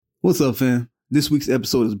What's up, fam? This week's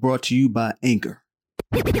episode is brought to you by Anchor.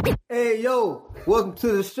 Hey, yo, welcome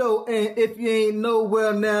to the show. And if you ain't know,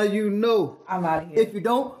 well, now you know. I'm out of here. If you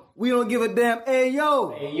don't, we don't give a damn. Hey,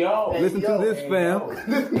 yo. Hey, yo. Listen to this, fam.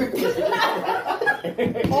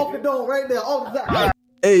 Off the dome, right there, off the top.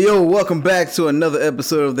 Hey, yo, welcome back to another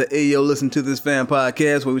episode of the Hey, yo, Listen to This Fam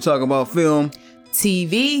podcast, where we talk about film,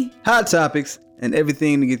 TV, hot topics, and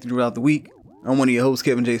everything to get throughout the week. I'm one of your hosts,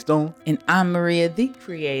 Kevin J. Stone. and I'm Maria, the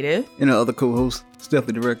creative. And our other co-host, Steph,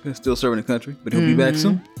 the director, still serving the country, but he'll be back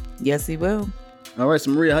soon. Yes, he will. All right,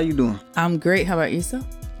 so Maria, how you doing? I'm great. How about yourself?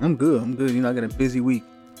 I'm good. You know, I got a busy week.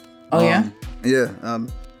 Oh, yeah? Yeah.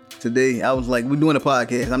 Today, I was like, we're doing a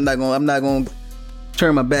podcast. I'm not going to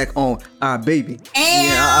turn my back on our baby.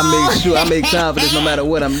 I make time for this no matter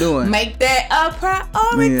what I'm doing. Make that a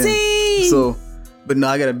priority. Yeah. So, but no,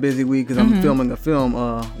 I got a busy week because I'm filming a film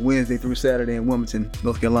Wednesday through Saturday in Wilmington,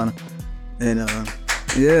 North Carolina. And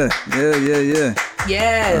yeah.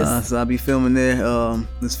 Yes. So I'll be filming there.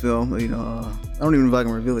 This film, I don't even know if I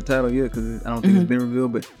can reveal the title yet because I don't think it's been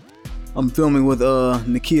revealed. But I'm filming with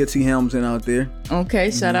Nakia T. Helmson out there.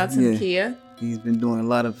 Okay, shout out to Nakia. He's been doing a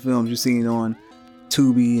lot of films you've seen on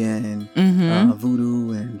Tubi and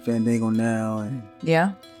Vudu and Fandango Now and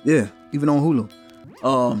Yeah. even on Hulu.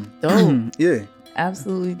 Dope. Yeah.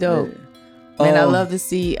 Absolutely dope. Yeah. Man, I love to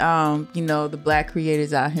see the black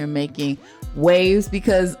creators out here making waves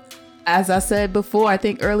because, as I said before, I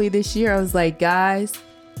think early this year, I was like, guys,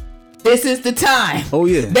 this is the time. Oh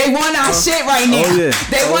yeah. They want our shit right now. Oh yeah.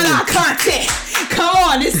 They want our content. Come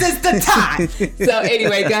on, this is the time. So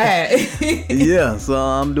anyway, go ahead. Yeah, so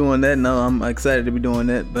I'm doing that now. I'm excited to be doing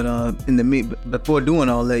that. But before doing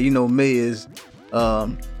all that, May is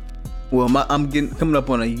I'm coming up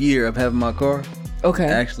on a year of having my car. Okay.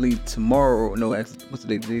 Actually, tomorrow. No, actually, what's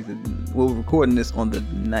the date? We're recording this on the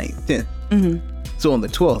 10th. So on the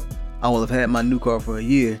 12th, I will have had my new car for a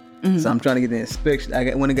year. So I'm trying to get the inspection. I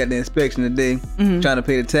got the inspection today. Trying to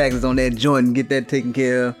pay the taxes on that joint and get that taken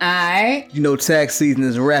care of. Alright. Tax season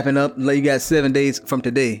is wrapping up. Like, you got 7 days from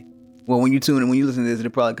today. Well, when you listen to this,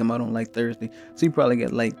 it'll probably come out on like Thursday. So you probably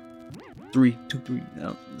got like 3. Get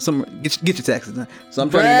your taxes done. So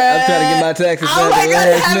I'm trying to get my taxes done. Oh my God,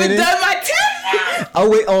 I last haven't minute. done my taxes. I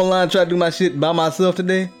wait online, try to do my shit by myself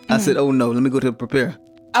today. I said, oh no, let me go to Prepare.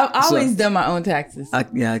 I've always done my own taxes. I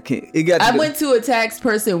can't. I went to a tax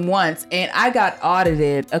person once and I got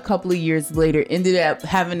audited a couple of years later. Ended up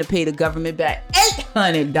having to pay the government back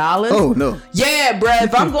 $800. Oh no. Yeah, bruh.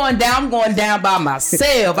 If I'm going down by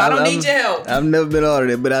myself. I don't need your help. I've never been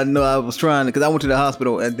audited, but I know I was trying because I went to the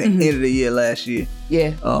hospital at the end of the year last year.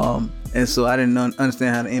 Yeah. And so I didn't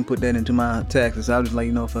understand how to input that into my taxes. So I was just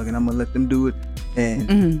like, fuck it, I'm gonna let them do it,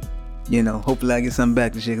 and hopefully I get something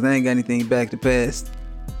back this year because I ain't got anything back to past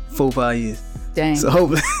 4-5 years. Dang. So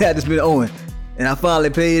hopefully I just been owing. And I finally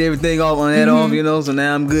paid everything off on that off, so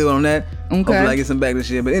now I'm good on that. Okay. Hopefully I get some back this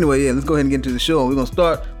year. But anyway, let's go ahead and get into the show. We're going to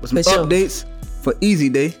start with some updates for Easy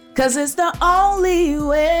Day. Cause it's the only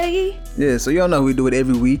way. Yeah, so y'all know how we do it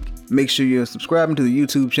every week. Make sure you're subscribing to the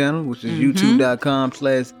YouTube channel, which is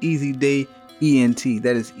youtube.com/EasyDayENT.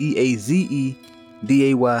 That is EAZEDAYENT.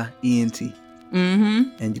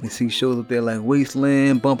 And you can see shows up there like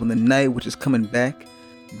Wasteland, Bump in the Night, which is coming back,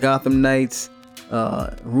 Gotham Knights,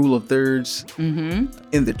 Rule of Thirds, In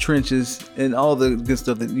the Trenches, and all the good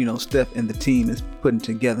stuff that Steph and the team is putting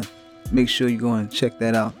together. Make sure you go and check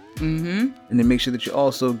that out. And then make sure that you're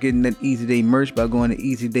also getting that Easy Day merch by going to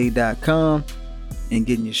EasyDay.com and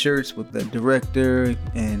getting your shirts with the director,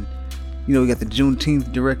 and we got the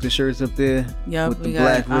Juneteenth director shirts up there. Yep, with the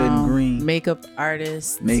black, red, and green. Makeup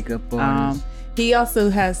artist. He also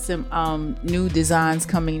has some new designs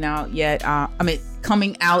coming out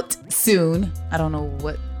coming out soon. I don't know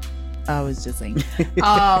what I was just saying.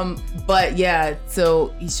 But yeah,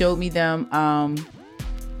 so he showed me them.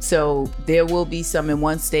 So there will be some, and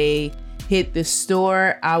once they hit the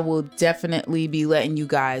store, I will definitely be letting you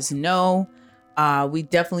guys know. We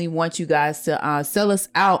definitely want you guys to sell us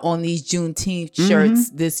out on these Juneteenth shirts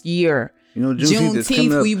this year. Juneteenth is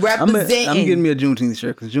coming up. We representing. I'm getting me a Juneteenth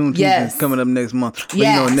shirt because Juneteenth is coming up next month.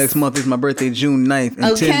 But next month is my birthday, June 9th.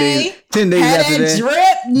 And 10 days after that,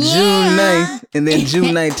 June 9th. And then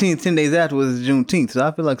June 19th, 10 days afterwards is Juneteenth. So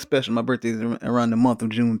I feel like special. My birthday is around the month of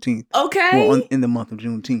Juneteenth. Okay. Well, in the month of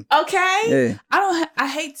Juneteenth. Okay. Yeah. I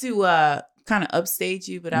hate to kind of upstage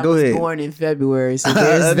you, but I Go was ahead. born in February, so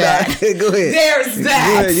there's that. Go ahead. There's that.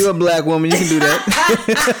 Go ahead. You're a black woman. You can do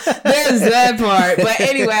that. There's that part. But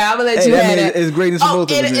anyway, I'm going to let you have it. It's greatness for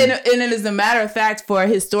both of us. And as a matter of fact, for a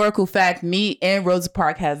historical fact, me and Rosa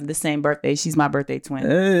Parks have the same birthday. She's my birthday twin.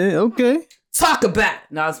 Okay. talk about.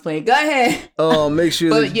 No, I was playing. Go ahead. Make sure.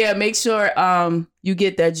 But yeah, make sure you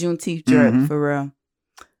get that Juneteenth drip for real.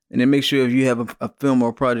 And then make sure if you have a film or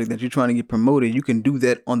a project that you're trying to get promoted, you can do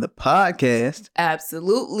that on the podcast.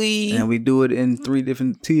 Absolutely. And we do it in 3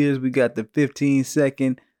 different tiers. We got the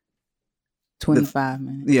 15-second. 25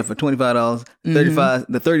 minutes. Yeah, for $25. 35.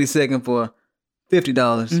 The 30-second for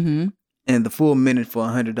 $50. And the full minute for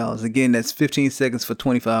 $100. Again, that's 15 seconds for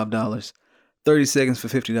 $25. 30 seconds for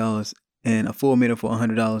 $50. And a full minute for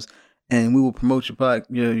 $100. And we will promote your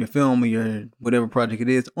film or your whatever project it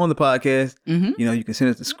is on the podcast. You know, you can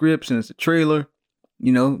send us the script, send us the trailer.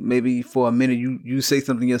 You know, maybe for a minute you say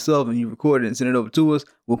something yourself and you record it and send it over to us.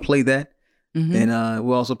 We'll play that. And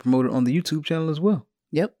we'll also promote it on the YouTube channel as well.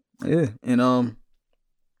 Yep. Yeah. And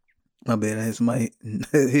my bad, I had somebody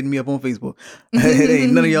hitting me up on Facebook. It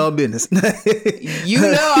ain't none of y'all business. You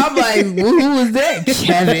know, I'm like, who was that,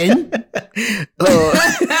 Kevin?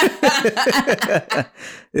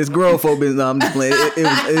 It's grown folk business. No, I'm just playing.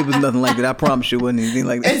 It was nothing like that. I promise you, it wasn't anything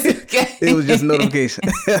like that. Okay. It was just a notification.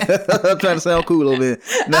 I'm trying to sound cool over here.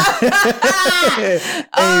 No.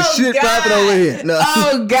 Ain't shit popping over here. No.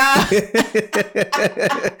 Oh, God.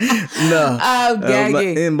 No. Oh, gagging. My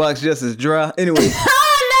inbox just as dry. Anyway.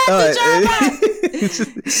 All right.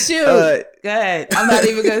 Shoot. Go ahead. I'm not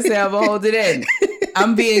even going to say I'm going to hold it in.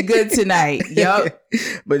 I'm being good tonight. Yup.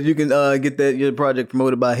 But you can get your project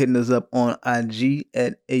promoted by hitting us up on IG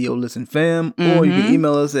at Ayo Listen Fam, or you can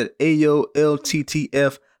email us at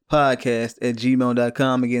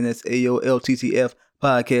AyoLTTFpodcast@gmail.com. Again, that's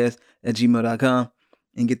AyoLTTFpodcast@gmail.com,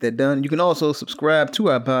 and get that done. You can also subscribe to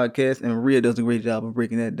our podcast, and Maria does a great job of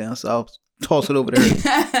breaking that down. So I'll toss it over to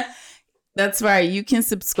her. That's right. You can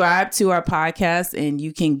subscribe to our podcast, and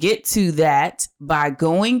you can get to that by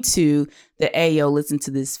going to the Ayo Listen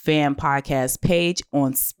to This Fam podcast page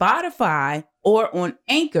on Spotify or on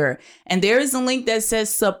Anchor. And there is a link that says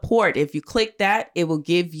support. If you click that, it will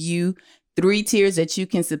give you 3 tiers that you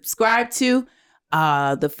can subscribe to.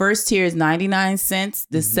 The first tier is 99 cents.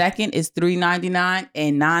 The second is $3.99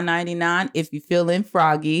 and $9.99 if you feel in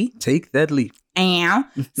froggy. Take that leap.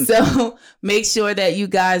 So make sure that you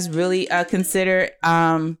guys really consider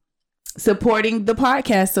supporting the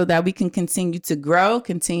podcast so that we can continue to grow,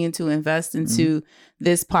 continue to invest into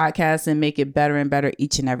this podcast and make it better and better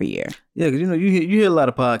each and every year. Yeah, because you hear a lot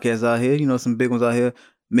of podcasts out here. You know, some big ones out here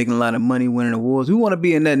making a lot of money, winning awards. We want to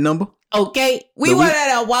be in that number. Okay, we want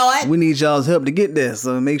that wallet. We need y'all's help to get there.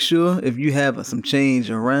 So make sure if you have some change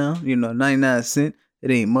around, 99 cents, it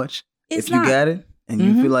ain't much. If you got it. And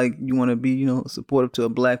you feel like you want to be, supportive to a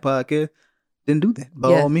black podcast, then do that.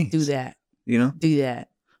 By all means. Do that. Do that.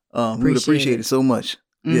 We would appreciate it so much.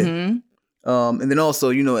 Yeah. And then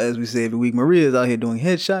also, as we say every week, Maria is out here doing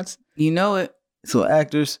headshots. You know it. So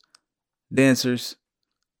actors, dancers,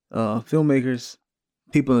 filmmakers,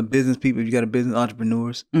 people in business, if you got a business,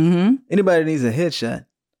 entrepreneurs, anybody that needs a headshot,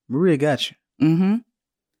 Maria got you. And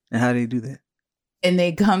how do you do that? And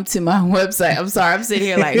they come to my website. I'm sorry, I'm sitting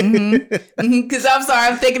here like, because I'm sorry,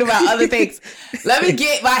 I'm thinking about other things. Let me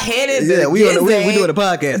get my head in the we doing a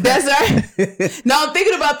podcast. That's right. No, I'm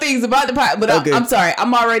thinking about things about the podcast, but okay. I'm sorry,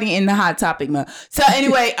 I'm already in the hot topic mode. So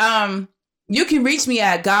anyway, you can reach me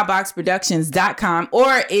at godboxproductions.com,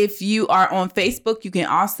 or if you are on Facebook, you can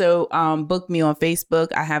also book me on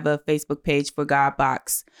Facebook. I have a Facebook page for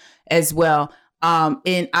Godbox as well.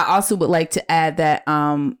 And I also would like to add that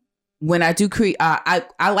when I do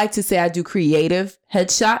I like to say I do creative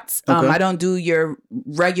headshots. Okay. I don't do your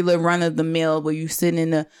regular run of the mill where you sit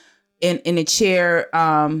in a chair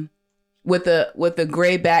with a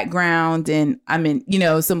gray background and I'm in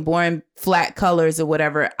some boring flat colors or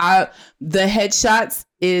whatever. The headshots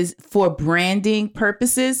is for branding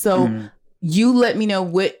purposes. So you let me know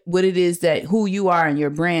what it is who you are and your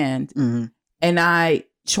brand, and I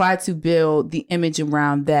try to build the image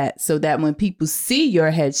around that so that when people see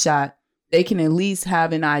your headshot, they can at least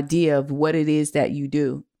have an idea of what it is that you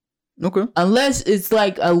do. Okay. Unless it's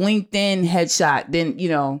like a LinkedIn headshot, then,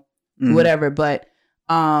 whatever. But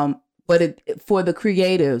for the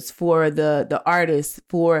creatives, for the artists,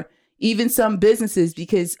 for even some businesses,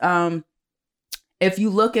 because if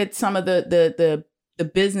you look at some of the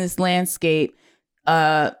business landscape,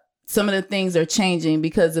 some of the things are changing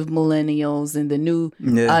because of millennials and the new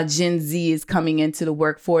Gen Z is coming into the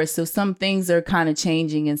workforce. So some things are kind of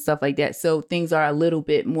changing and stuff like that. So things are a little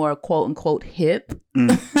bit more quote unquote hip.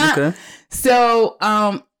 Okay. So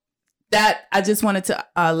that I just wanted to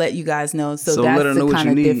let you guys know. So that's the kind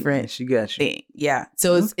of different she got you. thing. Yeah.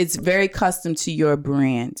 So it's very custom to your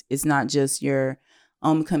brand. It's not just your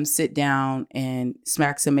come sit down and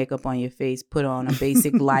smack some makeup on your face, put on a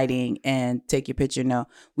basic lighting, and take your picture. No,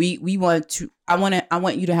 I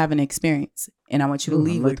want you to have an experience, and I want you to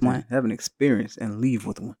leave with one. Have an experience and leave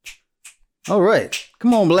with one. All right,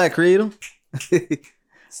 come on, Black Creator.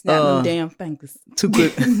 Snap them damn fingers. Two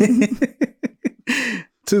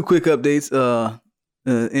quick updates,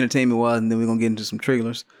 entertainment wise, and then we're gonna get into some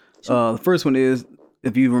trailers. The first one is,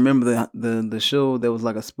 if you remember the show that was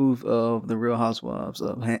like a spoof of the Real Housewives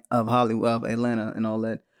of Hollywood, of Atlanta, and all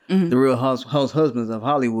that. Mm-hmm. The Real House Husbands of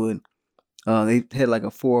Hollywood. They had like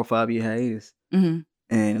a 4 or 5 year hiatus, and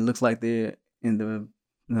it looks like they're in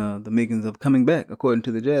the makings of coming back, according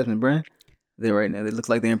to the Jasmine brand. They're right now. It looks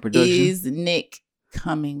like they're in production. Is Nick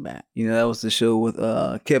coming back? You know, that was the show with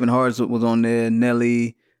Kevin Hart was on there,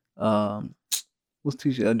 Nelly, Dwayne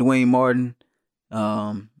Martin,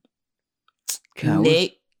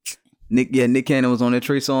 Nick Cannon was on there.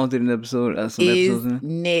 Trey Songz did an episode. Is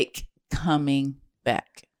Nick coming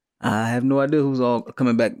back? I have no idea who's all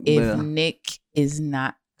coming back. If Nick is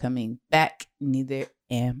not coming back, neither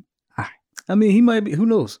am I. I mean, he might be. Who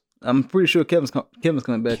knows? I'm pretty sure Kevin's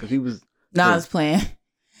coming back because he was. I was playing.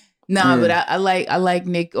 Yeah. But I like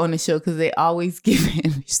Nick on the show because they always give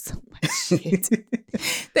him so much shit.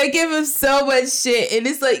 They give him so much shit, and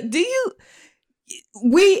it's like,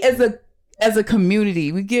 we as a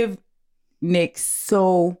community, we give Nick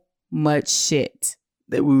so much shit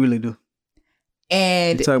that we really do.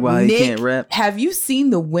 And you talk about how he can't rap. Have you seen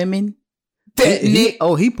the women that Nick?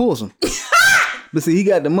 He pulls them. But see, he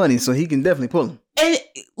got the money, so he can definitely pull them. And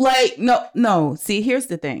like, no. See, here's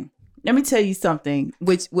the thing. Let me tell you something.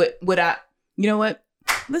 What I, you know what?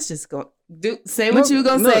 Let's just go. Say what you were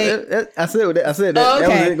gonna say. I said that. Okay.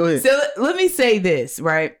 That was it. Go ahead. So let me say this,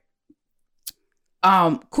 right?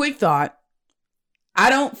 Quick thought. I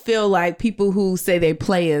don't feel like people who say they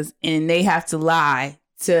players and they have to lie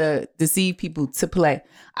to deceive people to play.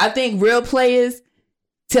 I think real players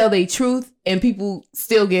tell their truth and people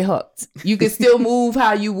still get hooked. You can still move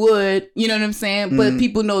how you would, you know what I'm saying? But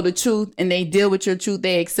people know the truth and they deal with your truth.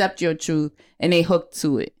 They accept your truth and they hook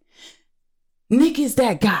to it. Nick is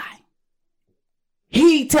that guy.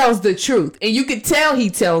 He tells the truth and you can tell he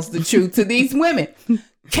tells the truth to these women.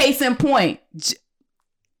 Case in point,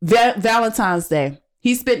 Valentine's Day.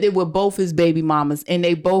 He spent it with both his baby mamas, and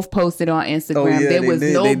they both posted on Instagram. There was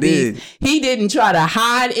no beef. He didn't try to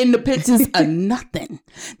hide in the pictures or nothing.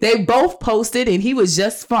 They both posted, and he was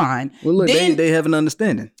just fine. Well, look, they have an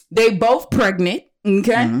understanding. They both pregnant.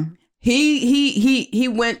 Okay, mm-hmm.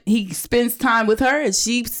 He spends time with her, and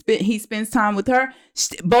he spends time with her.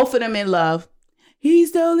 Both of them in love.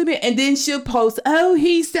 He's the only man. And then she'll post, "Oh,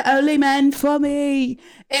 he's the only man for me."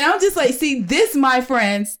 And I'm just like, see, this, my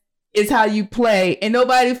friends, is how you play and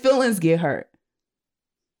nobody's feelings get hurt.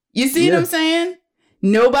 You see what I'm saying?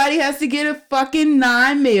 Nobody has to get a fucking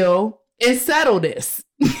 9 mil and settle this.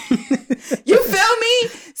 You feel me?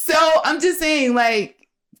 So I'm just saying, like,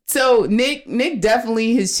 so Nick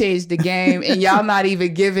definitely has changed the game and y'all not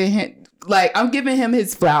even giving him, like, I'm giving him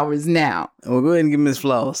his flowers now. Well, go ahead and give him his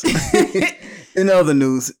flowers. In other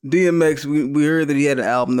news, DMX, we heard that he had an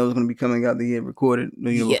album that was going to be coming out that he had recorded,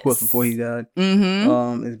 of course, before he died.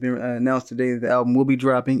 Mm-hmm. It's been announced today that the album will be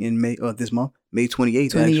dropping in May this month, May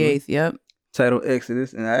 28th. 28th, yep. Titled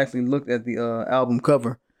Exodus, and I actually looked at the album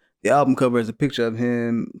cover. The album cover is a picture of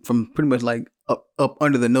him from pretty much like up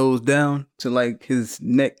under the nose down to like his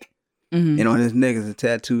neck, and on his neck is a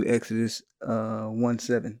tattoo Exodus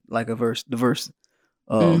 1:7, like the verse.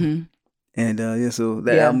 And so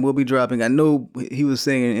that album will be dropping. I know he was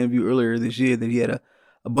saying in an interview earlier this year that he had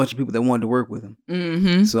a bunch of people that wanted to work with him.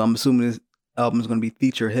 Mm-hmm. So I'm assuming this album is going to be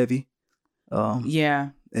feature heavy.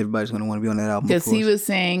 Everybody's going to want to be on that album. Because he was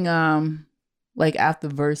saying, like after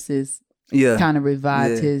Versus, kind of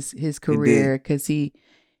revived his career because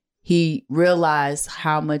he realized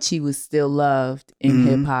how much he was still loved in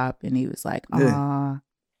hip hop, and he was like,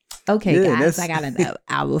 okay, guys, I got an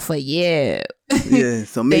album for you. Yeah,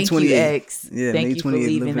 so May 28th. Thank you, X. Yeah, Thank May 28th, you for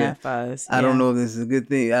leaving that for us. I don't know if this is a good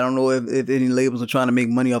thing. I don't know if any labels are trying to make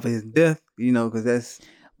money off of his death, because that's...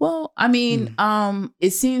 Well, I mean,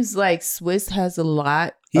 it seems like Swiss has a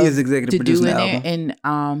lot he is executive to producing do in the album. there,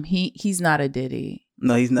 and he's not a Diddy.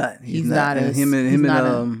 No, he's not. He's not. And him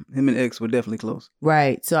and X were definitely close.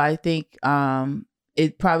 Right. So I think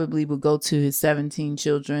it probably would go to his 17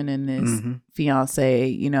 children and his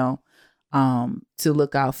fiance, to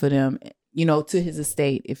look out for them, to his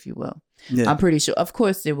estate, if you will. Yeah. I'm pretty sure. Of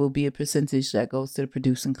course, there will be a percentage that goes to the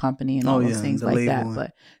producing company and all those things like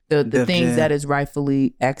that. But the things that is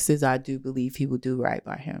rightfully X's, I do believe he will do right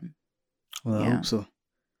by him. Well, I hope so.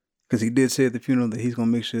 Because he did say at the funeral that he's going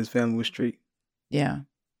to make sure his family was straight. Yeah.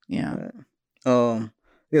 Yeah.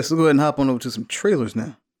 Yeah, so go ahead and hop on over to some trailers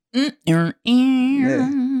now. Yeah.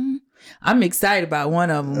 I'm excited about one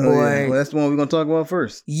of them, boy. Yeah. Well, that's the one we're going to talk about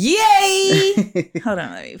first. Yay! Hold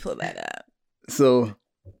on, let me pull that up. So,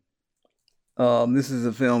 this is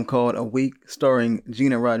a film called Awake, starring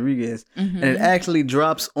Gina Rodriguez. Mm-hmm. And it actually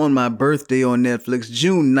drops on my birthday on Netflix,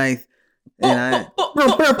 June 9th. And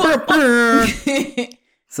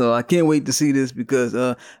So I can't wait to see this because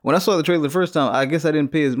when I saw the trailer the first time, I guess I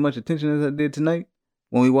didn't pay as much attention as I did tonight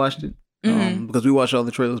when we watched it. Because we watch all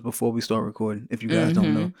the trailers before we start recording, if you guys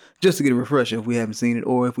don't know. Just to get a refresher if we haven't seen it,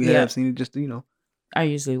 or if we have seen it, just to, I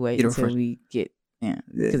usually wait until we get,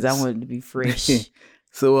 because I want it to be fresh.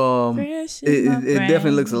 So it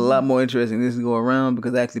definitely looks a lot more interesting this go around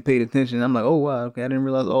because I actually paid attention. I'm like, oh, wow, okay, I didn't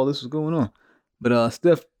realize all this was going on. But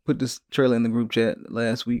Steph put this trailer in the group chat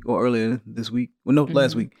last week or earlier this week. Well, no,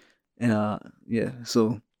 last week. And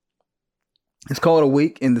so it's called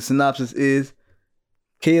Awake, and the synopsis is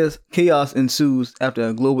chaos ensues after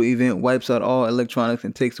a global event wipes out all electronics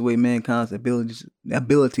and takes away mankind's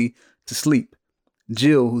ability to sleep.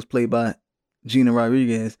 Jill, who's played by Gina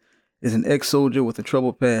Rodriguez, is an ex-soldier with a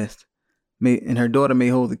troubled past. And her daughter may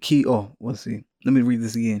hold the key. Oh, let's see. Let me read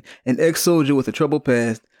this again. An ex-soldier with a troubled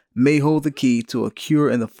past may hold the key to a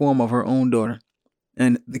cure in the form of her own daughter.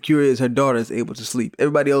 And the cure is her daughter is able to sleep.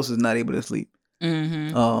 Everybody else is not able to sleep.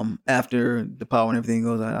 After the power and everything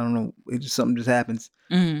goes, I don't know. Something just happens.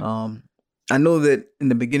 I know that in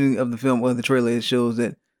the beginning of the film or the trailer, it shows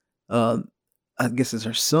that I guess it's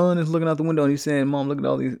her son is looking out the window and he's saying, "Mom, look at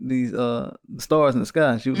all these stars in the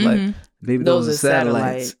sky." And she was like, "Baby, those are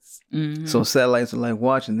satellites." So satellites are like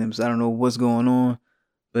watching them. So I don't know what's going on,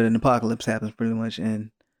 but an apocalypse happens pretty much, and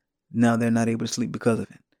now they're not able to sleep because of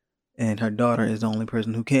it. And her daughter is the only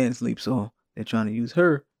person who can sleep, so they're trying to use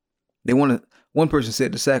her. They want to. One person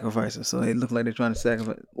said to sacrifice her, so it looked like they're trying to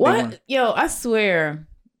sacrifice. What? Yo, I swear.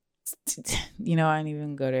 I didn't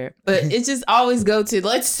even go there. But it just always go to,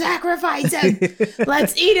 let's sacrifice him.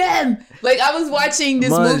 Let's eat him. Like, I was watching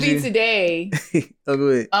this movie today. Oh, go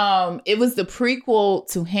ahead. It was the prequel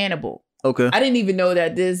to Hannibal. Okay. I didn't even know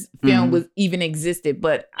that this film was even existed,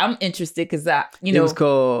 but I'm interested because it was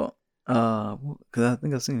called, because I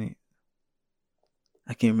think I've seen it.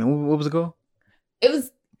 I can't remember. What was it called? It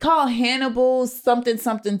was called Hannibal something.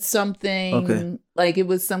 Okay. Like it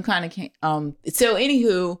was some kind of so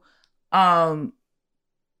anywho,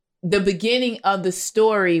 the beginning of the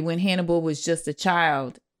story when Hannibal was just a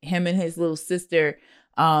child, him and his little sister,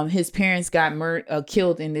 his parents got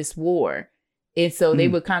killed in this war, and so they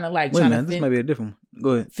were kind of like trying to this might be a different one. Go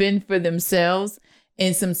ahead. Fend for themselves,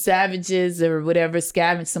 and some savages or whatever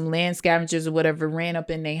some land scavengers or whatever ran up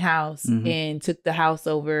in their house and took the house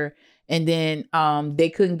over. And then they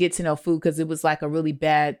couldn't get to no food because it was like a really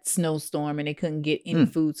bad snowstorm and they couldn't get any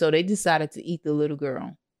food. So they decided to eat the little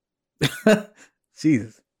girl.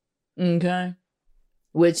 Jesus. Okay.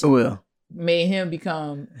 Which made him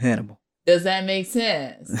become Hannibal. Does that make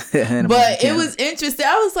sense? But it was interesting.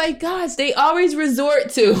 I was like, gosh, they always resort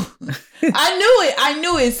to. I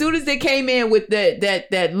knew it. As soon as they came in with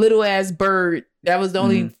that little ass bird, that was the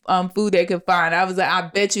only food they could find. I was like, I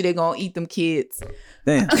bet you they're going to eat them kids.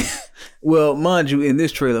 Damn. Well, mind you, in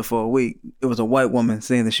this trailer for Awake, it was a white woman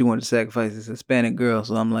saying that she wanted to sacrifice this Hispanic girl.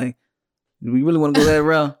 So I'm like, do we really want to go that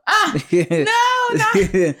route?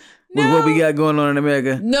 No. With what we got going on in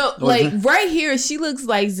America. No, like right here, she looks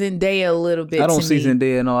like Zendaya a little bit. I don't see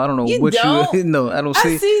Zendaya. No, I don't know what you. No, I don't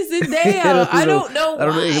see. I see Zendaya. I don't know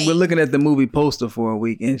why. We're looking at the movie poster for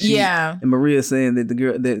Awake, and and Maria's saying that the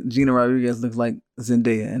girl that Gina Rodriguez looks like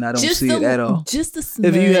Zendaya, and I don't see it at all. Just a smidge.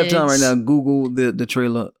 If you have time right now, Google the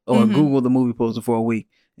trailer or Google the movie poster for Awake.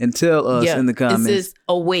 And tell us in the comments. It says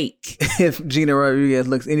Awake. If Gina Rodriguez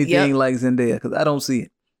looks anything like Zendaya, because I don't see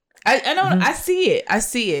it. I don't. I see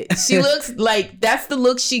it. She looks like that's the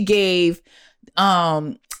look she gave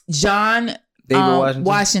John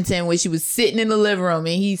Washington when she was sitting in the living room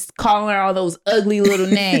and he's calling her all those ugly little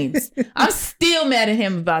names. I'm still mad at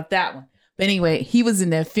him about that one. But anyway, he was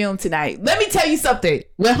in that film tonight. Let me tell you something.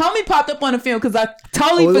 When homie popped up on the film, because I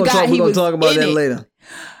totally forgot he was in it. We're going to talk about that later.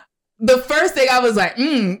 The first thing I was like,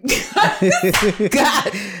 God.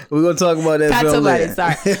 We're going to talk about that film later.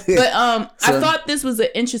 Sorry. But I thought this was an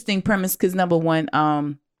interesting premise because number one,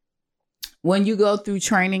 when you go through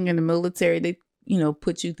training in the military, they,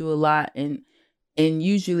 put you through a lot. And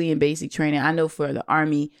usually in basic training, I know for the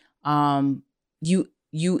Army,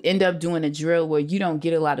 you end up doing a drill where you don't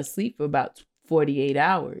get a lot of sleep for about 48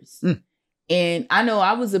 hours. And I know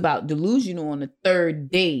I was about delusional on the third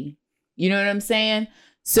day. You know what I'm saying?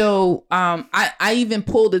 So I even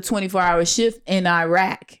pulled a 24-hour shift in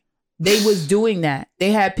Iraq they was doing that.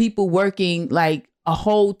 They had people working like a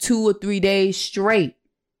whole 2 or 3 days straight.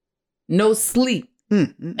 No sleep.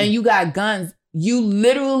 And you got guns. You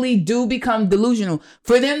literally do become delusional.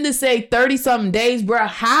 For them to say 30-something days, bro,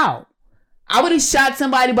 how? I would have shot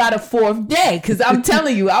somebody by the 4th day, because I'm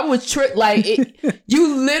telling you, I was tricked. Like,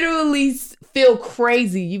 you literally feel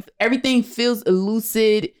crazy. Everything feels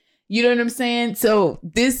elusive. You know what I'm saying? So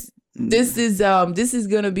this is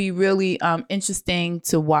gonna be really interesting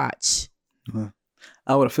to watch.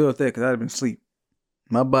 I would have felt that because I'd have been asleep.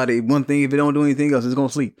 My body, one thing, if it don't do anything else, it's gonna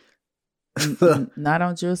sleep. Not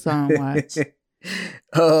on your song watch.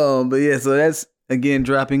 But yeah, so that's again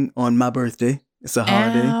dropping on my birthday. It's a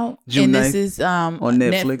holiday. June 9th, this is on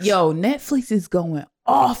Netflix. Netflix is going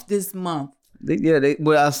off this month.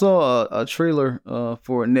 But I saw a trailer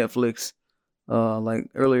for Netflix like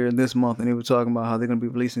earlier this month, and they were talking about how they're gonna be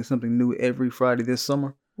releasing something new every Friday this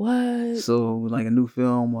summer. What? So like a new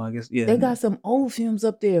film, or I guess they got some old films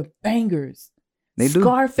up there, bangers. They do.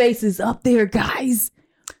 Scarface is up there, guys.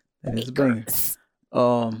 That is a banger.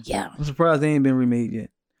 Yeah, I'm surprised they ain't been remade yet.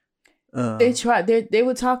 They tried. They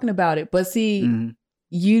were talking about it, but see,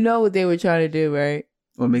 you know what they were trying to do, right?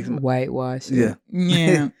 What makes them whitewash? Yeah.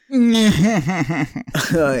 All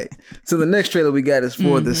right. So the next trailer we got is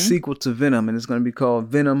for the sequel to Venom, and it's going to be called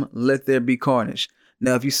Venom: Let There Be Carnage.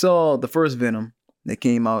 Now, if you saw the first Venom that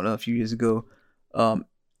came out a few years ago,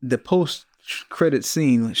 the post-credit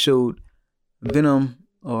scene showed Venom,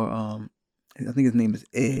 or I think his name is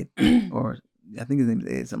Ed, or I think his name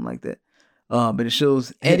is Ed, something like that. But it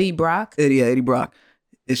shows Eddie Brock. Eddie Brock.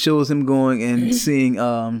 It shows him going and seeing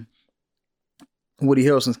Woody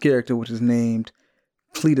Harrelson's character, which is named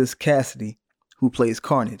Cletus Cassidy, who plays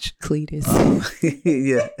Carnage. Cletus.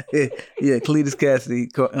 Yeah, Cletus Cassidy,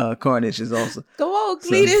 Carnage is also. Go on,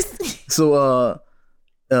 Cletus. So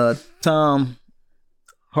Tom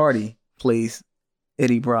Hardy plays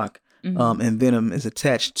Eddie Brock, and Venom is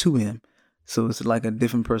attached to him. So it's like a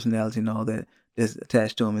different personality and all that that's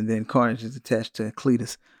attached to him, and then Carnage is attached to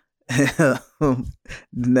Cletus.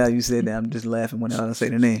 Now you said that, I'm just laughing when I say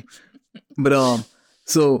the name. But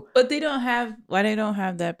but they don't have, why they don't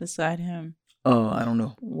have that beside him? I don't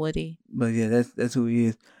know. Woody. But yeah, that's who he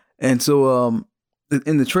is. And so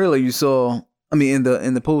in the trailer you saw, I mean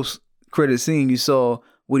in the post credit scene you saw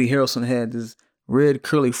Woody Harrelson had this red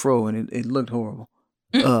curly fro, and it looked horrible.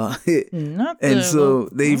 And so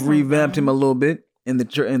they've revamped him a little bit in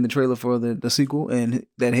the trailer for the sequel, and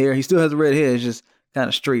that hair, he still has the red hair, it's just kind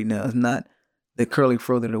of straight now. It's not the curly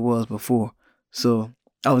fro that it was before. So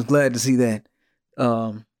I was glad to see that.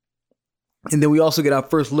 And then we also get our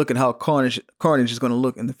first look at how Carnage is going to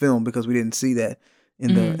look in the film, because we didn't see that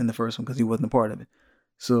in the first one because he wasn't a part of it.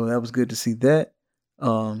 So that was good to see that.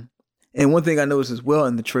 And one thing I noticed as well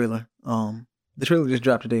in the trailer just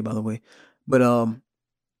dropped today, by the way, but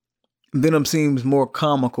Venom seems more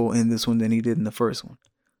comical in this one than he did in the first one,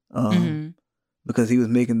 because he was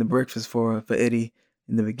making the breakfast for Eddie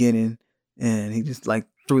in the beginning, and he just like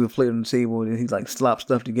threw the plate on the table, and he like slopped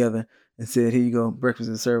stuff together and said, "Here you go, breakfast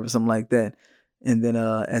is served," or something like that. And then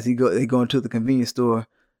as they go into the convenience store,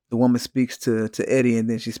 the woman speaks to Eddie, and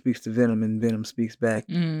then she speaks to Venom, and Venom speaks back.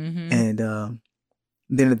 And then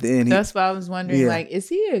at the end, that's why I was wondering, like, is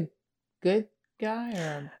he a good guy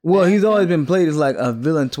or? Well, he's always been played as like a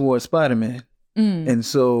villain towards Spider-Man, and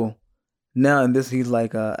so now in this he's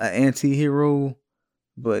like an anti-hero,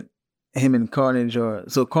 but him and Carnage are,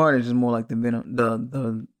 so Carnage is more like the Venom,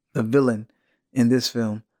 the villain in this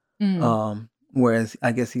film. Whereas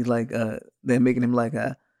I guess he's like they're making him like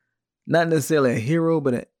a, not necessarily a hero,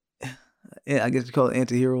 but I guess you call it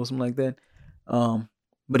anti-hero or something like that.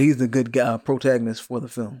 But he's the good guy, protagonist for the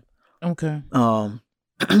film. Okay.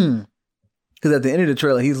 Because at the end of the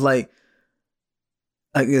trailer, he's like,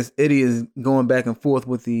 I guess Eddie is going back and forth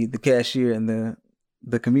with the cashier in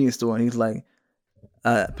the convenience store, and he's like,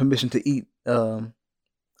 permission to eat her,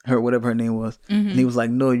 whatever her name was. And he was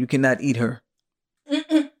like, no, you cannot eat her.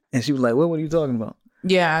 And she was like, what are you talking about?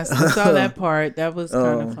 Yeah, I saw that part. That was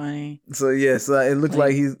kind of funny. So yeah, so it looks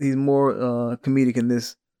like he's more comedic in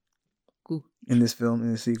this film,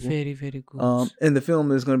 in the sequel. Very, very good. And the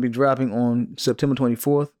film is going to be dropping on September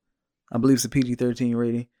 24th. I believe it's a PG-13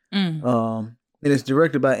 rating. And it's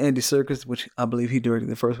directed by Andy Serkis, which I believe he directed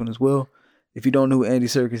the first one as well. If you don't know who Andy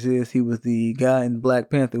Serkis is, he was the guy in Black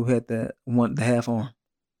Panther who had the half arm,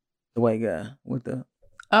 the white guy with the.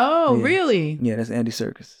 Oh, yeah. Really? Yeah, that's Andy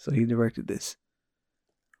Serkis. So he directed this.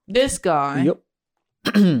 This guy. Yep.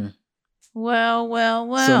 Well.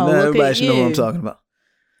 So now everybody should know who I'm talking about.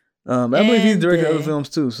 I believe he's directed other films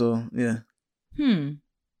too. So yeah.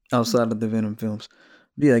 Outside of the Venom films.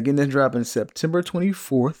 But yeah, again, this dropping September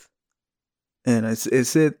 24th. And it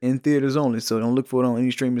said in theaters only, so don't look for it on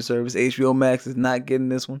any streaming service. HBO Max is not getting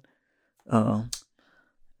this one.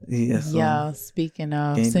 Yeah, speaking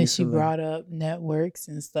of, since you brought up networks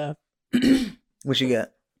and stuff. What you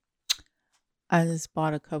got? I just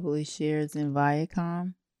bought a couple of shares in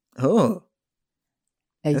Viacom. Oh.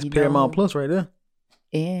 That's Paramount Plus right there.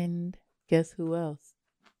 And guess who else?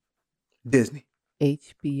 Disney.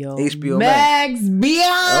 HBO Max.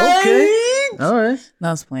 Beyond. Okay. All right. No,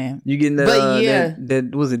 I was playing. You getting that? But yeah.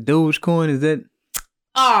 That was it. Dogecoin? Is that?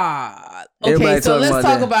 Okay. So let's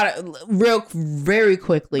talk about it very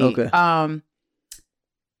quickly. Okay.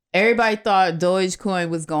 Everybody thought Dogecoin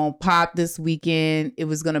was gonna pop this weekend. It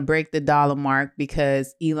was gonna break the dollar mark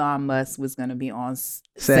because Elon Musk was gonna be on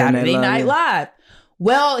Saturday Night Live.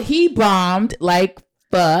 Well, he bombed like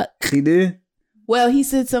fuck. He did? Well, he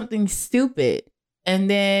said something stupid. And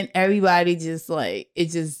then everybody just like,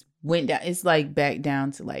 it just went down. It's like back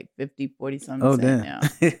down to like 50, 40 something now.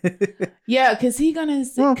 Yeah, because he gonna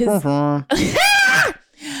say,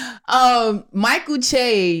 Michael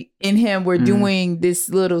Che and him were doing this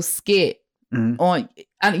little skit on,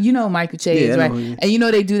 you know Michael Che is, right? And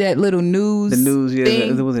they do that little news. The news, yeah.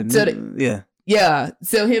 Thing. There was a news, yeah. Yeah,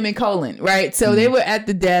 so him and Colin, right? So they were at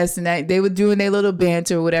the desk and they were doing their little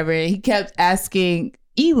banter or whatever. And he kept asking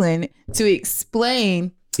Elon to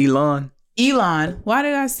explain. Elon. Why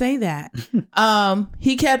did I say that?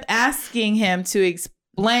 He kept asking him to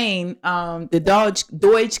explain the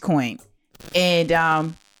Dogecoin. And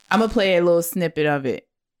I'm going to play a little snippet of it.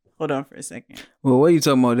 Hold on for a second. Well, what are you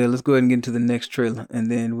talking about there? Let's go ahead and get into the next trailer. And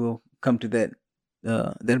then we'll come to that.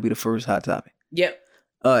 That'll be the first hot topic. Yep.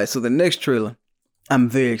 All right, so the next trailer I'm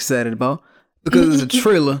very excited about because it's a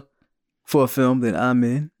trailer for a film that I'm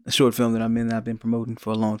in, a short film that I'm in that I've been promoting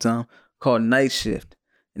for a long time called Night Shift.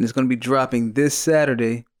 And it's going to be dropping this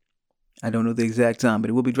Saturday. I don't know the exact time,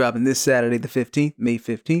 but it will be dropping this Saturday, the 15th, May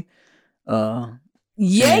 15th.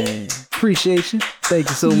 Yay! Appreciate you. Thank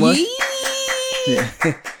you so much. Yeah.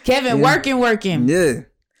 Kevin, working. Yeah.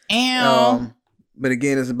 And but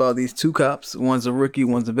again, it's about these two cops. One's a rookie,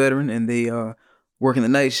 one's a veteran, and they are working the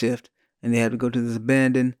night shift, and they have to go to this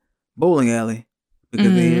abandoned bowling alley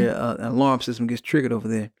because they hear an alarm system gets triggered over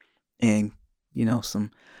there, and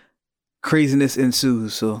some craziness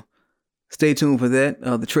ensues. So stay tuned for that.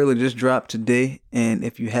 The trailer just dropped today, and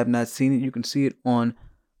if you have not seen it, you can see it on.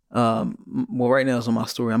 Right now it's on my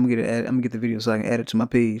story. I'm gonna get the video so I can add it to my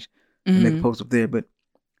page and make a post up there. But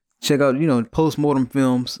check out Postmortem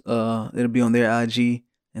Films. It'll be on their IG.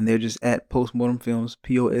 And they're just at Postmortem Films,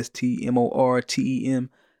 POSTMORTEM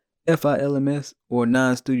FILMS, or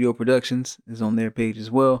Nine Studio Productions is on their page as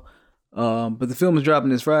well. But the film is dropping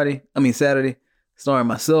this Saturday, starring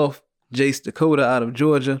myself, Jace Dakota out of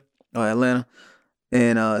Georgia or Atlanta,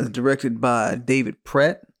 and it's directed by David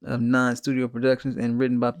Pratt of Nine Studio Productions and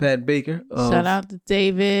written by Pat Baker. Shout out to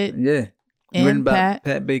David. Yeah, and written by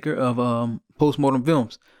Pat Baker of Postmortem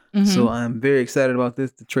Films. So I'm very excited about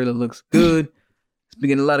this. The trailer looks good. It's been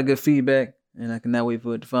getting a lot of good feedback, and I cannot wait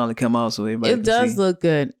for it to finally come out so everybody can see. It does look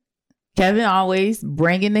good. Kevin always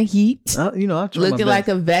bringing the heat. I try looking like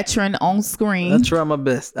a veteran on screen. I try my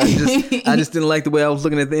best. I just didn't like the way I was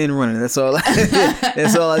looking at the end running. That's all.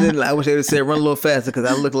 That's all I didn't like. I wish they would say run a little faster because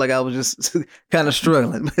I looked like I was just kind of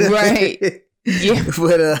struggling. Right. Yeah.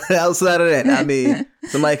 But outside of that,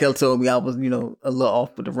 somebody else told me I was, a little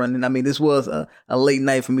off with the running. This was a late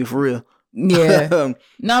night for me for real. Yeah.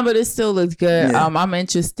 No, but it still looks good. Yeah. I'm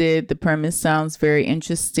interested. The premise sounds very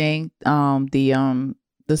interesting.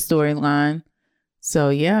 The storyline. So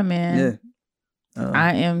yeah, man. Yeah.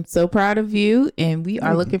 I am so proud of you, and we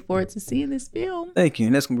are looking forward to seeing this film. Thank you.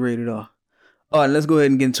 And that's gonna be rated R. All right, let's go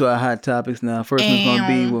ahead and get into our hot topics now. First one's gonna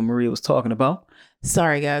be what Maria was talking about.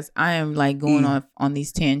 Sorry guys, I am like going off on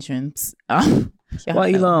these tantrums.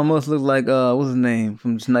 Why Elon Musk look like what's his name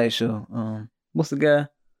from the Tonight Show? What's the guy?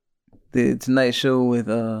 The Tonight Show with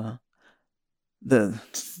the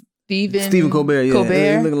Stephen Colbert. Yeah,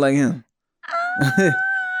 Colbert. Looking like him.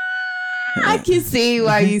 I can see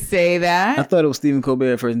why you say that. I thought it was Stephen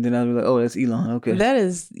Colbert first, and then I was like, "Oh, that's Elon." Okay, that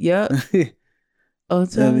is, yep. Oh,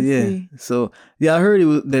 yeah. So yeah, I heard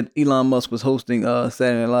that Elon Musk was hosting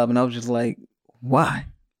Saturday Night Live, and I was just like, "Why?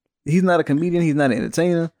 He's not a comedian. He's not an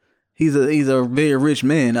entertainer. He's a very rich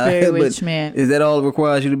man. Rich man. Is that all it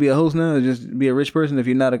requires you to be a host now? Or just be a rich person if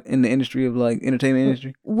you're not in the industry of like entertainment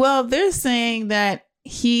industry? Well, they're saying that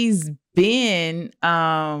he's been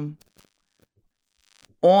on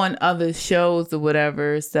other shows or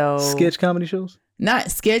whatever. So sketch comedy shows?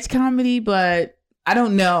 Not sketch comedy, but I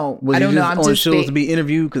don't know. I don't know. I'm on just shows to be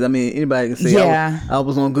interviewed because anybody can say, I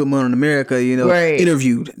was on Good Morning America. Right.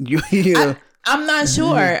 Interviewed. I'm not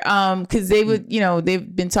sure. Because they would,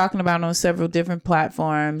 they've been talking about it on several different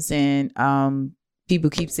platforms, and people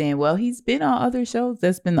keep saying, well, he's been on other shows.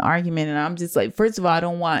 That's been the argument. And I'm just like, first of all, I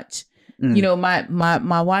don't watch,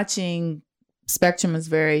 my watching spectrum is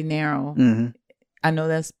very narrow. Mm-hmm. I know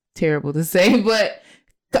that's terrible to say, but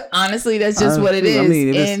honestly, that's just what it is. I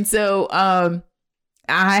mean, and so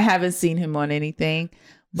I haven't seen him on anything.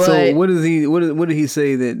 But so what did he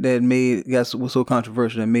say that was so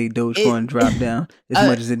controversial that made Dogecoin drop down as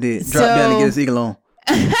much as it did? Drop down to get its eagle on.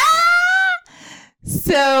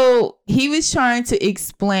 So he was trying to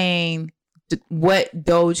explain what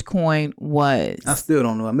Dogecoin was. I still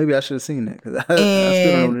don't know. Maybe I should have seen that because I still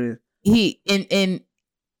don't know what it is.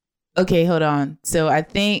 Okay, hold on. So I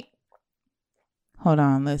think, hold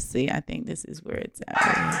on. Let's see. I think this is where it's at.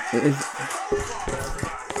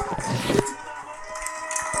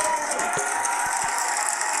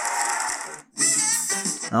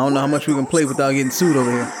 I don't know how much we can play without getting sued over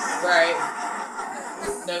here. Right.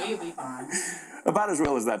 No, you'll be fine. About as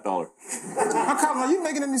real as that dollar. Colin, are you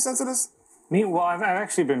making any sense of this? Me? Well, I've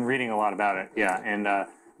actually been reading a lot about it, yeah, and I'm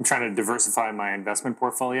trying to diversify my investment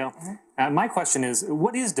portfolio. Mm-hmm. My question is,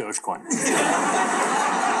 what is Dogecoin?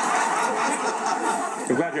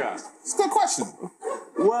 I'm glad you asked. It's a good question.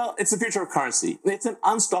 Well, it's the future of currency. It's an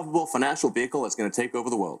unstoppable financial vehicle that's going to take over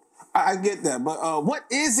the world. I get that, but what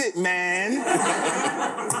is it, man?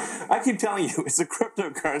 I keep telling you, it's a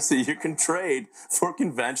cryptocurrency you can trade for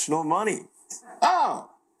conventional money. Oh,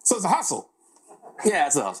 so it's a hustle. Yeah,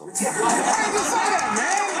 it's a hustle. Why did you say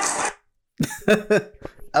that, man?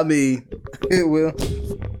 I mean, it will.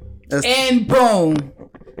 And boom.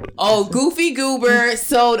 Oh, Goofy Goober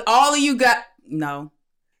sold all of you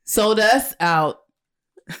sold us out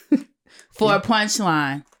for a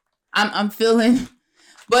punchline. I'm feeling,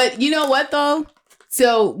 but you know what though?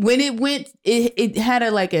 So when it went, it had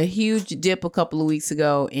a huge dip a couple of weeks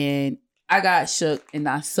ago, and I got shook and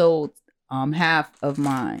I sold half of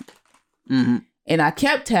mine. Mm-hmm. And I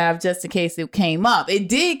kept half just in case it came up. It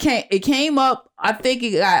came up. I think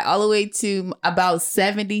it got all the way to about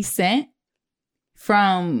 70 cents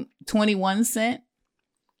from 21 cents.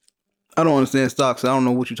 I don't understand stocks. So I don't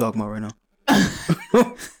know what you're talking about right now.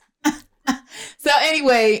 So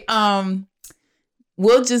anyway,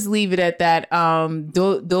 we'll just leave it at that. Dogecoin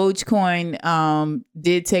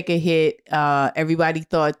did take a hit. Everybody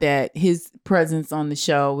thought that his presence on the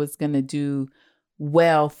show was going to do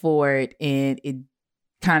well for it, and it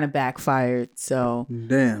kind of backfired. So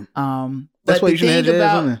damn. That's why you should have your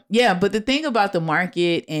ass on there. Yeah, but the thing about the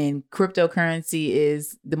market and cryptocurrency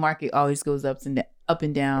is the market always goes up and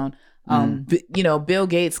down. Bill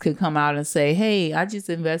Gates could come out and say, hey, I just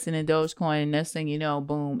invested in Dogecoin, and next thing you know,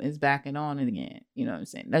 boom, it's backing on it again. You know what I'm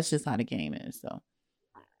saying? That's just how the game is. So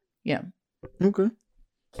yeah. Okay.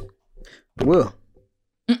 Well,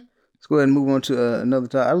 let's go ahead and move on to another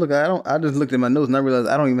topic. I just looked at my notes and I realized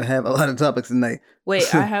I don't even have a lot of topics tonight.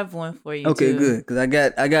 Wait, I have one for you. Okay, too. Good, because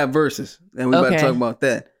I got verses, and we're about to talk about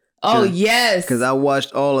that. Oh yes, because I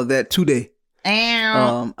watched all of that today.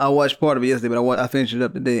 I watched part of it yesterday, but I finished it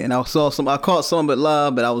up today, and I caught some of it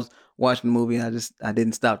live, but I was watching the movie, and I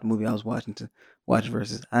didn't stop the movie. I was watching to watch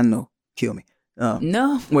verses. I know, kill me.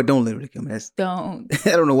 No. Well, don't literally kill me. Don't.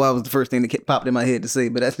 I don't know why it was the first thing that popped in my head to say,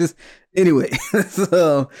 but that's just anyway.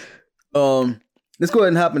 So, let's go ahead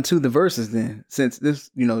and hop into the verses then, since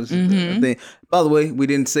this is a thing. By the way, we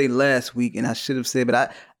didn't say last week, and I should have said,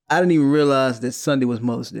 but I didn't even realize that Sunday was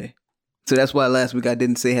Mother's Day. So that's why last week I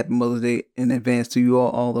didn't say Happy Mother's Day in advance to you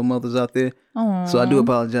all the mothers out there. Aww. So I do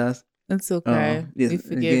apologize. It's okay. Yes, we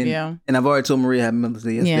forgive you. And I've already told Maria Happy Mother's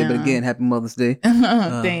Day yesterday, but again, Happy Mother's Day.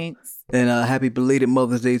 Thanks. And happy belated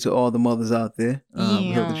Mother's Day to all the mothers out there.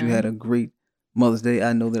 We hope that you had a great Mother's Day.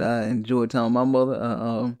 I know that I enjoyed time with my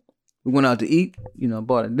mother. We went out to eat,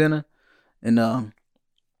 bought a dinner, and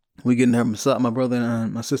we're getting her massage. My brother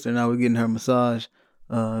and my sister and I were getting her massage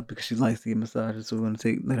because she likes to get massages, so we're going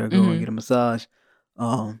to let her go and get a massage.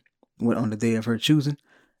 Went on the day of her choosing,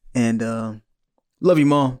 and love you,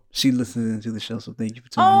 Mom. She listens to the show, so thank you for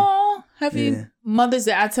tuning in. Oh, happy Mother's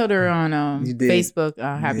Day! I told her on Facebook,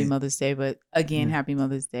 Happy Mother's Day, but again, Happy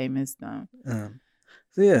Mother's Day, Miss Stone.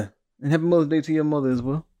 So yeah, and Happy Mother's Day to your mother as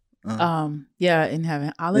well. In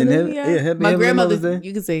heaven. Hallelujah. Happy my grandmother, Day.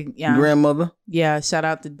 you can say, grandmother. Yeah, shout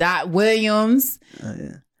out to Dot Williams. So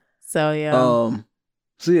yeah. So yeah.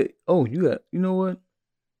 Oh, you know what?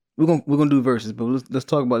 We're gonna do verses, but let's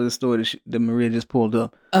talk about this story that Maria just pulled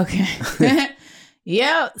up. Okay.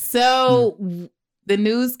 Yeah. So the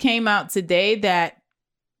news came out today that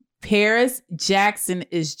Paris Jackson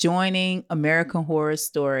is joining American Horror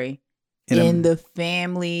Story in the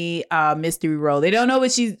family mystery role. They don't know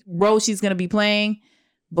what role she's going to be playing,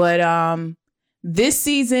 but this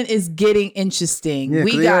season is getting interesting. Yeah,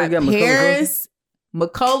 we got Paris,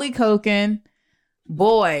 Macaulay Culkin.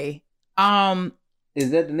 Boy,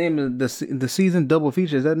 is that the name of the season? Double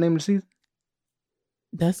feature? Is that the name of the season?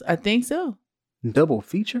 I think so. Double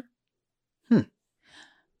feature?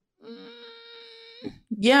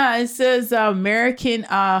 Yeah, it says American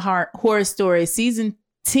Horror Story season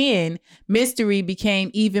 10 mystery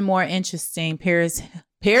became even more interesting. Paris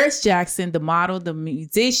Jackson, the model, the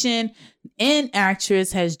musician, and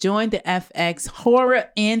actress, has joined the FX horror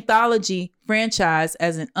anthology franchise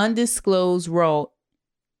as an undisclosed role.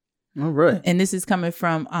 All right. And this is coming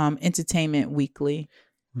from Entertainment Weekly.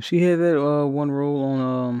 She had that one role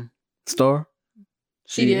on Star.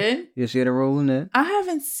 She did? Yeah, she had a role in that. I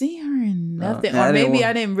haven't seen her in nothing. Or maybe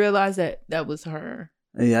I didn't realize that was her.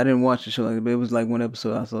 Yeah, I didn't watch the show like that, but it was like one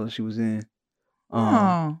episode I saw that she was in.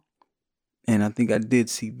 And I think I did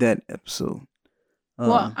see that episode.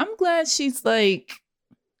 Well, I'm glad she's like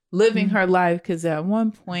living her life, because at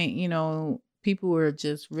one point, people were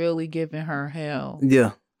just really giving her hell.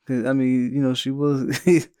 Yeah. Cause, I mean, she was,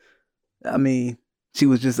 she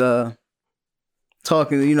was just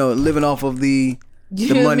talking, living off of the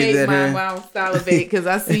money that her. Wow, salivate, because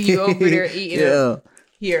I see you over there eating it.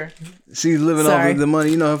 Here. She's living off of the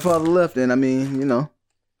money, her father left. And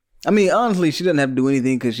honestly, she doesn't have to do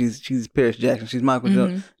anything because she's Paris Jackson. She's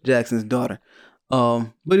Michael Jackson's daughter. But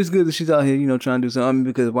it's good that she's out here, trying to do something.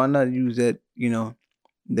 Because why not use that,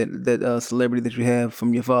 that celebrity that you have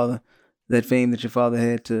from your father, that fame that your father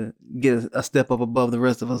had, to get a step up above the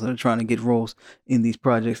rest of us that are trying to get roles in these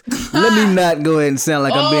projects. Let me not go ahead and sound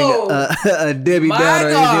like I'm being a Debbie Downer or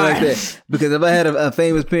anything like that. Because if I had a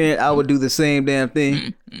famous parent, I would do the same damn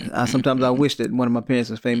thing. Sometimes I wish that one of my parents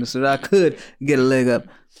was famous so that I could get a leg up.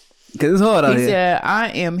 Because it's hard out here. He said,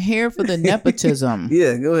 I am here for the nepotism.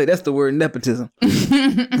 Yeah, go ahead. That's the word, nepotism. But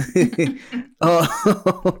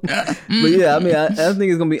yeah, I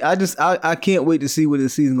think it's going to be, I can't wait to see what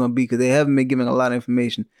this season's going to be, because they haven't been giving a lot of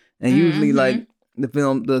information. And usually like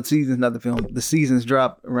the seasons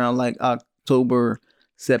drop around like October,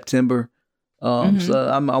 September. So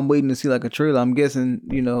I'm waiting to see like a trailer. I'm guessing,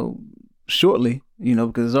 shortly,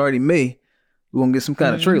 because it's already May, we're going to get some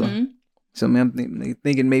kind of trailer. So I'm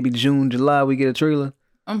thinking maybe June, July we get a trailer.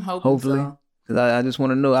 I'm hoping hopefully. So. Because I just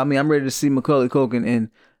want to know. I'm ready to see Macaulay Culkin and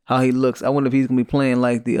how he looks. I wonder if he's gonna be playing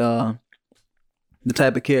like the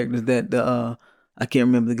type of characters that I can't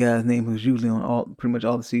remember the guy's name who's usually on pretty much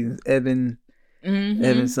all the seasons. Evan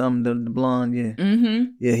something, the blonde, yeah.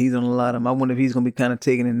 Yeah, he's on a lot of them. I wonder if he's gonna be kind of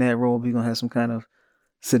taking in that role. If he's gonna have some kind of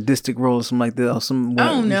sadistic role or something like that. Or I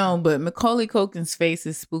don't know, but Macaulay Culkin's face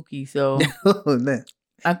is spooky, so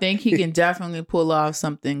I think he can definitely pull off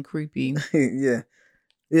something creepy. Yeah,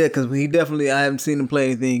 because I haven't seen him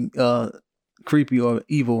play anything creepy or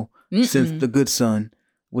evil since The Good Son,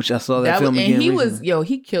 which I saw that film again. And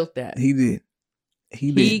he killed that. He did.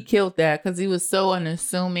 He killed that because he was so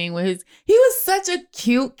unassuming with he was such a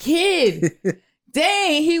cute kid.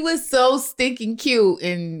 Dang, he was so stinking cute,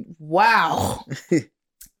 and wow,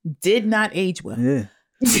 did not age well. Yeah.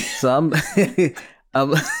 So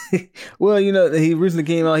well, he recently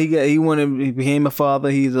came out. He became a father.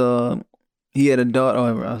 He had a daughter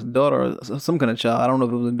or some kind of child. I don't know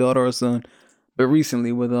if it was a daughter or a son. But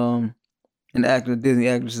recently with an actor, Disney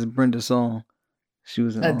actress, Brenda Song. She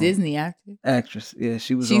was a Disney actress. Yeah,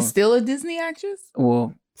 she was. She's still a Disney actress.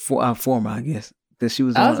 Well, former, I guess. That she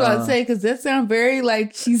was. I was about to say, because that sounds very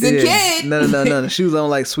like she's a kid. No. She was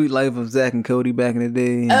on like Sweet Life of Zack and Cody back in the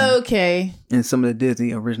day. Okay. And some of the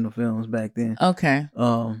Disney original films back then. Okay.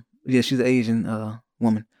 Yeah, she's an Asian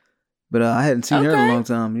woman, but I hadn't seen her in a long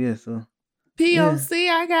time. Yeah, so. POC,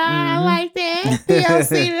 I like that.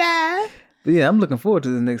 POC live. But yeah, I'm looking forward to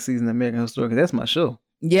the next season of American Horror Story because that's my show.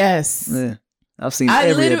 Yes. Yeah, I've seen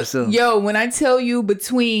every episode. Yo, when I tell you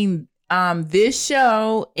between this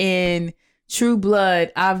show and True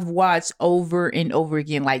Blood, I've watched over and over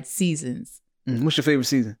again, like seasons. What's your favorite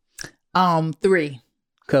season? 3.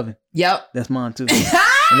 Coven. Yep. That's mine too.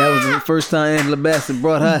 And that was the first time Angela Bassett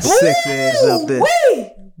brought her sex ass up there.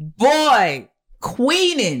 Boy,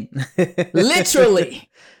 queening. Literally.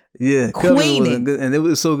 Yeah. Queening. And it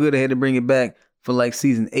was so good they had to bring it back for like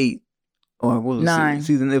season 8. Or what was 9. it?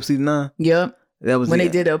 Season 9? Yep. That was when they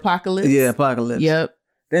did the Apocalypse. Yeah, Apocalypse. Yep.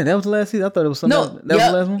 Damn, that was the last season? I thought it was something else. That was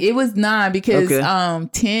the last one? It was 9 because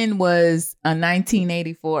 10 was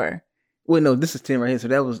 1984. Wait, no, this is 10 right here. So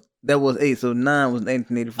that was 8. So 9 was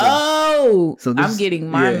 1984. Oh, so I'm getting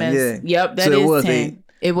my mess. Yeah. Yep, that is 10. 8.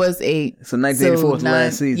 It was 8. So 1984 was the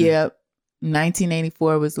last season. Yep.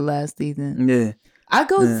 1984 was the last season. Yeah.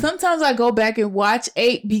 Sometimes I go back and watch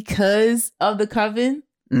 8 because of the Coven.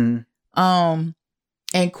 Mm-hmm.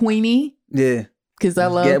 And Queenie. Yeah. Because I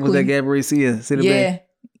love was that Gabrielle Cia? Yeah.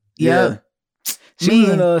 Yeah.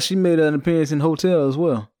 She made an appearance in Hotel as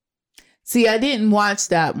well. See, I didn't watch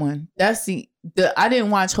that one. That's I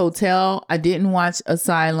didn't watch Hotel. I didn't watch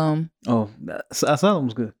Asylum. Oh, Asylum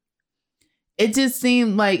was good. It just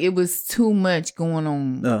seemed like it was too much going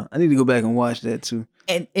on. I need to go back and watch that too.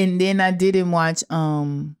 And then I didn't watch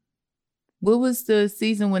what was the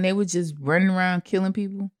season when they were just running around killing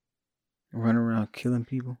people? Running around killing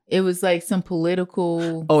people? It was like some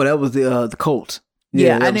political. Oh, that was the cult.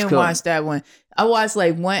 Yeah, I didn't watch that one. I watched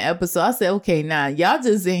like one episode. I said, okay, nah, y'all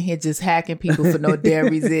just in here just hacking people for no damn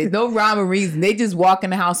reason. No rhyme or reason. They just walk in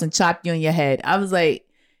the house and chop you in your head. I was like,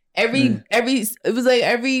 every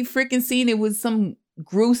freaking scene, it was some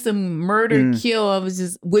gruesome murder kill. I was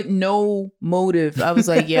just with no motive. I was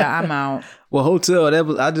like, yeah, I'm out. Well, Hotel,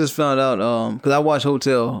 I just found out, because I watched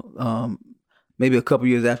Hotel maybe a couple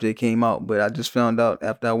years after it came out, but I just found out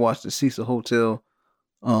after I watched the Cecil Hotel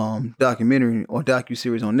documentary or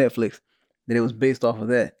docuseries on Netflix that it was based off of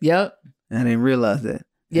that. Yep. And I didn't realize that.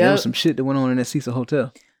 Yeah. There was some shit that went on in that Cecil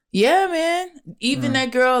Hotel. Yeah, man. Even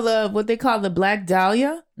that girl, what they call the Black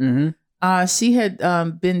Dahlia, she had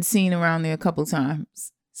been seen around there a couple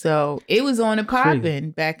times. So it was on and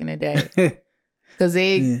popping back in the day. Because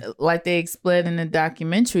they explained in the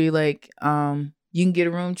documentary, like you can get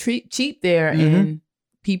a room cheap there, and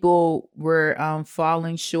people were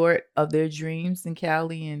falling short of their dreams in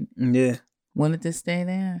Cali and wanted to stay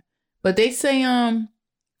there. But they say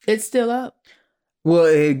it's still up. Well,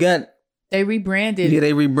 they rebranded. Yeah,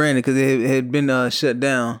 they rebranded because it had been shut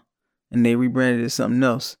down, and they rebranded it as something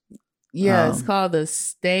else. Yeah, it's called the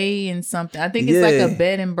Stay and something. I think it's like a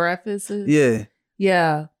bed and breakfast. Yeah.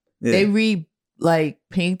 They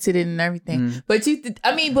painted it and everything. But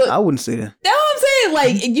I wouldn't say that. That's what I'm saying.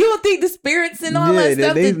 Like, you don't think the spirits and all that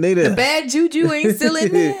stuff, the bad juju ain't still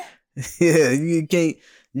in there? Yeah,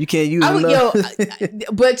 you can't use it.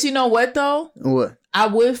 But you know what though? What? I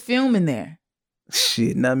would film in there.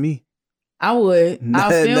 Shit, not me. I would. I'll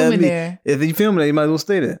film in there. If you film there, you might as well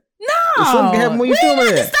stay there. No. Something can happen when you filming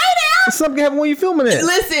there. Something can happen when you filming there.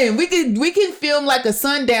 Listen, we can film like a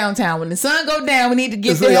sundown town. When the sun go down, we need to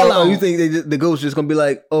get the hell on. You think the ghost just gonna be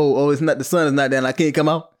like, oh, it's not, the sun is not down, I can't come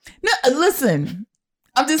out? No, listen.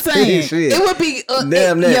 I'm just saying, it would be.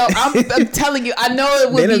 I'm telling you, I know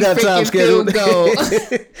it would be freaking film gold.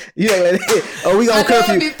 Yeah, we gonna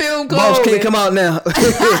curfew. Be film gold. Boss can't come out now.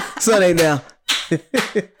 Sun ain't down.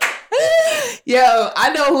 Yo,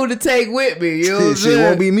 I know who to take with me. You know what I'm saying? Shit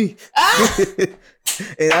won't be me.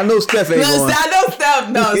 And I know Steph ain't going. I know Steph.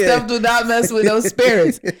 No, Steph do not mess with those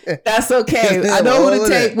spirits. That's okay. I know who to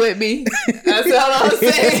take with me. That's all I'm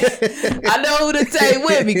saying. I know who to take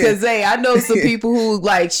with me because, hey, I know some people who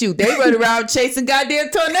they run around chasing goddamn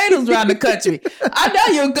tornadoes around the country. I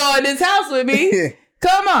know you'll go in this house with me.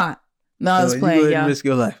 Come on. No, I was playing, y'all. Risk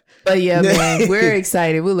your life. But yeah, man, we're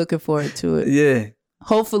excited. We're looking forward to it. Yeah.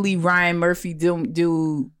 Hopefully Ryan Murphy don't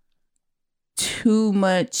do too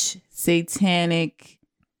much satanic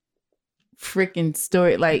freaking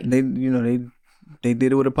story. Like they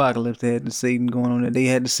did it with Apocalypse. They had the Satan going on there. They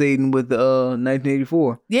had the Satan with the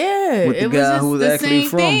 1984. Yeah, with the guy who was actually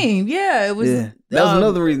from. Thing. Yeah, it was. Yeah. That was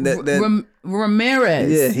another reason that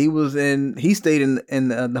Ramirez. Yeah, he stayed in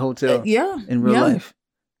the hotel. In real life.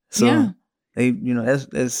 So they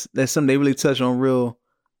that's something they really touch on, real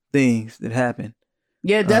things that happen.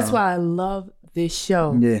 Yeah, that's why I love this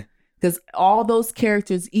show. Yeah. Because all those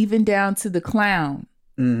characters, even down to the clown.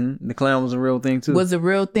 Mm-hmm. The clown was a real thing, too. Was a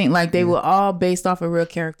real thing. Like, they were all based off of real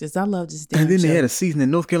characters. I love this damn And then show. they had a season in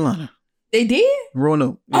North Carolina. They did?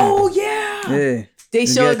 Roanoke. Yeah. Oh, yeah. Yeah. They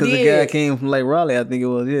sure did. Because the guy came from, Raleigh, I think it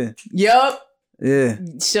was, yeah. Yup. Yeah.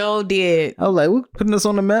 Sure did. I was like, we're putting this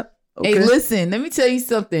on the map? Okay. Hey, listen, let me tell you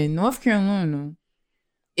something. North Carolina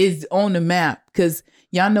is on the map because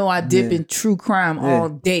y'all know I dip in true crime all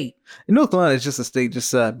day. And North Carolina is just a state,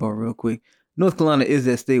 just sidebar real quick. North Carolina is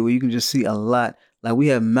that state where you can just see a lot. Like, we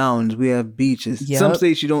have mountains, we have beaches. Yep. Some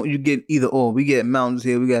states you get either or. We get mountains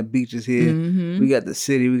here, we got beaches here, we got the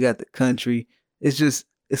city, we got the country. It's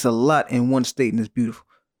a lot in one state, and it's beautiful.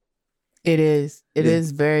 It is. It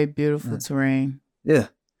is very beautiful terrain. Yeah.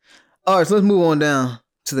 All right, so let's move on down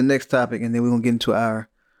to the next topic, and then we're going to get into our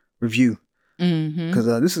review. Because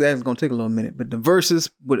this is actually going to take a little minute. But the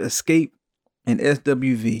verses with Escape and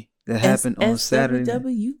SWV that happened on Saturday.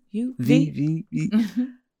 SWV.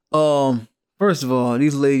 First of all,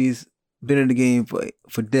 these ladies been in the game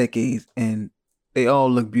for decades, and they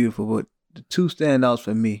all look beautiful. But the two standouts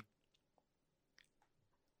for me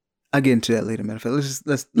I get into that later. Matter of fact,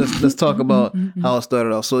 let's talk about how it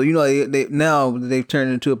started off. So they've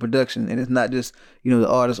turned it into a production, and it's not just the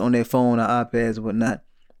artists on their phone or iPads or whatnot.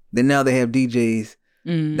 Then now they have DJs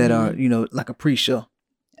that are like a pre-show,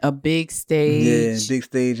 a big stage, big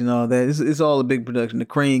stage and all that. It's all a big production. The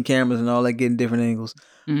crane cameras and all that, getting different angles.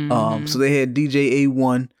 So they had DJ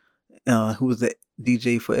A1, who was the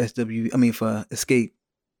DJ for for Escape.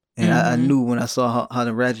 And I knew when I saw how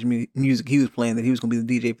the ratchet music he was playing that he was going to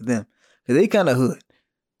be the DJ for them. Because they kind of hood.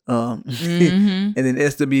 And then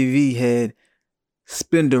SWV had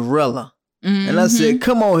Spinderella. And I said,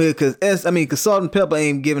 come on here, because Salt and Pepper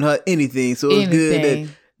ain't giving her anything. So it's good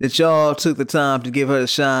that y'all took the time to give her a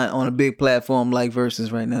shine on a big platform like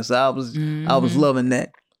Versus right now. So I was loving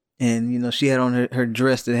that. And, she had on her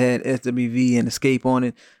dress that had SWV and Escape on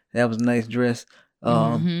it. That was a nice dress.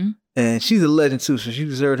 And she's a legend too, so she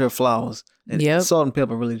deserved her flowers. And Salt and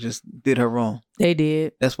Pepper really just did her wrong. They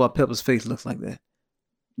did. That's why Pepper's face looks like that.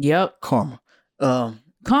 Yep. Karma. Karma.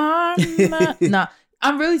 Nah,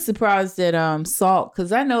 I'm really surprised that Salt,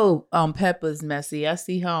 because I know Pepper's messy. I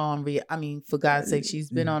see her on for God's sake, she's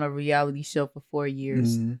been on a reality show for 4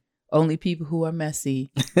 years. Only people who are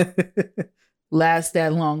messy last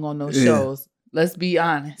that long on those shows. Let's be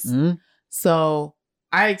honest. So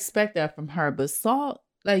I expect that from her, but Salt,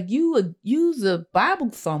 like, you would use a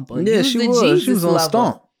Bible thumper. Yeah, she was. Jesus she was on lover.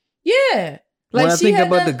 Stomp. Yeah. Like, when I think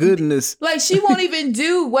about the goodness. Like, she won't even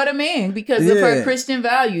do What a Man because of her Christian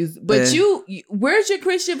values. But where's your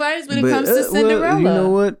Christian values when it comes to Cinderella? You know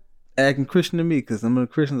what? Acting Christian to me, because some of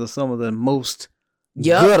the Christians are some of the most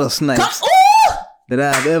gutter snipes that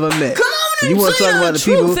I've ever met. Come on, you want to talk about the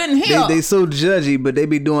people? They they so judgy, but they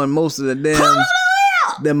be doing most of the damn.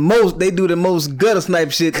 They do the most gutter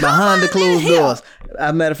snipe shit behind the closed doors.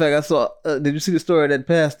 As a matter of fact, I saw. Did you see the story of that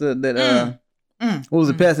pastor that what was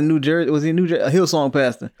it? Pastor in New Jersey? Was he in New Jersey? A Hillsong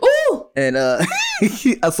pastor. Ooh! And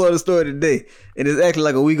I saw the story today, and it's actually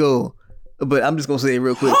like a week old. But I'm just gonna say it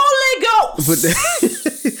real quick. Holy Ghost! But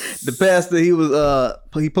the pastor,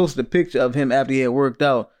 he posted a picture of him after he had worked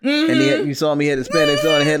out, and you saw him. He had the spandex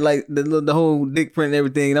on, and had like the whole dick print and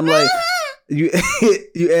everything. And I'm like. You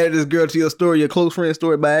added this girl to your story, your close friend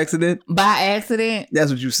story, by accident? By accident?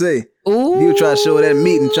 That's what you say. Ooh. You try to show that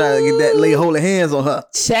meat and try to get that, lay holy hands on her.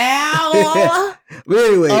 Child. But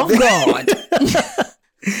anyway. Of God. That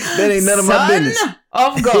ain't none of my business.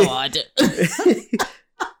 Of God.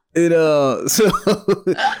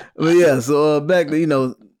 So back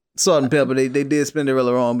to, Salt and Pepper, they did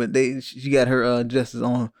Spinderella wrong, but she got her justice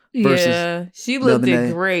on Versus. Yeah, she looked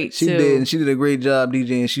great she too. did, and she did a great job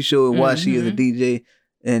DJing. She showed why she is a DJ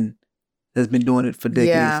and has been doing it for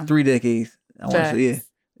decades, 3 decades. I want to say,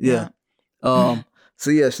 yeah.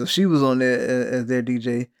 So she was on there as their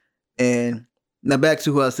DJ, and now back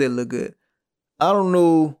to who I said look good. I don't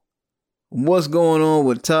know what's going on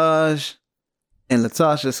with Taj and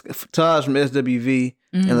Taj from SWV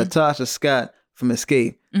and Latasha Scott from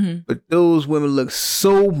Escape, but those women look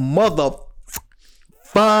so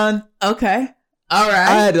fine. Okay. All right.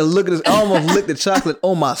 I had to look at this. I almost licked the chocolate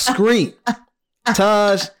on my screen.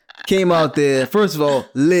 Taj came out there. First of all,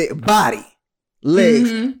 legs, bow.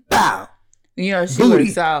 She booty,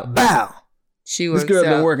 works out. Bow. She works out. This girl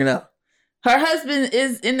been working out. Her husband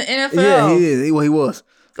is in the NFL. Yeah, he is. He was.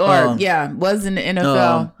 Was in the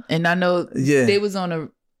NFL. And I know they was on one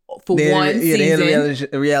season. Yeah, they had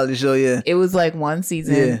a reality show, It was like one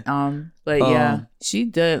season. Yeah. She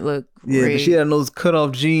did look great. Yeah, but she had those cut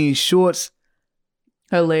off jean shorts.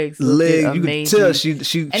 Her legs amazing. You can tell she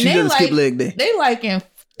doesn't skip leg day. They like in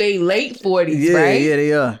they late 40s, right? Yeah,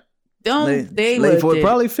 they are. They late 40s, it.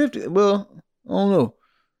 probably 50. Well, I don't know.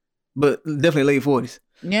 But definitely late 40s.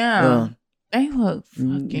 Yeah. They look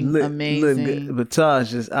fucking amazing. Look good. But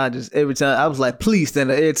Taj every time I was like, please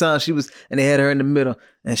stand up. Every time she was, and they had her in the middle,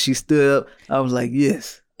 and she stood up. I was like,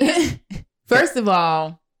 yes. First of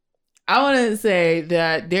all, I want to say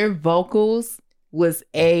that their vocals was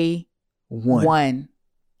A1.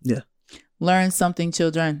 Yeah. Learn something,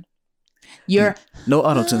 children. You're no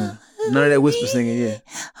auto-tune. None of that whisper singing,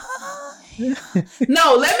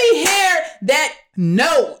 No, let me hear that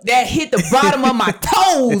note that hit the bottom of my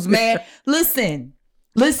toes, man. Listen.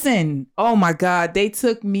 Oh my God, they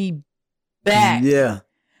took me back. Yeah.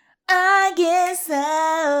 I guess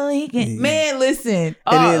so. Man, listen.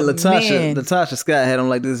 And then Latasha Scott had on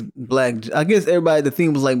like this black. I guess everybody, the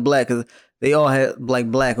theme was like black because they all had like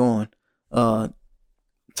black on.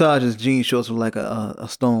 Taj's jean shorts were like a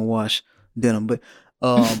stone wash denim, but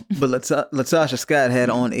Latasha Scott had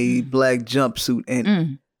on a black jumpsuit,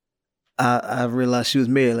 and I realized she was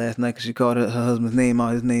married last night because she called her husband's name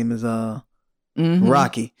out. His name is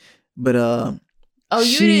Rocky, but Oh,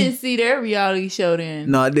 you didn't see their reality show then?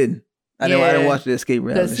 No, I didn't. I didn't watch the Escape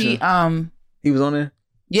reality show. Because he was on there?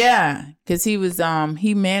 Yeah, because he was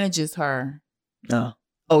he manages her.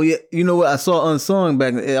 Oh yeah, you know what? I saw Unsung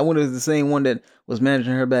back then. I wonder if it's the same one that was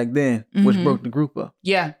managing her back then, which broke the group up.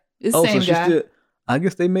 Yeah, it's the same guy. I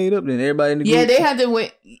guess they made up then. Everybody in the group. Yeah, they had to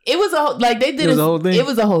wait. It was they did a whole thing. It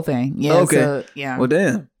was a whole thing. Yeah. Okay. So, yeah. Well,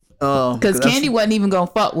 damn. Because Candy wasn't even gonna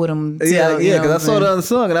fuck with him. Yeah, because I saw the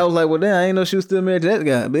Unsung and I was like, well, damn, I ain't know she was still married to that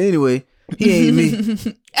guy. But anyway, he ain't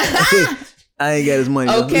me. I ain't got his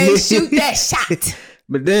money. Okay, shoot that shot.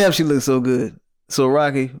 But damn, she looks so good. So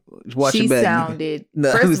Rocky, watch it back. She sounded.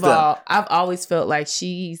 First of all, I've always felt like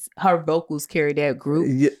her vocals carry that group.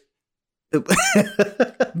 Yeah.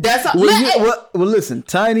 That's all. Well, listen,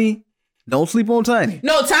 Tiny. Don't sleep on Tiny.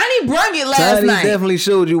 No, Tiny brung it last Tiny night. Definitely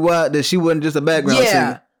showed you why that she wasn't just a background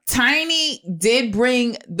singer. Tiny did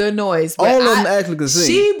bring the noise. But all of them actually could sing.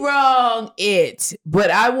 She brung it,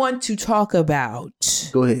 but I want to talk about.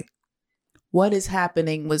 Go ahead. What is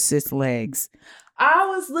happening with Sis Legs? I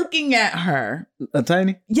was looking at her.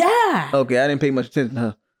 Tiny? Yeah. Okay, I didn't pay much attention to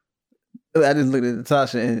her. I just looked at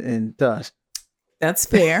Natasha and Tosh. That's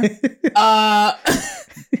fair. I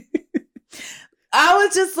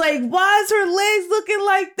was just like, why is her legs looking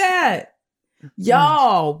like that?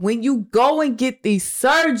 Y'all, when you go and get these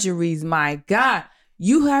surgeries, my God,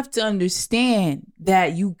 you have to understand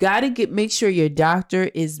that you got to make sure your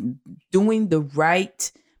doctor is doing the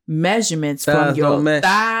right measurements from your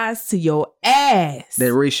thighs to your ass.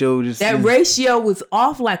 That ratio ratio was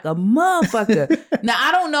off like a motherfucker. Now,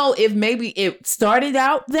 I don't know if maybe it started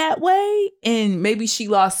out that way and maybe she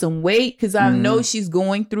lost some weight because I know she's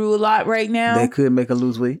going through a lot right now. That could make her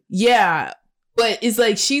lose weight. Yeah. But it's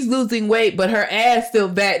like she's losing weight, but her ass still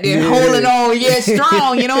back there holding on,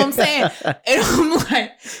 strong. You know what I'm saying? And I'm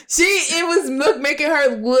like, it was making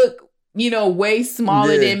her look, way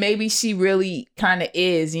smaller than maybe she really kind of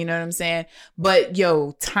is. You know what I'm saying? But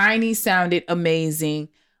Tiny sounded amazing.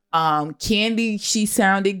 Candy, she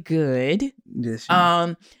sounded good. Yes.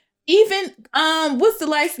 Even what's the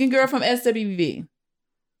light skinned girl from SWV?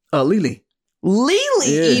 Lily.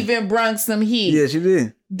 Lily even brung some heat. Yeah, she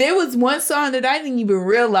did. There was one song that I didn't even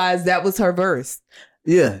realize that was her verse.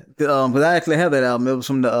 Yeah, because I actually have that album. It was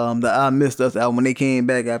from the I Missed Us album when they came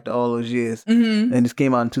back after all those years, and this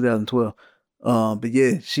came out in 2012. But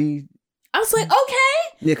yeah, I was like,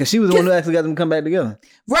 okay, yeah, because she was the one who actually got them to come back together,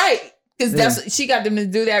 right? Because she got them to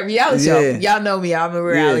do that reality show. Y'all know me, I'm a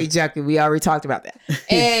reality junkie. We already talked about that,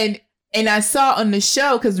 and I saw on the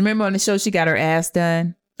show because remember on the show she got her ass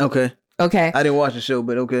done. Okay. I didn't watch the show,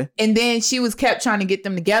 but okay. And then she was kept trying to get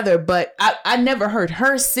them together, but I never heard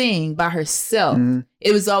her sing by herself.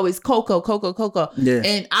 It was always Coco. Yeah.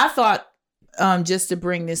 And I thought, just to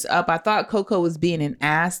bring this up, I thought Coco was being an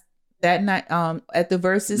ass that night at the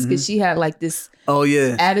verses because she had like this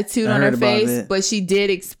attitude on her face, but she did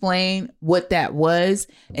explain what that was.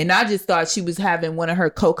 And I just thought she was having one of her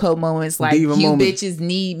Coco moments like, you bitches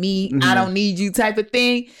need me, I don't need you type of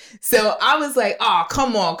thing. So I was like, oh,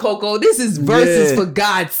 come on, Coco. This is verses for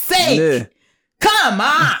God's sake. Yeah. Come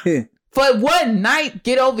on. For one night,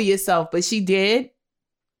 get over yourself. But she did.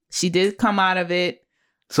 She did come out of it.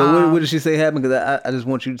 So what did she say happened? Because I just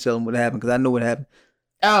want you to tell them what happened because I know what happened.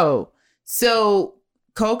 Oh, so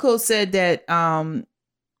Coco said that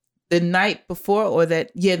the night before of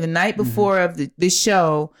the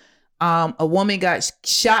show, a woman got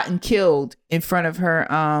shot and killed in front of her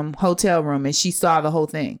hotel room, and she saw the whole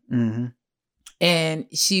thing. And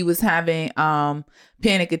she was having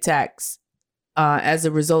panic attacks as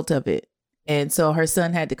a result of it. And so her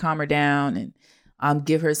son had to calm her down and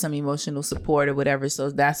give her some emotional support or whatever.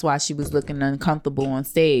 So that's why she was looking uncomfortable on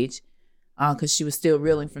stage. Because she was still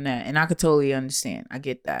reeling from that. And I could totally understand. I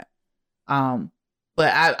get that. But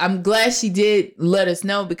I'm glad she did let us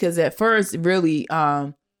know because at first, really,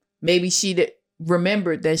 maybe she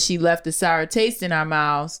remembered that she left a sour taste in our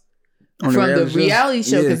mouths from the reality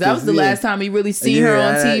show because that was the last time we really seen her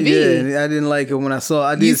on TV. I didn't like her when I saw.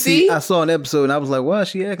 I saw an episode and I was like, "Why is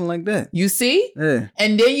she acting like that?" You see? Yeah.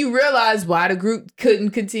 And then you realize why the group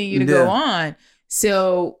couldn't continue to go on.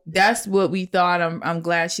 So that's what we thought. I'm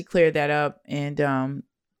glad she cleared that up, and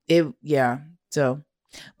So,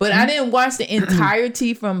 but I didn't watch the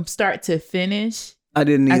entirety from start to finish. I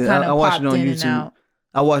didn't either. I watched it on YouTube.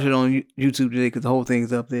 I watched it on YouTube today because the whole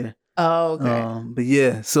thing's up there. Oh, okay. But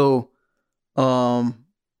yeah, so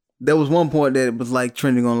there was one point that it was like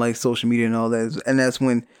trending on like social media and all that, and that's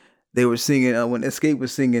when they were singing when Escape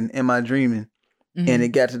was singing "Am I Dreaming," and it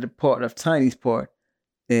got to the part of Tiny's part,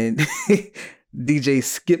 and DJ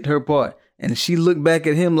skipped her part, and she looked back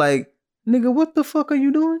at him like, "Nigga, what the fuck are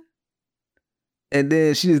you doing?" And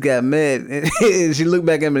then she just got mad, and she looked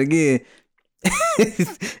back at me again,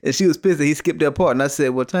 and she was pissed that he skipped that part. And I said,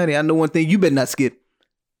 "Well, Tiny, I know one thing you better not skip.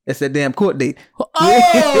 That's that damn court date."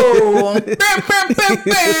 Oh,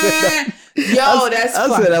 yo, that's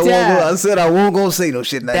fucked up. I said I won't go say no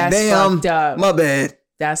shit. Now, That's damn, fucked up. my bad.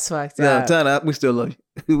 That's fucked Yeah, up. Tiny, we still love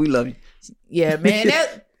you. We love you. Yeah, man,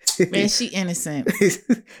 man, she innocent.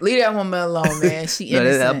 Leave that woman alone, man. She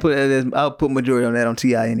innocent. I'll put majority on that on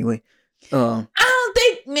T.I. anyway. I don't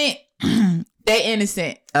think, man, they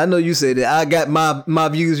innocent. I know you said that. I got my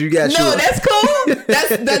views. You got yours. No, that's cool.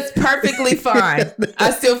 That's perfectly fine.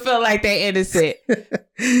 I still feel like they innocent.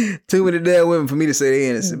 Too many damn women for me to say they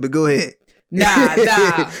innocent. But go ahead. Nah.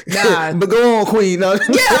 But go on, Queen. No. Yeah,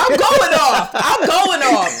 I'm going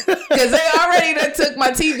off. Because they already done took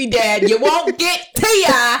my TV dad. You won't get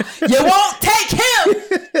T.I. You won't take him.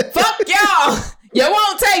 Fuck y'all. You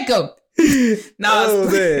won't take him. No,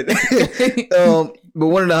 man. But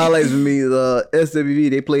one of the highlights for me is SWV.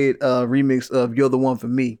 They played a remix of "You're the One for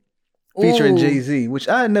Me," featuring Jay-Z, which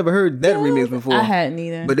I had never heard that remix before. I hadn't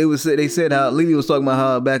either. But they said how Lily was talking about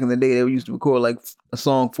how back in the day they used to record like a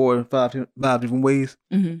song 4 or 5 different ways,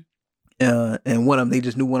 and one of them they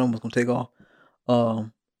just knew one of them was gonna take off.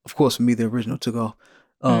 Of course, for me, the original took off.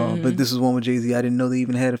 But this is one with Jay-Z. I didn't know they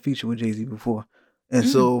even had a feature with Jay-Z before, and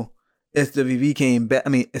so SWV came back. I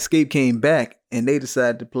mean, Escape came back, and they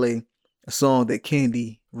decided to play a song that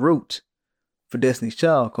Candy wrote for Destiny's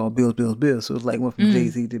Child called "Bills, Bills, Bills." So it's like went from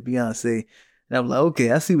Jay-Z to Beyonce, and I was like,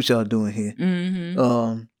 okay, I see what y'all doing here.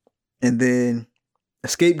 And then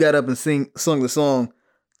Escape got up and sung the song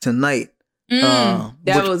 "Tonight."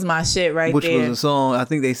 That was my shit right which there. Which was a song I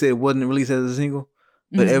think they said it wasn't released as a single,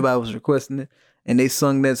 but everybody was requesting it, and they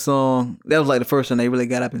sung that song. That was like the first time they really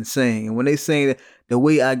got up and sang. And when they sang it, the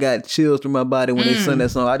way I got chills through my body when they sung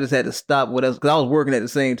that song, I just had to stop whatever, because I was working at the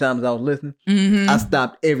same time as I was listening. I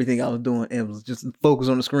stopped everything I was doing and was just focused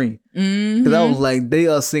on the screen, because I was like, they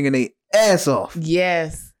are singing their ass off.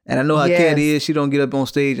 Yes. And I know how Candy is. She don't get up on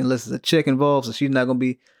stage unless there's a check involved, so she's not gonna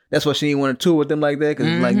be. That's why she didn't want to tour with them like that, because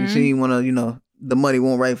like she didn't want to, the money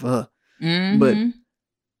won't right for her. But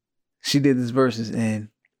she did this verses, and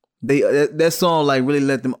that song like really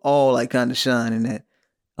let them all like kind of shine in that.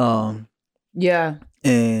 Yeah.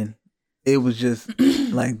 And it was just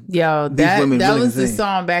like, yo, these that women really was the sing.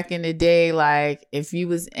 song back in the day. Like, if you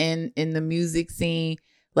was in the music scene,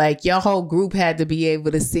 like your whole group had to be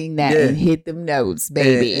able to sing that and hit them notes,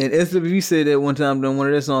 baby. And SWV said that one time during one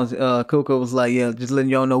of their songs, Coco was like, "Yeah, just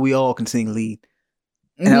letting y'all know we all can sing lead."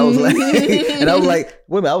 And I was like, wait a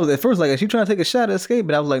minute, I was at first like, is she trying to take a shot at Escape?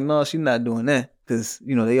 But I was like, no, she's not doing that, because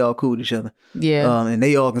they all cool with each other. Yeah. And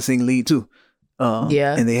they all can sing lead too.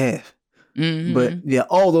 Yeah. And they have. But yeah,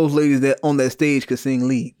 all those ladies that on that stage could sing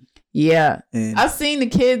lead. Yeah. And I've seen the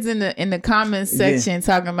kids in the comments section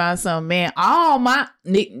talking about some, man,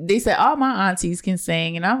 they said all my aunties can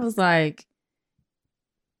sing, and I was like,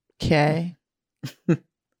 okay.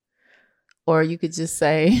 Or you could just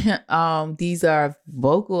say, these are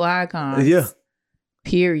vocal icons. Yeah.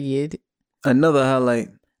 Period. Another highlight.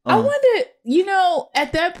 I wonder,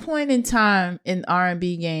 at that point in time in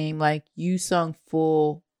R&B game, like you sung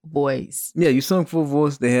full voice. Yeah, you sung full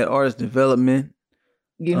voice. They had artist development.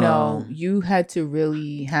 You had to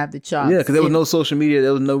really have the chops. Yeah, because there was no social media.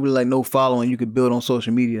 There was no following you could build on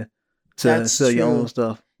social media to sell your own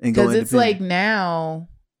stuff and go independent. Because it's like now,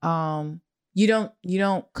 you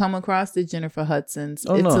don't come across the Jennifer Hudsons.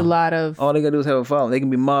 Oh, it's no. a lot of all they gotta do is have a following. They can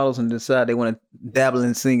be models and decide they want to dabble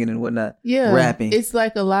in singing and whatnot. Yeah, rapping. It's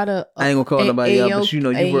like a lot of. I ain't gonna call nobody out, but you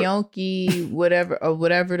Aoki, whatever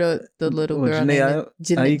the little girl Janae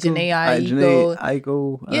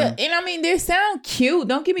Aiko. Yeah, and I mean they sound cute.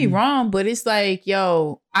 Don't get me wrong, but it's like,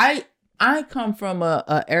 yo, I come from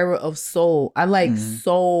a era of soul. I like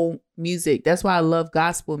soul music. That's why I love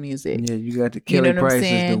gospel music. Yeah, you got the Kelly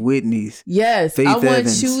Prices, the Whitneys. Yes, Faith I want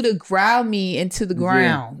Evans. you to ground me into the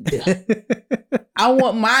ground. I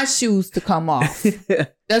want my shoes to come off.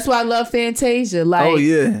 That's why I love Fantasia. Like, oh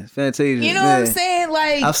yeah, Fantasia. You know what I'm saying?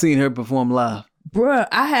 Like, I've seen her perform live. Bruh,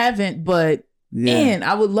 I haven't, but man,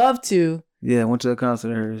 I would love to. Yeah, I went to a concert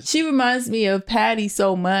of hers. She reminds me of Patty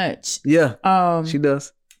so much. Yeah, she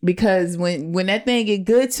does. Because when that thing get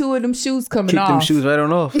good to her, them shoes coming off. Keep them shoes right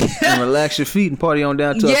on off and relax your feet and party on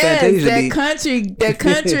down to a Fantasia beat. that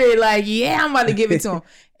country, like, yeah, I'm about to give it to them.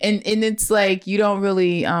 And it's like, you don't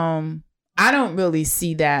really, I don't really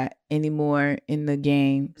see that anymore in the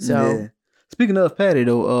game. So, yeah. Speaking of Patty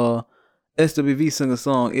though, SWV sung a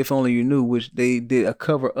song "If Only You Knew," which they did a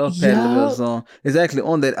cover of Patti LaBelle's song. It's actually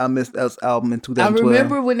on that I Missed Us album in 2012. I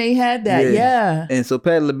remember when they had that. Yeah. And so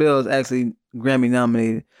Patti LaBelle is actually Grammy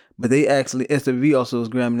nominated, But they actually, SWV also was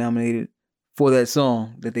Grammy nominated for that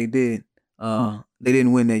song that they did. They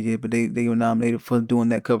didn't win that year, but they were nominated for doing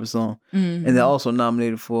that cover song. And they're also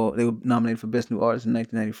nominated for Best New Artist in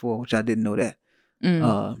 1994, which I didn't know that.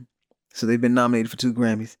 So they've been nominated for 2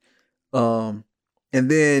 Grammys. And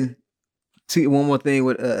then one more thing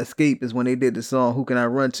with Escape is when they did the song Who Can I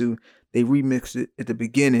Run To, they remixed it at the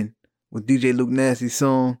beginning with DJ Luke Nasty's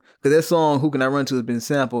song. Because that song Who Can I Run To has been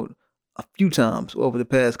sampled a few times over the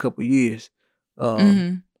past couple years.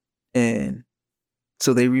 And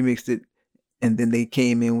so they remixed it, and then they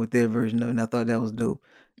came in with their version of it, and I thought that was dope.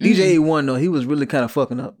 DJ A1, though, he was really kind of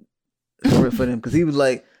fucking up for them, because he was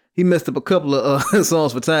like, he messed up a couple of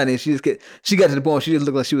songs for Tiny, and she got to the point where she just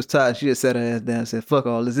looked like she was tired. She just sat her ass down and said, fuck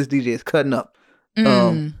all this. This DJ is cutting up.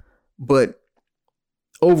 But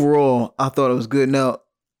overall, I thought it was good. Now,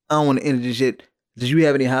 I don't want to end this yet. Did you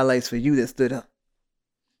have any highlights for you that stood out?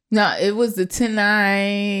 No, it was the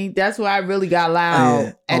 10-9. That's where I really got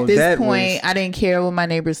loud. At this point, I didn't care what my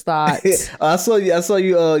neighbors thought. I saw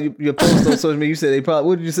you. Your post on social media. You said they probably.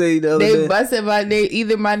 What did you say the other day? I said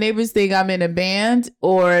either my neighbors think I'm in a band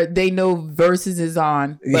or they know Versus is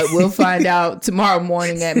on. But we'll find out tomorrow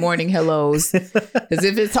morning at Morning Hellos. Because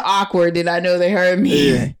if it's awkward, then I know they heard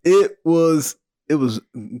me. Yeah, it was good.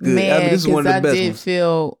 Man, this is one of the best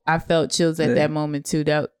ones. I felt chills at that moment too.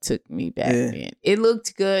 That took me back, man. It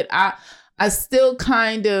looked good. I still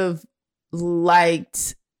kind of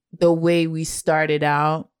liked the way we started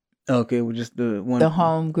out. Okay, well, just the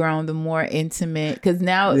homegrown, the more intimate, because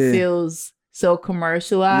now it feels so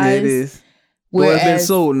commercialized. Yeah, it is. Well, it's been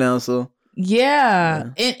sold now, so. Yeah.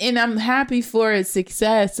 And I'm happy for its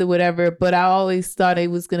success or whatever, but I always thought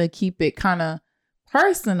it was going to keep it kind of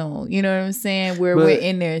personal, you know what I'm saying? Where we're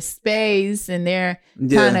in their space and they're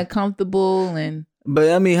kind of comfortable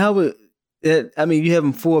But I mean, you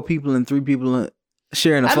having 4 people and 3 people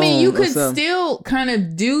sharing a phone. I mean, you could still kind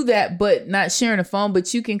of do that, but not sharing a phone.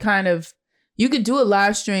 But you can you could do a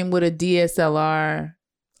live stream with a DSLR,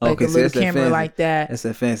 like a little camera like that. That's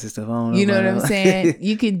that fancy stuff. I don't know. You know what I'm saying?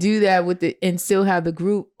 You can do that with it and still have the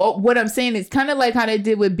group. Oh, what I'm saying is kind of like how they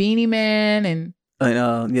did with Beanie Man and.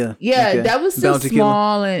 That was still Bounty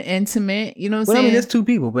small and intimate. You know what I'm saying? I mean, there's 2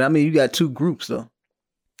 people, but I mean, you got 2 groups though.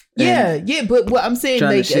 Yeah. But what I'm saying,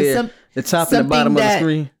 like, the top and the bottom of the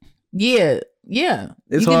screen. Yeah.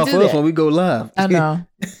 It's hard for us when we go live. I know.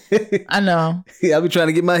 Yeah, I be trying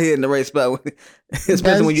to get my head in the right spot,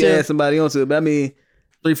 especially when you add somebody onto it. But I mean,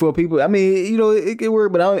 3-4 people. I mean, you know, it can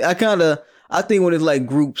work. But I think when it's like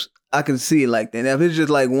groups, I can see it like that. Now, if it's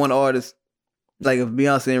just like one artist, like if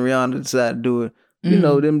Beyonce and Rihanna decide to do it. You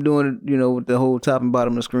know, them doing it, you know, with the whole top and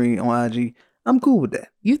bottom of the screen on IG. I'm cool with that.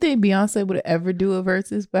 You think Beyonce would ever do a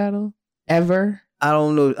versus battle? Ever? I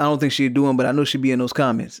don't know. I don't think she'd do one, but I know she'd be in those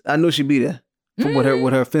comments. I know she'd be there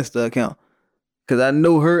with her Finsta account. Because I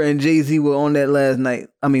know her and Jay-Z were on that last night.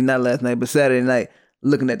 I mean, not last night, but Saturday night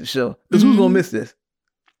looking at the show. Because who's going to miss this?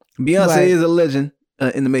 Beyonce is a legend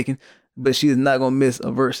in the making, but she is not going to miss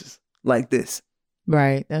a versus like this.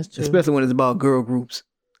 Right, that's true. Especially when it's about girl groups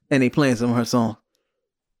and they playing some of her songs.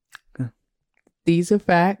 These are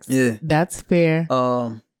facts. Yeah. That's fair.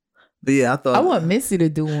 But yeah, I want Missy to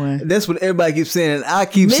do one. That's what everybody keeps saying. And I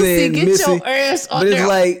keep saying Missy. Get your ass on there. But it's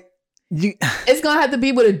like it's gonna have to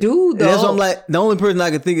be with a dude though. That's what I'm like. The only person I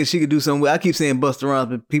can think is she could do something with. I keep saying Busta Rhymes,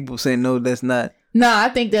 but people saying no, that's not. No, I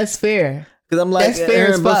think that's fair. Because I'm like, that's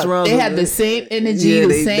fair as fuck. They have the same energy,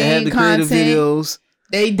 the same they have the content. Videos.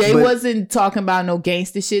 They wasn't talking about no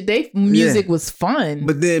gangster shit. They music was fun.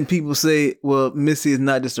 But then people say, well, Missy is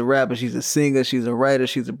not just a rapper. She's a singer. She's a writer.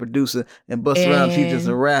 She's a producer. And Busta Rhymes, she's just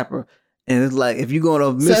a rapper. And it's like, if you going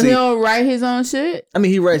off Missy. So he don't write his own shit? I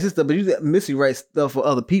mean, he writes his stuff, but Missy writes stuff for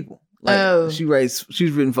other people. Like,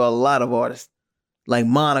 she's written for a lot of artists. Like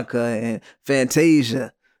Monica and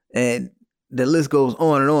Fantasia. And the list goes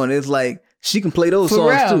on and on. It's like, she can play those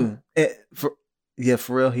songs too. And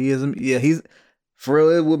Pharrell,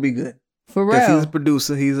 Pharrell, it would be good. Pharrell. He's a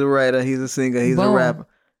producer, he's a writer, he's a singer, he's a rapper.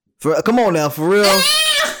 Come on now, Pharrell.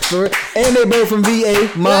 And they both from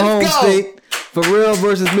VA, my home state. Pharrell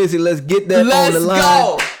versus Missy. Let's get that on the line. Let's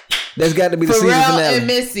go. That's got to be the season finale. Pharrell and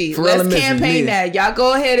Missy. Let's campaign that. Y'all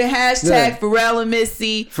go ahead and hashtag Pharrell and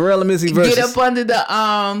Missy. Pharrell and Missy versus. Get up under the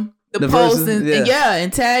post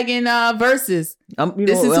and tag in verses.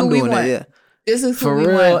 This is who we want. This is who we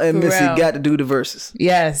want. Pharrell and Missy got to do the verses.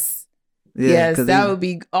 Yes. Yes, that would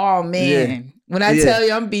be, oh man. Yeah. When I tell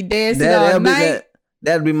you I'm gonna be dancing all night.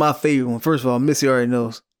 That'd be my favorite one. First of all, Missy already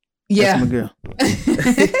knows. Yeah. That's my girl.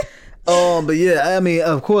 But yeah, I mean,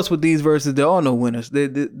 of course with these verses, there are no winners.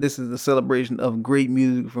 This is a celebration of great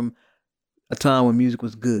music from a time when music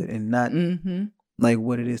was good and not like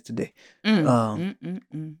what it is today.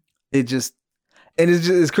 It just, and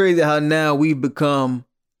it's crazy how now we've become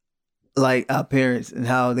like our parents and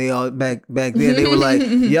how they all back then they were like,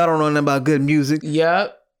 y'all don't know nothing about good music.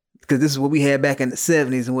 Yep. Because this is what we had back in the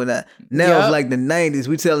 70s and whatnot. Now it's like the 90s.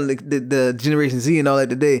 We telling the Generation Z and all that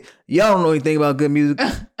today, y'all don't know anything about good music.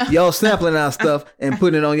 Y'all sampling our stuff and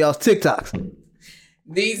putting it on y'all's TikToks.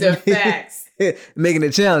 These are facts. Making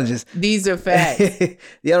it challenges. These are facts.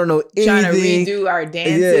 Y'all don't know anything. Trying to redo our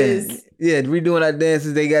dances. Yeah, redoing our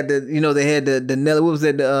dances. They got they had the Nelly, what was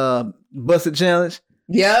that, the Busted Challenge?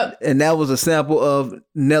 Yep. And that was a sample of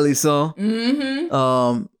Nelly's song.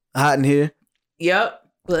 Hot in Here. Yep.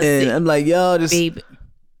 And I'm like, y'all just,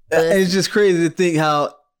 it's just crazy to think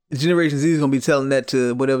how Generation Z is going to be telling that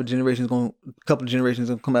to whatever generation is going, a couple of generations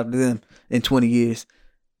going to come after them in 20 years,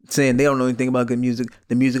 saying they don't know anything about good music.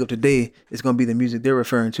 The music of today is going to be the music they're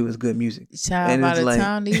referring to as good music. Child, by the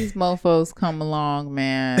time these mofos come along,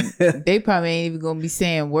 man, they probably ain't even going to be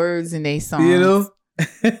saying words in their songs. You know?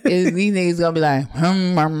 These niggas going to be like,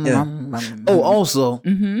 Oh, also,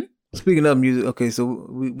 speaking of music, okay, so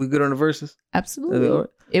we good on the verses? Absolutely. Right?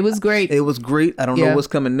 It was great. It was great. I don't know what's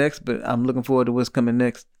coming next, but I'm looking forward to what's coming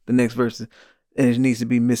next, the next verses. And it needs to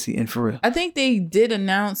be Missy and Pharrell. I think they did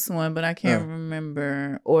announce one, but I can't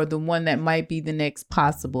remember. Or the one that might be the next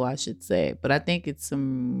possible, I should say. But I think it's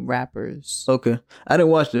some rappers. Okay. I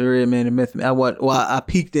didn't watch the Redman and Method Man. I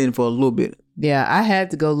peeked in for a little bit. Yeah, I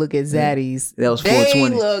had to go look at Zaddy's. That was 420.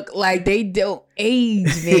 They look like they don't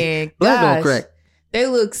age, man. Black don't crack. They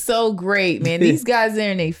look so great, man. These guys are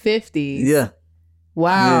in their 50s. Yeah.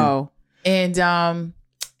 Wow. Yeah. And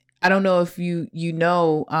I don't know if you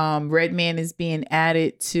know, Redman is being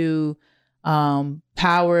added to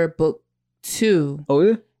Power Book 2. Oh,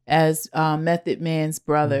 yeah? As Method Man's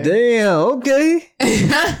brother. Damn, okay.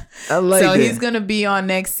 I like so that. He's going to be on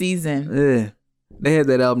next season. Yeah. They had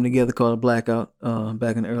that album together called Blackout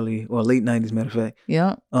back in the early or late 90s, matter of fact.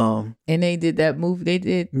 Yeah. And they did that movie. They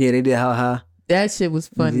did. Yeah, they did How High. That shit was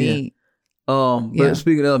funny. Yeah. But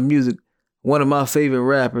speaking of music, one of my favorite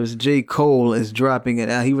rappers, J. Cole, is dropping it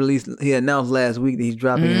out. He announced last week that he's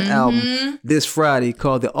dropping an album this Friday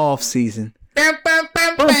called The Off Season.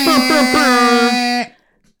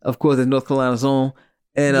 Of course, it's North Carolina's own.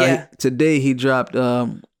 And today he dropped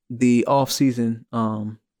the Off Season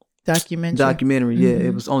documentary. Yeah,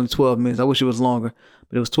 it was only 12 minutes. I wish it was longer,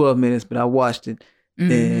 but it was 12 minutes. But I watched it,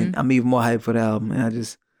 and I'm even more hyped for the album.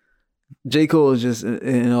 And J. Cole is just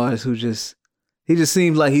an artist who he just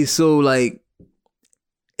seems like he's so like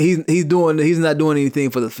he's not doing anything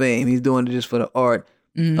for the fame. He's doing it just for the art.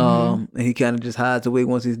 And he kind of just hides away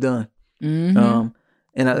once he's done. Out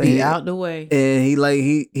the way. And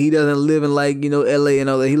he doesn't live in like LA and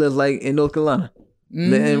all that. He lives like in North Carolina,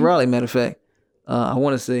 in Raleigh. Matter of fact, I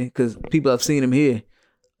want to say because people have seen him here.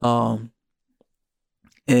 And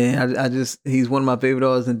I just he's one of my favorite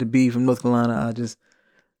artists, and to be from North Carolina,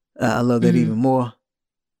 I love that even more.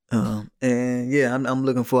 And yeah, I'm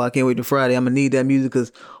looking for. I can't wait till Friday. I'm gonna need that music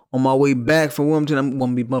because on my way back from Wilmington, I'm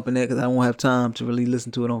gonna be bumping that because I won't have time to really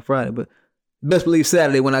listen to it on Friday. But best believe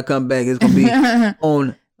Saturday when I come back, it's gonna be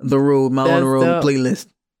on the road, my on the road playlist.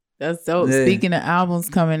 That's dope. Yeah. Speaking of albums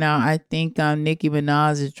coming out, I think Nicki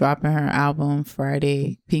Minaj is dropping her album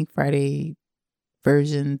Friday, Pink Friday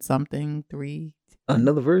version 3.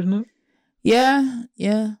 Another version of it? Yeah.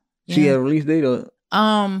 She had a release date or?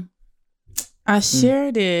 I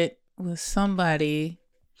shared it with somebody.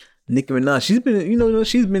 Nicki Minaj.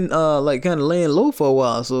 She's been like kind of laying low for a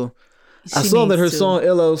while. So I saw that her song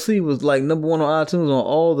LLC was like #1 on iTunes on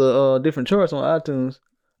all the different charts on iTunes.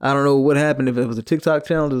 I don't know what happened, if it was a TikTok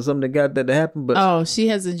challenge or something that got that to happen. But she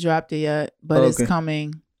hasn't dropped it yet, but it's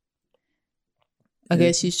coming. I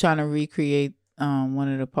guess she's trying to recreate one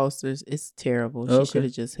of the posters. It's terrible. She should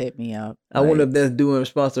have just hit me up. I wonder if that's due in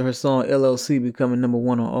response to her song LLC becoming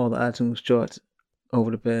 #1 on all the iTunes charts over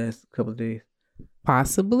the past couple of days.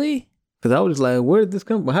 Possibly. Because I was just like, where did this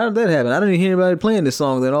come from? How did that happen? I didn't even hear anybody playing this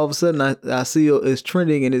song. Then all of a sudden I see it's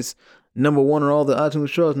trending and it's #1 on all the iTunes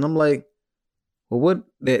charts. And I'm like, well, what?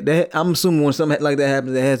 I'm assuming when something like that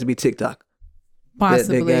happens, it has to be TikTok.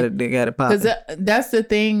 Possibly. They got it popping. Because that's the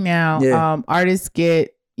thing now. Yeah. Artists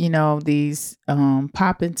get, these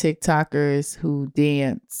popping TikTokers who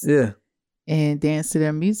dance. Yeah. And dance to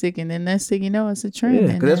their music. And then next thing you know, it's a trend.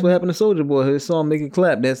 Yeah, because that's what happened to Soulja Boy. His song Make It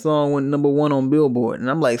Clap. That song went #1 on Billboard. And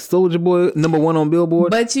I'm like, Soulja Boy, #1 on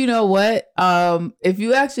Billboard? But you know what? If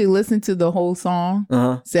you actually listen to the whole song,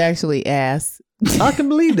 it's actually ass. I can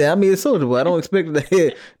believe that. I mean, it's Soulja Boy. I don't expect the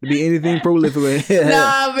head to be anything prolific.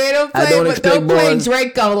 Nah, man, don't play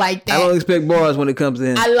Draco like that. I don't expect bars when it comes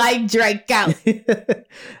in. I like Draco.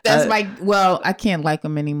 That's I can't like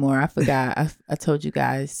him anymore. I forgot. I told you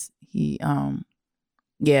guys he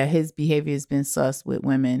his behavior has been sus with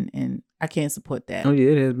women, and I can't support that. Oh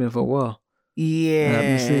yeah, it has been for a while. Yeah, I've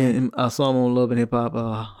been seeing him. I saw him on Love and Hip Hop.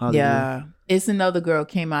 Hollywood. Yeah, it's another girl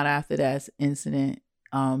came out after that incident.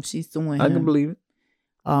 She's suing him. I can believe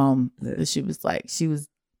it. She was like, she was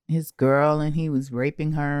his girl, and he was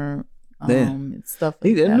raping her. And stuff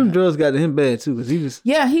like that. Them drugs got to him bad too, because he was.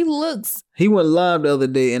 Yeah, he looks. He went live the other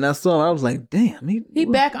day, and I saw him. I was like, damn, he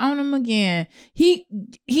back on him again. He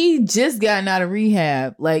just gotten out of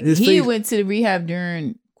rehab. Like he went to the rehab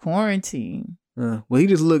during quarantine. Well, he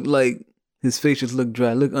just looked like his face just looked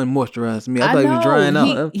dry, looked unmoisturized to me. I thought he was drying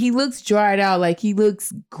out. He looks dried out, like he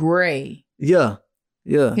looks gray. Yeah.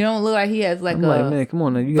 He don't look like he has like man, come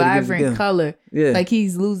on now, you gotta vibrant color. Yeah, like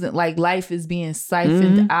he's losing, like life is being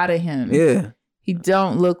siphoned out of him. Yeah, he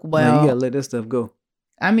don't look well. Man, you gotta let that stuff go.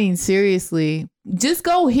 I mean, seriously, just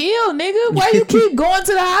go heal, nigga. Why you keep going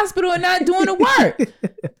to the hospital and not doing the work? God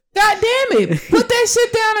damn it, put that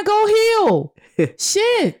shit down and go heal.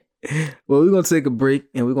 Shit. Well, we're gonna take a break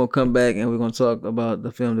and we're gonna come back and we're gonna talk about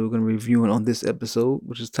the film that we're gonna be reviewing on this episode,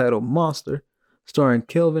 which is titled Monster, starring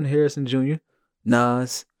Kelvin Harrison Jr.,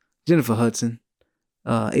 Nas, Jennifer Hudson,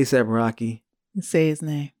 A$AP Rocky. Say his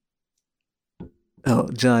name. Oh,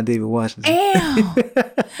 John David Washington. Ow.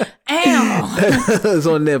 It's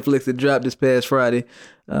on Netflix. It dropped this past Friday.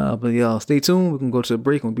 But y'all stay tuned. We're going to go to a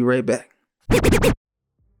break and we'll be right back.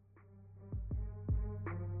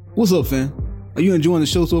 What's up, fam? Are you enjoying the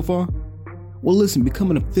show so far? Well, listen, become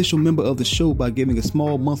an official member of the show by giving a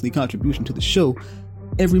small monthly contribution to the show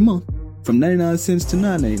every month from 99 cents to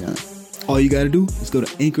 $9.99. All you gotta do is go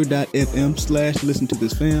to anchor.fm/listen to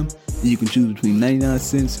this fam, and you can choose between 99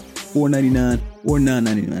 cents, $4.99, or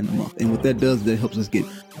 $9.99 a month. And what that does, that helps us get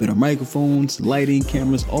better microphones, lighting,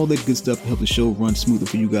 cameras, all that good stuff to help the show run smoother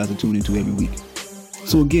for you guys to tune into every week.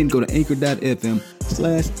 So again, go to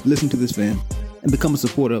anchor.fm/listen to this fam and become a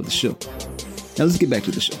supporter of the show. Now let's get back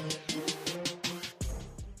to the show.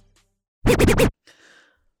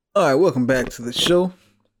 All right, welcome back to the show.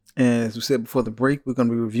 And as we said before the break, we're going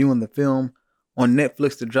to be reviewing the film on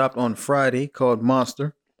Netflix that dropped on Friday called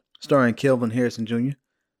Monster, starring Kelvin Harrison Jr.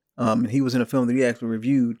 And he was in a film that he actually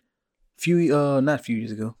reviewed not a few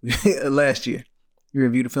years ago, last year. He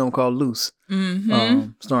reviewed a film called Loose,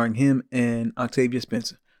 starring him and Octavia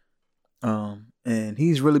Spencer. And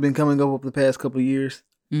he's really been coming up over the past couple of years,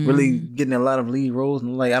 really getting a lot of lead roles.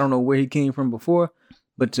 And like, I don't know where he came from before,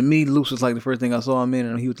 but to me, Loose was like the first thing I saw him in,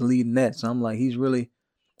 and he was the lead in that. So I'm like, he's really...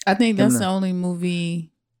 I think that's the only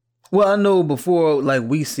movie. Well, I know before, like,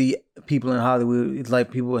 we see people in Hollywood, it's like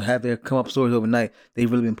people have their come up stories overnight. They've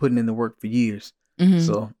really been putting in the work for years.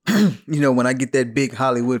 So, when I get that big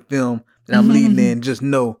Hollywood film that I'm leading in, just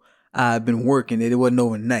know I've been working it. It wasn't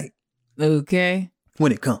overnight. Okay.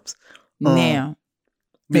 When it comes. Now.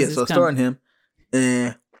 Yeah, so starring him.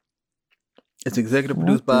 And it's executive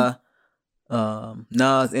produced by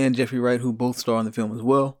Nas and Jeffrey Wright, who both star in the film as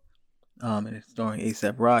well. And it's starring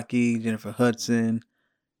A$AP Rocky, Jennifer Hudson,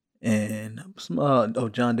 and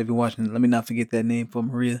John David Washington. Let me not forget that name for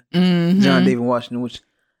Maria. John David Washington, which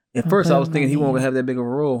at first I was thinking he won't have that big of a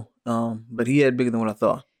role, but he had bigger than what I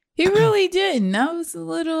thought. He really didn't. That was a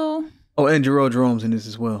little... Oh, and Gerald Jerome's in this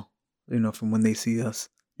as well. From When They See Us.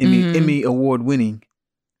 Emmy award-winning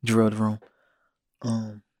Gerald Jerome.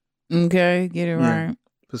 Okay, get it right.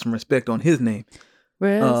 Put some respect on his name.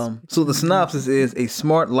 So the synopsis is: a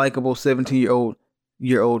smart, likable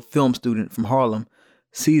 17-year-old film student from Harlem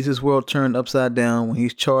sees his world turned upside down when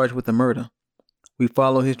he's charged with a murder. We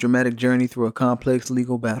follow his dramatic journey through a complex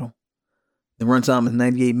legal battle. The runtime is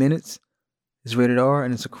 98 minutes. It's rated R,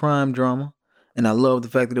 and it's a crime drama. And I love the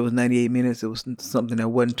fact that it was 98 minutes. It was something that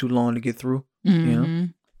wasn't too long to get through.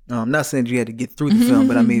 I'm not saying you had to get through the film,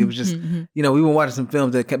 but I mean, it was just, we were watching some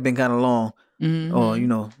films that have been kind of long, or,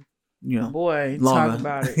 boy, longer. Talk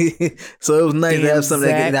about it. So it was nice to have something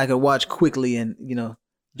that I could watch quickly and,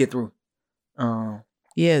 get through.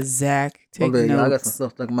 Yeah, Zach, take notes. I got some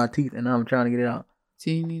stuff stuck in my teeth and I'm trying to get it out.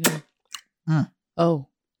 Do you need a... Oh.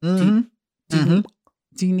 Do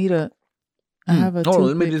you need a... I have a... Hold on,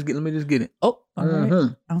 let me just get it. Oh, all right.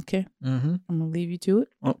 Okay. I'm going to leave you to it.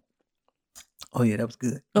 Oh yeah, that was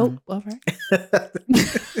good. Oh, all right.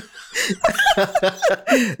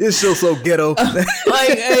 This show's so ghetto. Okay.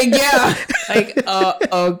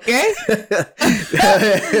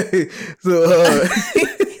 So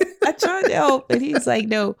I trying to help. And he's like,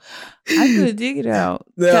 no, I couldn't dig it out.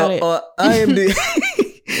 Now, on IMDb,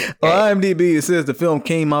 it says the film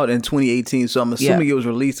came out in 2018. So I'm assuming it was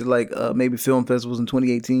released at like maybe film festivals in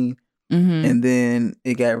 2018. And then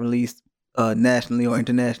it got released nationally or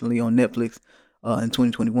internationally on Netflix in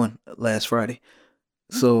 2021, last Friday.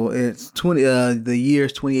 So it's the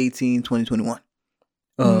year's 2018,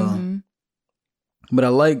 2021. But I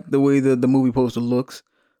like the way the movie poster looks.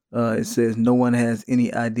 It says no one has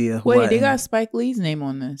any idea who Wait, they got Spike Lee's name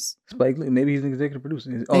on this. Spike Lee? Maybe he's an executive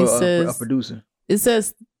producer. A producer. It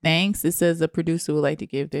says thanks. It says the producer would like to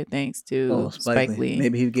give their thanks to Spike Lee.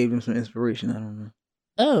 Maybe he gave them some inspiration. I don't know.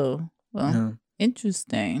 Oh, well,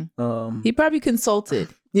 interesting. He probably consulted.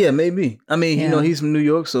 Yeah, maybe. I mean, you know, he's from New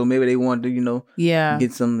York, so maybe they wanted to, you know,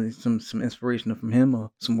 get some inspiration from him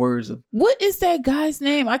or some words of. What is that guy's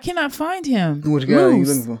name? I cannot find him. Which guy are you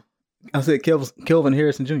looking for? I said Kelvin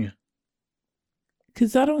Harrison Jr.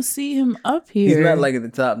 Because I don't see him up here. He's not like at the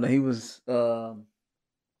top. No, he was. Let's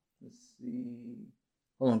see.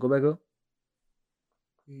 Hold on, go back up.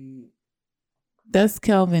 That's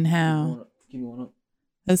Kelvin Howe. Keep going up.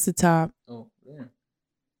 That's the top. Oh, yeah.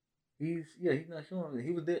 He's not showing it.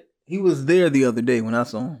 He was there. He was there the other day when I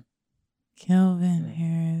saw him. Kelvin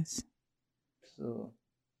Harris. So.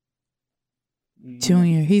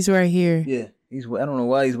 Junior. He's right here. Yeah. I don't know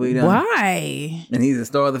why he's way down. Why? And he's the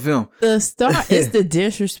star of the film. The star is the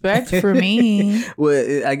disrespect for me.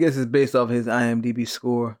 Well, I guess it's based off his IMDb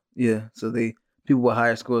score. Yeah. So people with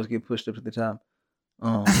higher scores get pushed up to the top.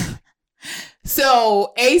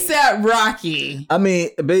 So ASAP Rocky. I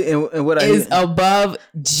mean, and what is above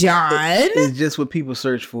John. It's just what people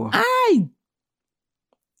search for. I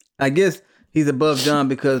guess he's above John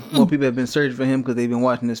because more people have been searching for him because they've been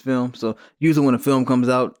watching this film. So usually when a film comes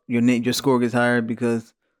out, your score gets higher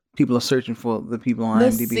because people are searing for the people on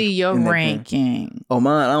IMDb. Let's see your ranking. Oh,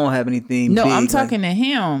 mine, I don't have anything. No, big, I'm talking to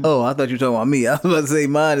him. Oh, I thought you were talking about me. I was about to say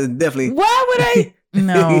mine is definitely. Why would I?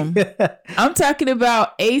 No, I'm talking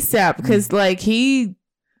about ASAP because like he's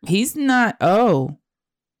not. Oh,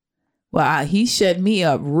 wow, he shut me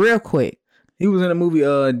up real quick. He was in a movie,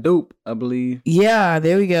 Dope, I believe. Yeah,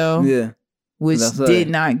 there we go. Yeah, which did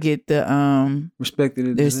not get the respect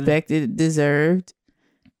it deserved.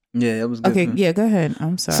 Yeah, it was good. Okay, yeah, go ahead.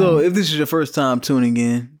 I'm sorry. So, if this is your first time tuning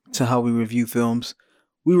in to how we review films,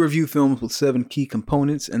 we review films with 7 key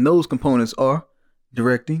components, and those components are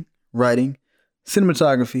directing, writing,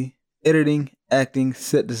 cinematography, editing, acting,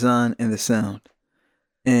 set design, and the sound.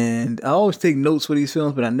 And I always take notes for these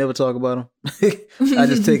films, but I never talk about them. I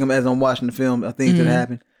just take them as I'm watching the film, things that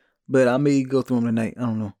happen. But I may go through them tonight. I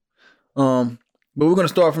don't know. But we're going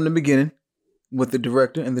to start from the beginning with the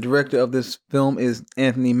director. And the director of this film is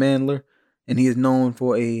Anthony Mandler. And he is known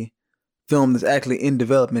for a film that's actually in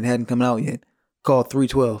development, hadn't come out yet, called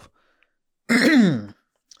 312.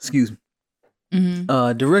 Excuse me.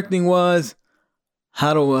 Directing wise,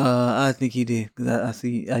 how do I think he did? Because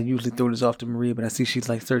I usually throw this off to Maria, but I see she's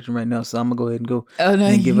like searching right now, so I'm gonna go ahead and go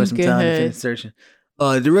and give her some time to finish searching.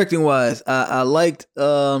 Directing wise, I liked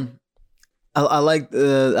I'll say I like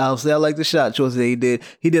the shot choices that he did.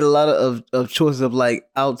 He did a lot of choices of like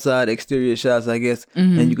outside exterior shots, I guess,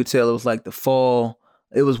 and you could tell it was like the fall.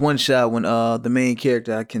 It was one shot when the main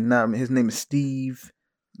character, I cannot remember, his name is Steve.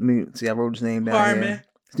 Let me see, I wrote his name down. Harmon.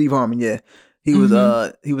 Steve Harmon, yeah. He was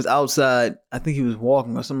outside. I think he was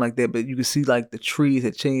walking or something like that. But you could see like the trees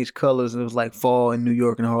had changed colors. And it was like fall in New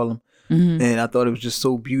York and Harlem, and I thought it was just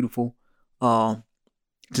so beautiful to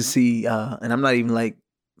see. And I'm not even like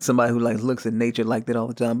somebody who like looks at nature like that all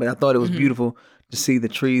the time, but I thought it was beautiful to see the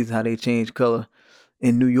trees how they change color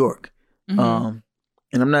in New York.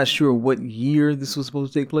 And I'm not sure what year this was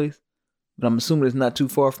supposed to take place, but I'm assuming it's not too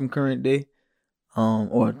far from current day,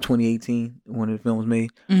 or 2018 when the film was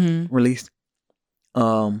made, released.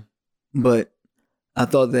 But I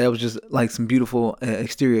thought that was just like some beautiful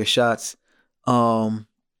exterior shots. And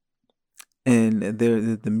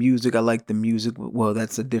the music, I like the music. Well,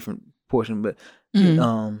 that's a different portion, but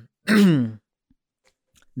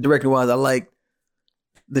director wise, I like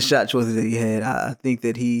the shot choices that he had. I think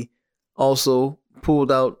that he also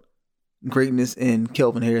pulled out greatness in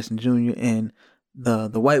Kelvin Harrison Jr. and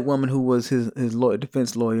the white woman who was his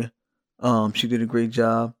defense lawyer. She did a great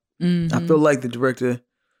job. I feel like the director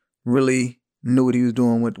really knew what he was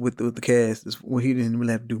doing with the cast. Well, he didn't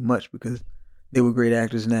really have to do much because they were great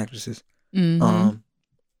actors and actresses. And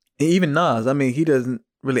even Nas, I mean, he doesn't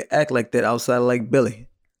really act like that outside of like Billy.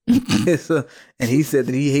 So, and he said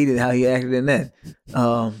that he hated how he acted in that.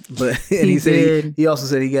 But and he said he also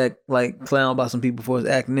said he got like clowned by some people for his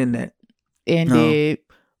acting in that. And did.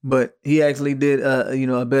 But he actually did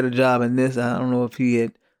a better job in this. I don't know if he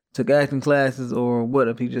had took acting classes or what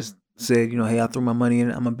if he just said, hey, I threw my money in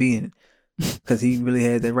it, I'm gonna be in it, because he really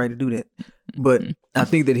had that right to do that. But I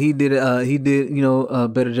think that he did a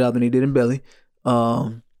better job than he did in Belly.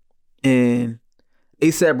 And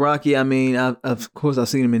A$AP Rocky, I mean, of course I've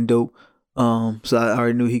seen him in Dope, so I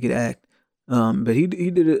already knew he could act. But he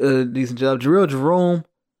did a decent job. Jarrell Jerome,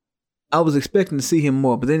 I was expecting to see him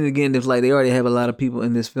more, but then again, it's like they already have a lot of people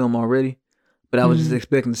in this film already. But I was just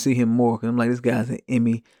expecting to see him more, because I'm like, this guy's an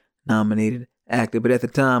Emmy-nominated actor. But at the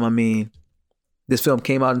time, I mean, this film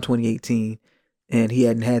came out in 2018, and he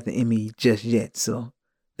hadn't had the Emmy just yet. So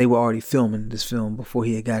they were already filming this film before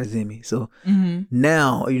he had got his Emmy. So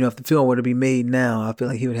now, if the film were to be made now, I feel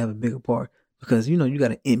like he would have a bigger part. Because, you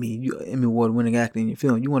got an Emmy award-winning actor in your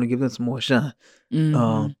film. You want to give them some more shine.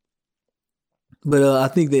 But I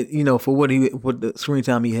think that, for what the screen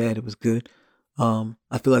time he had, it was good. I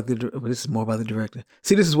feel like this is more about the director.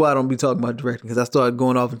 See, this is why I don't be talking about directing, because I started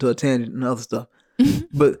going off into a tangent and other stuff.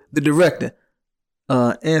 But the director,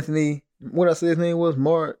 Anthony, what I said his name was?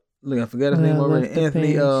 Look, I forgot his name already.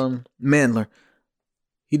 Anthony Mandler.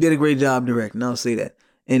 He did a great job directing, I'll say that.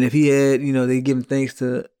 And if he had, they give him thanks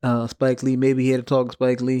to Spike Lee, maybe he had to talk to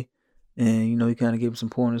Spike Lee, and, he kind of gave him some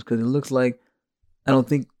pointers, because it looks like, I don't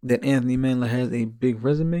think that Anthony Mandler has a big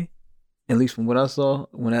resume, at least from what I saw.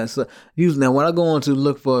 Usually, now when I go on to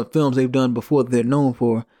look for films they've done before they're known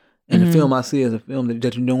for, and the film I see as a film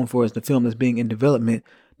that you're known for is the film that's being in development,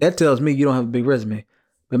 that tells me you don't have a big resume.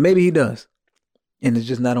 But maybe he does, and it's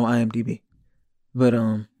just not on IMDb. But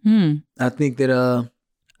I think that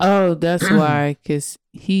oh, that's why, because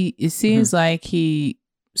it seems like he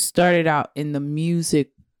started out in the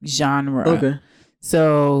music genre. Okay.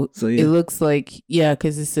 So yeah. It looks like,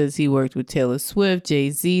 because it says he worked with Taylor Swift,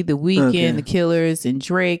 Jay-Z, The Weeknd, The Killers, and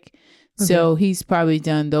Drake. Okay. So he's probably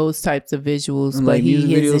done those types of visuals, but like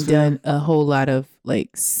he hasn't done a whole lot of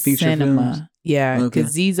like feature cinema. Films? Yeah,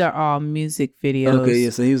 because these are all music videos. Okay,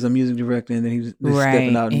 yeah. So he was a music director, and then he was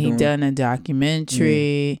stepping out and he done a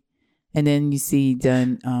documentary. And then you see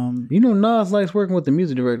done. Nas likes working with the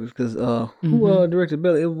music directors, because who directed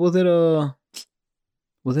Belly? Was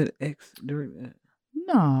it X director?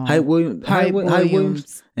 No, Hype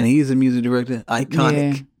Williams, and he's a music director.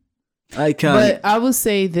 Iconic. But I will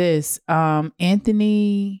say this: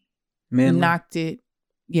 Anthony Mandler knocked it.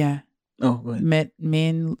 Yeah. Oh, go ahead.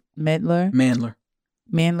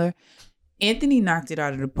 Mandler. Anthony knocked it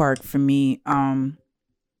out of the park for me.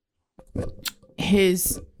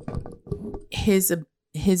 His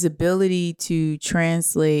ability to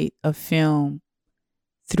translate a film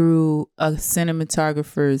through a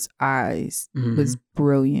cinematographer's eyes was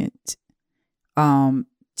brilliant.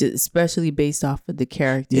 Especially based off of the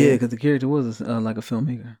character. Yeah, because the character was like a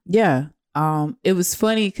filmmaker. Yeah. It was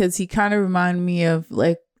funny because he kind of reminded me of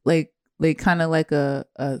like kind of like a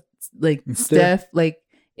Steph, like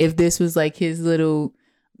if this was like his little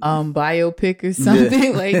biopic or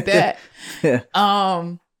something like that. Yeah.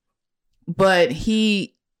 But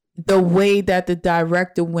the way that the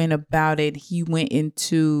director went about it, he went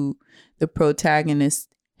into the protagonist's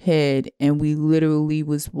head, and we literally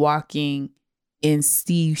was walking in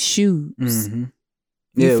Steve's shoes. Mm-hmm.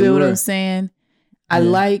 You feel what I'm saying? I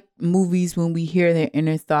like movies when we hear their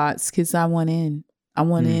inner thoughts, because I want in. I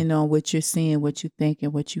want in on what you're seeing, what you're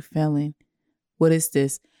thinking, what you're feeling. What is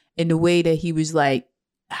this? And the way that he was like,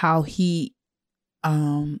 how he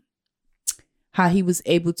was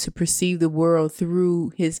able to perceive the world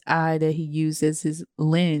through his eye that he used as his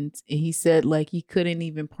lens. And he said like he couldn't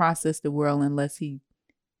even process the world unless he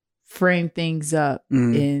framed things up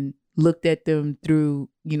and looked at them through,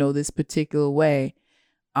 this particular way.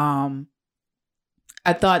 I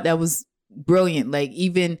thought that was brilliant. Like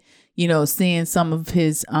even, seeing some of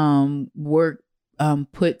his work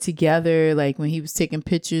put together, like when he was taking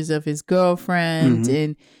pictures of his girlfriend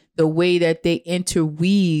and the way that they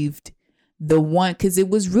interweaved because it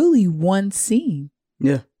was really one scene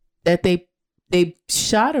that they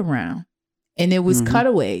shot around, and it was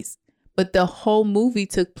cutaways, but the whole movie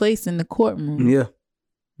took place in the courtroom.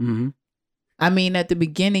 I mean, at the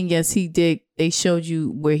beginning, yes, he did. They showed you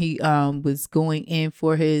where he was going in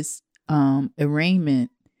for his arraignment.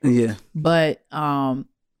 Yeah. But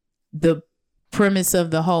the premise of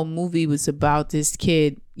the whole movie was about this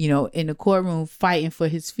kid, in the courtroom fighting for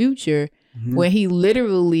his future, where he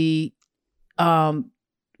literally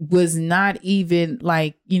was not even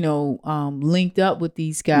like, linked up with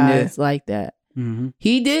these guys like that.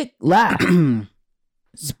 He did lie.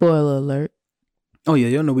 Spoiler alert. Oh yeah,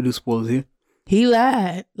 y'all know we do spoilers here. He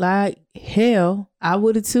lied like hell. I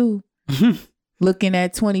would have too. Looking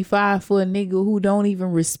at 25 for a nigga who don't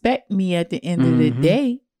even respect me at the end of the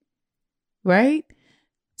day. Right?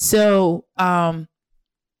 So,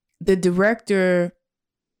 the director,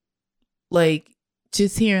 like,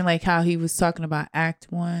 just hearing like how he was talking about Act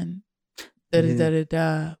 1,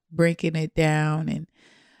 breaking it down, and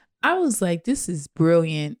I was like, this is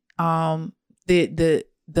brilliant. The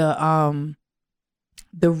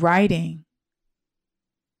writing.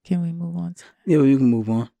 Can we move on? Yeah, well, you can move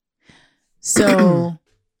on. So,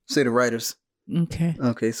 say the writers. Okay.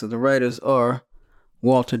 Okay, so the writers are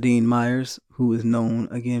Walter Dean Myers, who is known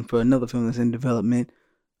again for another film that's in development,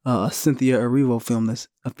 a Cynthia Erivo film that's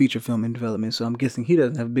a feature film in development. So I'm guessing he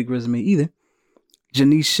doesn't have a big resume either.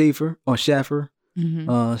 Janice Schaffer,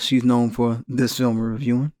 she's known for this film we're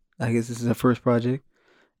reviewing. I guess this is her first project.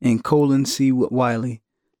 And Colin C. Wiley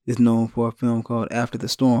is known for a film called After the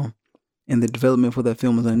Storm, and the development for that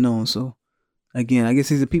film is unknown. So again, I guess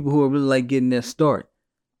these are people who are really like getting their start.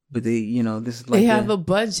 But they, this is like they have a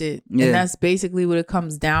budget, and that's basically what it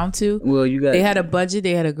comes down to. Well, they had a budget,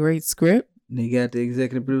 they had a great script. They got the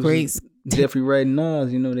executive producer, Jeffrey Wright and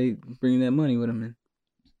Oz. They bring that money with them in.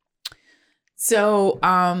 So,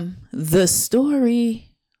 the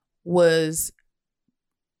story was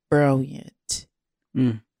brilliant,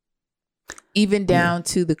 even down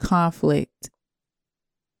to the conflict,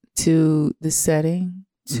 to the setting,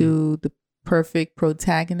 to the perfect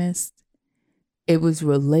protagonist. It was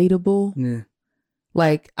relatable. Yeah.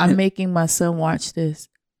 Like, I'm making my son watch this.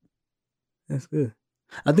 That's good.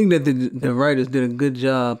 I think that the writers did a good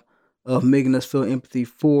job of making us feel empathy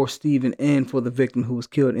for Stephen and for the victim who was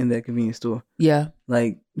killed in that convenience store. Yeah.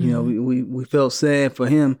 Like, we felt sad for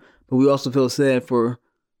him, but we also felt sad for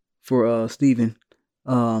Stephen,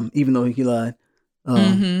 even though he lied.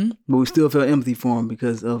 But we still felt empathy for him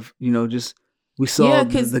because of, just we saw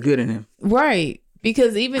the good in him. Right.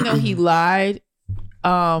 Because even though he lied,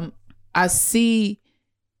 I see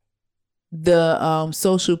the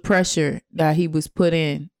social pressure that he was put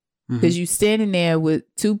in, because you standing there with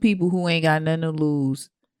two people who ain't got nothing to lose,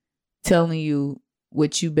 telling you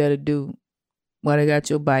what you better do while they got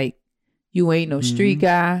your bike. You ain't no street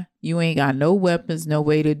guy. You ain't got no weapons, no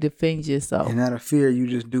way to defend yourself. And out of fear, you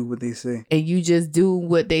just do what they say. And you just do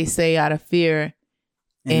what they say out of fear,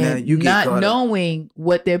 and you not knowing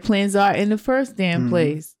what their plans are in the first damn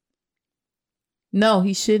place. No,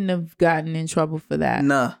 he shouldn't have gotten in trouble for that.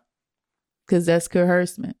 Nah. Because that's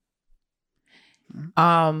coercement.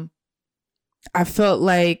 I felt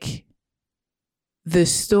like the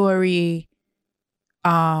story,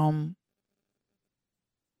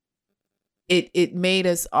 it made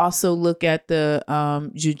us also look at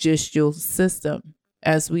the judicial system.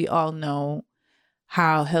 As we all know,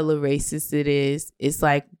 how hella racist it is. It's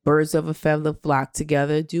like birds of a feather flock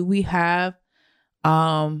together. Do we have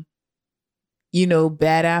bad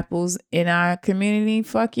apples in our community?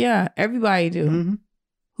 Fuck yeah. Everybody do.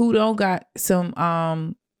 Who don't got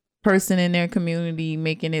some person in their community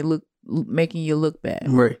making you look bad?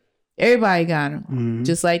 Right. Everybody got them.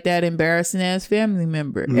 Just like that embarrassing ass family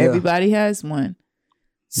member. Yeah. Everybody has one.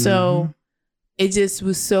 So it just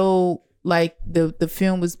was so like the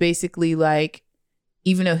film was basically like,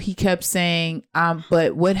 even though he kept saying,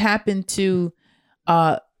 but what happened to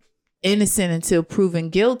innocent until proven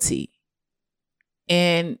guilty?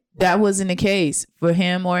 And that wasn't the case for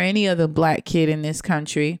him or any other black kid in this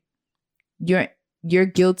country. You're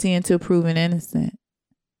guilty until proven innocent.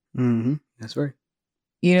 That's right.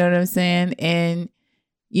 You know what I'm saying? And,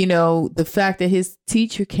 the fact that his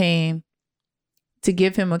teacher came to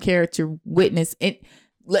give him a character witness. And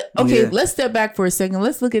let's step back for a second.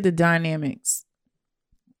 Let's look at the dynamics.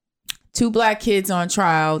 Two black kids on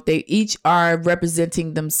trial. They each are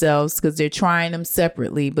representing themselves because they're trying them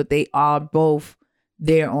separately, but they are both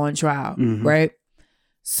there on trial, right?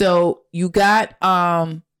 So you got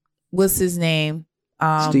what's his name?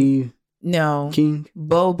 Steve. No. King.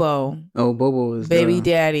 Bobo. Oh, Bobo is Baby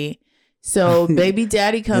Daddy. So Baby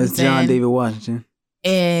Daddy comes in. John David Washington.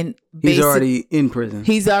 And he's already in prison.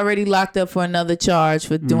 He's already locked up for another charge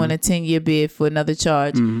for doing a 10-year bid for another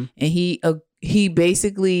charge. And he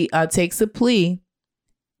basically takes a plea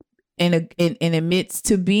and admits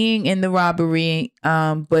to being in the robbery.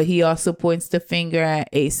 But he also points the finger at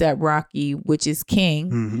A$AP Rocky, which is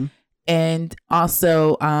King. And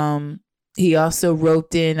also he also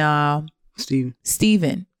roped in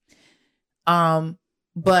Steven.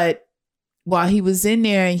 But while he was in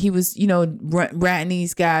there and he was, ratting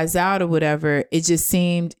these guys out or whatever, it just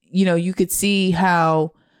seemed, you could see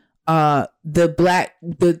how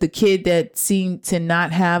the kid that seemed to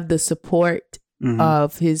not have the support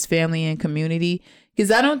of his family and community, because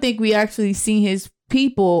I don't think we actually seen his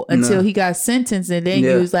people until he got sentenced, and then he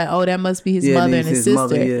was like, oh, that must be his mother and his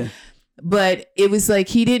sister. but it was like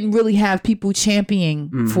he didn't really have people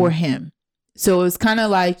championing for him. So it was kind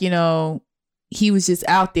of like, he was just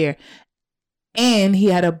out there. And he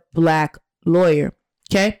had a black lawyer.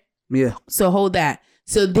 Okay? Yeah. So hold that.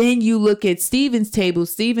 So then you look at Steven's table.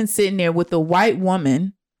 Steven's sitting there with a white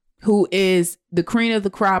woman who is the cream of the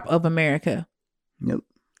crop of America. Yep.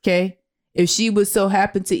 Okay? If she was so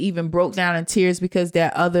happened to even broke down in tears because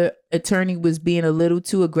that other attorney was being a little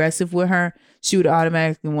too aggressive with her, she would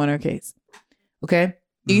automatically win her case. Okay?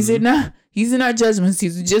 These are not judgments.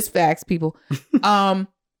 These are just facts, people.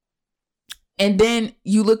 And then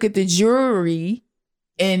you look at the jury,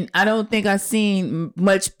 and I don't think I've seen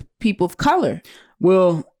much people of color.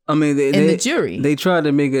 Well, I mean, the jury, they tried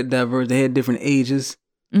to make it diverse. They had different ages,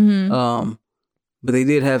 but they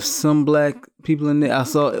did have some black people in there.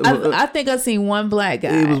 I think I seen one black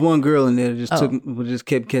guy. It was one girl in there that just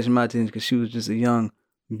kept catching my attention because she was just a young,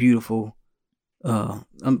 beautiful. I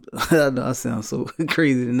sound so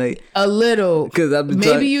crazy tonight. A little, because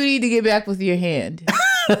maybe you need to get back with your hand.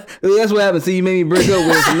 That's what happened. See, you made me break up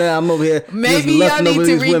with. So now I'm over here. Maybe y'all need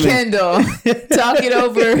to rekindle. Talk it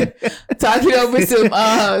over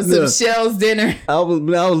some Shell's dinner. I was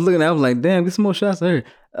looking. I was like, damn, get some more shots of her.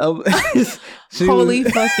 Holy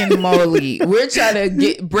fucking moly! We're trying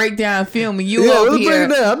to break down film, and you over here. Break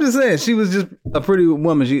it down. I'm just saying, she was just a pretty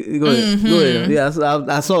woman. Go ahead. Yeah,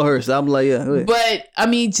 I saw her, so I'm like, yeah. Go ahead. But I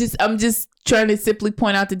mean, I'm just trying to simply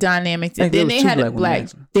point out the dynamics. And then they had a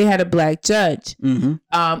black judge.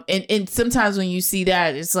 And sometimes when you see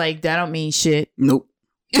that, it's like that don't mean shit. Nope.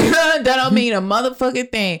 That don't mean a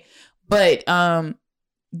motherfucking thing. But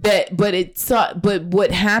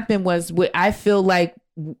what happened was what I feel like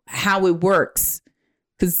how it works,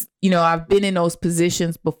 because I've been in those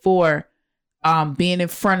positions before, being in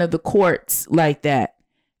front of the courts like that.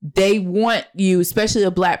 They want you, especially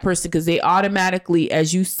a black person, because they automatically,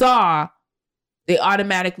 as you saw,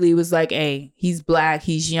 was like, hey, he's black,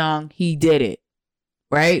 he's young, he did it,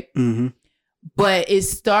 right? But it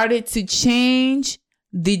started to change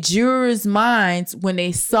the jurors' minds when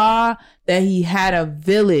they saw that he had a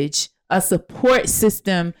village, a support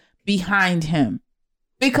system behind him,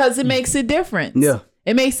 because it makes a difference. Yeah,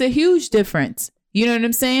 it makes a huge difference. You know what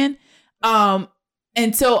I'm saying?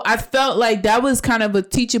 And so I felt like that was kind of a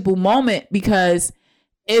teachable moment, because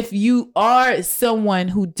if you are someone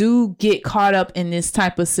who do get caught up in this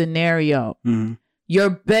type of scenario, your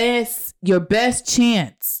best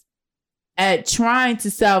chance at trying to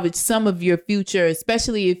salvage some of your future,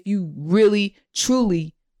 especially if you really,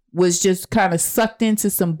 truly was just kind of sucked into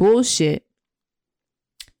some bullshit,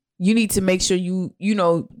 you need to make sure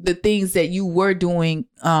the things that you were doing,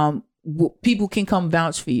 people can come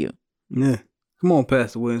vouch for you. Yeah. Come on,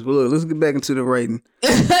 Pastor Williams. But look, let's get back into the writing.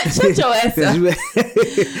 Shut your ass up.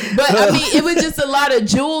 But I mean, it was just a lot of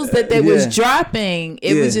jewels that they was dropping.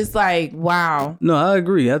 It was just like, wow. No, I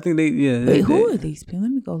agree. I think who are these people? Let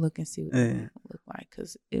me go look and see what they look like.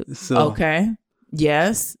 Okay.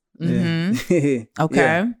 Yes. Mm-hmm.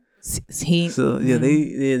 Okay. Yeah.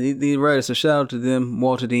 They writers. So shout out to them: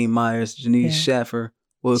 Walter Dean Myers, Janice Schaffer.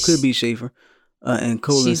 Well, it could be Schaefer, and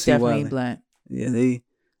Colin She's C. definitely Wiley. black. Yeah,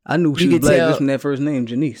 I knew she was black just from that first name,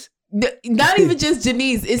 Janice. Not even just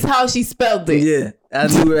Janice, it's how she spelled it. Yeah, I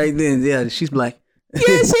knew right then. Yeah, she's black.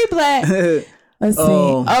 Yeah, she black. Let's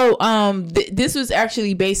see. This was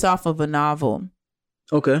actually based off of a novel.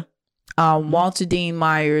 Okay. Walter Dean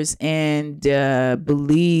Myers and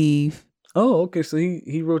believe. Oh, okay. So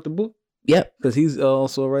he wrote the book. Yep. Because he's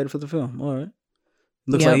also a writer for the film. All right.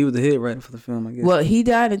 Looks like he was the head writer for the film, I guess. Well, he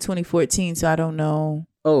died in 2014, so I don't know.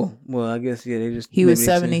 Oh, well, I guess, they just... He was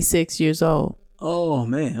 76 years old. Oh,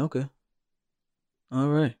 man, okay. All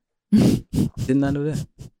right. Did not know that.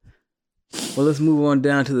 Well, let's move on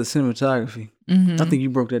down to the cinematography. I think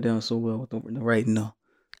you broke that down so well with the writing, though.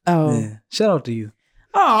 Oh. Yeah. Shout out to you.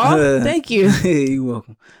 Oh, thank you. Hey, you're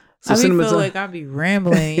welcome. So I feel like I be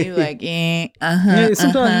rambling. You like, Yeah,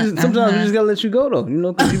 sometimes you just gotta let you go, though.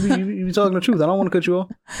 Because you be talking the truth. I don't want to cut you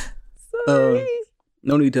off. Sorry.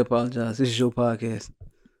 No need to apologize. This is your podcast.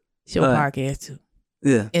 It's your podcast too.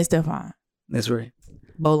 Yeah. And Stefan. That's right.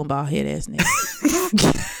 Bowling ball head ass nigga.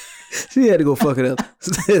 She had to go fuck it up.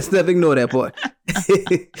 Steph, ignore that part.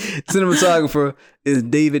 Cinematographer is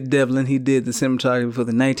David Devlin. He did the cinematography for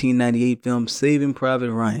the 1998 film Saving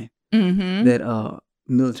Private Ryan. That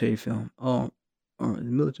military film. Armed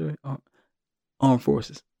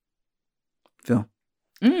Forces film.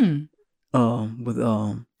 With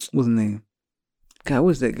what's his name? God,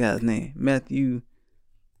 what's that guy's name? Matthew.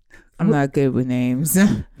 I'm not good with names.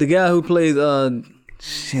 The guy who plays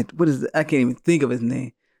what is it? I can't even think of his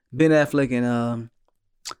name. Ben Affleck and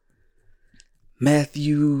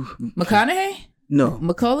Matthew McConaughey? No.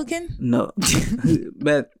 McCullough? No.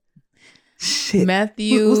 Shit.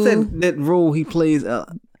 Matthew. What's that role he plays?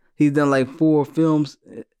 He's done like 4 films.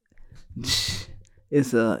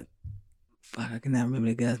 It's fuck, I cannot remember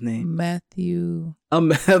the guy's name. Matthew. I'm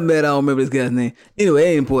mad I don't remember this guy's name. Anyway, it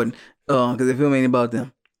ain't important. Because the film ain't about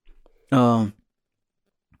them.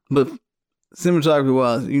 But cinematography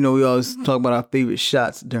wise, we always talk about our favorite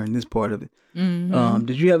shots during this part of it. Mm-hmm.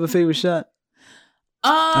 Did you have a favorite shot?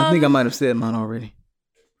 I think I might have said mine already.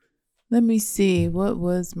 Let me see. What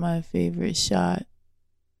was my favorite shot?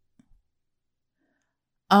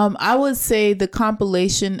 I would say the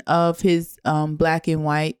compilation of his black and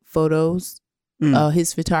white photos,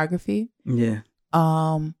 his photography. Yeah.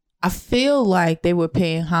 I feel like they were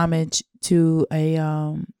paying homage to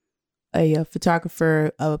a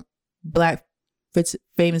photographer, a black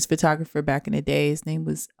famous photographer back in the day. His name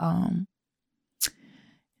was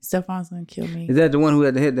Stefan's gonna kill me. Is that the one who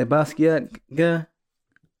had to hit that Basquiat guy?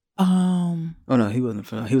 Oh no, he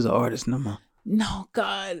wasn't. He was an artist. No more. No,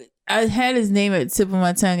 God, I had his name at the tip of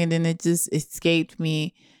my tongue, and then it just escaped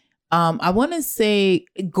me. I want to say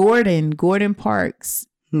Gordon Parks.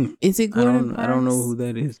 Is it Gordon Parks? I don't know who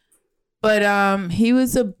that is. But he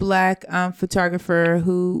was a black photographer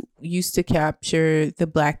who used to capture the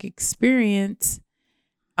black experience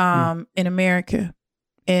in America.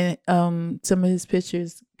 And some of his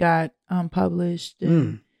pictures got published.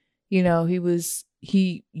 And,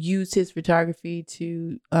 he used his photography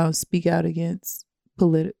to speak out against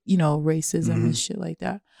racism and shit like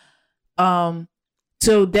that.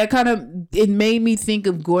 So that it made me think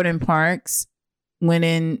of Gordon Parks when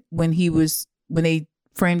they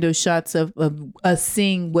framed those shots of us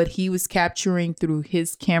seeing what he was capturing through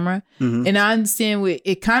his camera. Mm-hmm. And I understand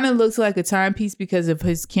it kind of looks like a timepiece because of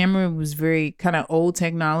his camera was very kind of old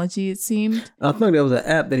technology, it seemed. I think there was an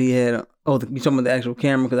app that he had. Oh, you're talking about the actual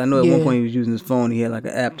camera? Because I know at one point he was using his phone. He had like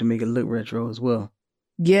an app to make it look retro as well.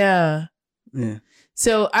 Yeah. Yeah.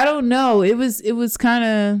 So I don't know. It was kind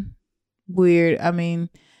of weird. I mean,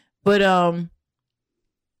 but oh,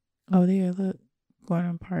 there, look,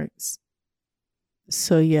 Gordon Parks.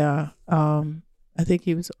 So yeah, I think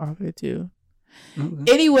he was off it too.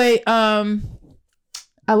 Okay. Anyway, I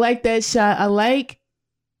like that shot. I like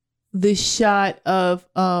the shot of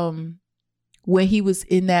when he was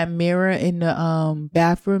in that mirror in the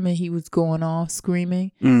bathroom and he was going off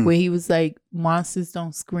screaming, where he was like, "Monsters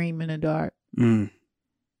don't scream in the dark."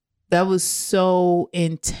 That was so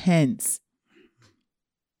intense.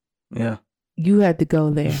 Yeah, you had to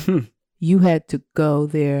go there. You had to go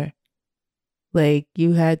there. Like,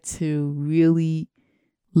 you had to really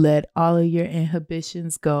let all of your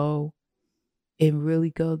inhibitions go and really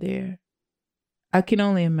go there. I can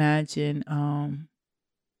only imagine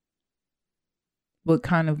what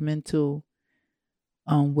kind of mental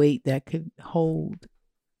weight that could hold.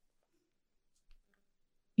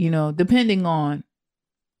 Depending on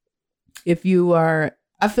if you are,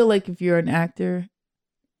 I feel like if you're an actor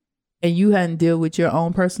and you hadn't dealt with your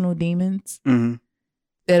own personal demons,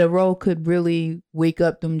 that a role could really wake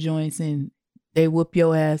up them joints and they whoop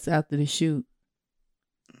your ass after the shoot.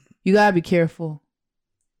 You gotta be careful.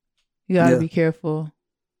 Be careful.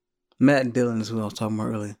 Matt Dillon is who I was talking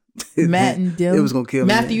about earlier. Matt and Dillon. It was gonna kill me.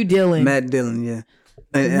 Matthew Dillon. Matt Dillon, yeah.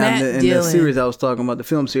 And the series I was talking about, the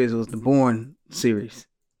film series, was the Bourne series,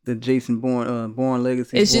 the Jason Bourne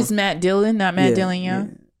Legacy. It's just Matt Dillon, not Matt Dillon Young.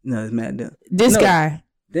 Yeah. No, it's Matt Dillon. This guy.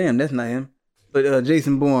 Damn, that's not him. But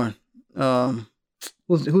Jason Bourne.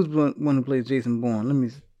 Who's the one who plays Jason Bourne? Let me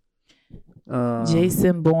see.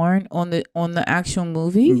 Jason Bourne on the actual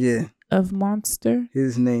movie of Monster?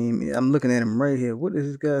 His name, I'm looking at him right here. What is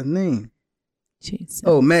this guy's name? Jason.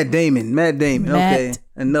 Oh, Matt Damon. Okay.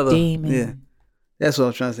 Another. Damon. Yeah. That's what I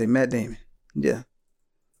was trying to say. Matt Damon. Yeah.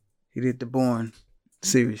 He did the Bourne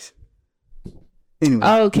series. Anyway.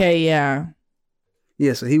 Okay, yeah.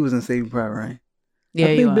 Yeah, so he was in Saving Private Ryan. Yeah,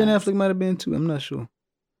 I think Ben Affleck might have been too. I'm not sure.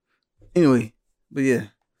 Anyway. But yeah,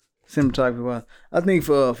 cinematography wise, I think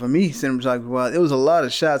for me, cinematography wise, it was a lot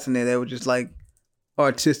of shots in there that were just like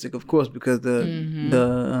artistic, of course, because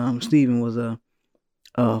the Steven was a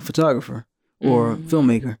photographer or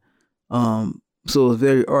filmmaker, so it was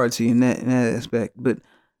very artsy in that aspect. But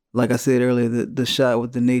like I said earlier, the shot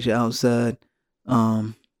with the nature outside,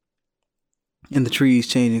 and the trees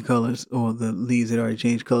changing colors, or the leaves had already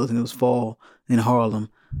changed colors, and it was fall in Harlem.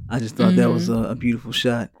 I just thought that was a beautiful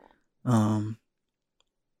shot.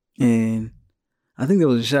 And I think there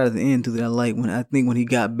was a shot at the end too that I liked when he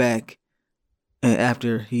got back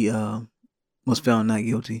after he was found not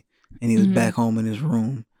guilty and he was back home in his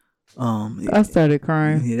room. I started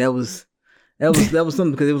crying. Yeah, that was That was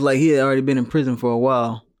something because it was like he had already been in prison for a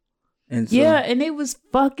while. And so, and they was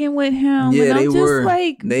fucking with him. Yeah, and they I'm were. Just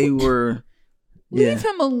like, they were. Leave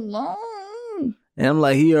him alone. And I'm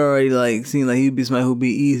like, he already like seemed like he'd be somebody who'd be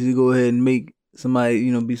easy to go ahead and make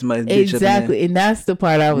somebody, be somebody's bitch. Exactly, and that's the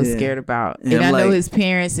part I was scared about. And I know his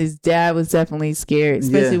parents, his dad was definitely scared,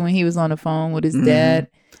 especially when he was on the phone with his dad.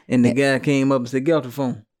 And the guy came up and said, "Get off the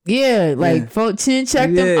phone." Yeah, chin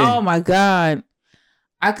checked him. Oh my God.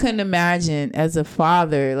 I couldn't imagine as a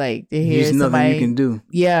father, like, to hear There's somebody. nothing you can do.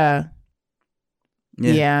 Yeah,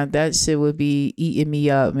 that shit would be eating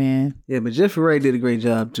me up, man. Yeah, but Jeffrey Wright did a great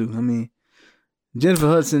job too. I mean, Jennifer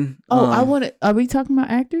Hudson. Are we talking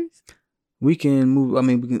about actors? We can move. I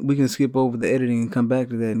mean, we can skip over the editing and come back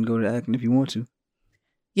to that and go to acting if you want to.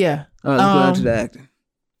 Yeah. All right, let's go down to the acting.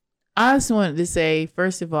 I just wanted to say,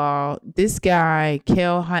 first of all, this guy,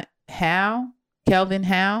 Kelvin Howe.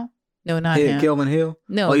 No, not him. Kelvin Hill?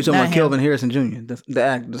 No, oh, you're talking about him. Kelvin Harrison Jr., the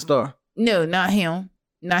actor, the star. No, not him.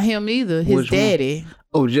 Not him either. His daddy.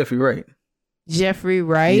 Oh, Jeffrey Wright. Jeffrey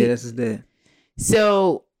Wright. Yeah, that's his dad.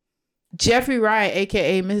 So, Jeffrey Wright,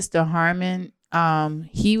 aka Mr. Harmon,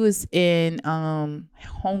 he was in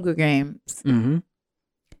Hunger Games. Mm-hmm.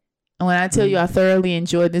 And when I tell you I thoroughly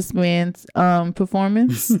enjoyed this man's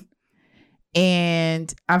performance,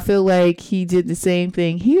 and I feel like he did the same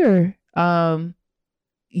thing here.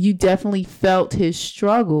 You definitely felt his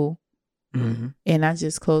struggle. Mm-hmm. And I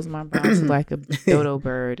just closed my brows like a dodo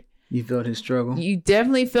bird. You felt his struggle? You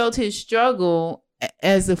definitely felt his struggle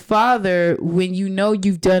as a father when you know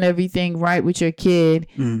you've done everything right with your kid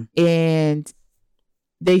and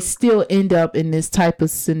they still end up in this type of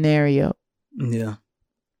scenario. Yeah.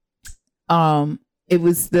 It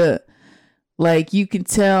was you can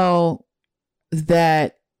tell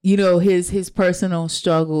that, his personal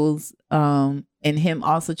struggles, and him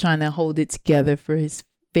also trying to hold it together for his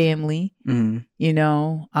family. Jennifer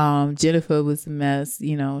was a mess.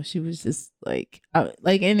 She was just like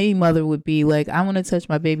any mother would be like, I want to touch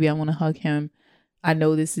my baby, I want to hug him. I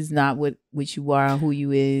know this is not what you are, who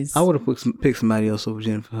you is. I would have picked somebody else over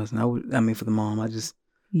Jennifer Hudson. For the mom,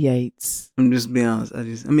 Yates. I'm just being honest.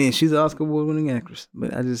 She's an Oscar award winning actress,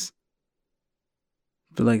 but I just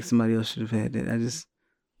feel like somebody else should have had that. I just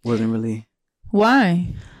wasn't really.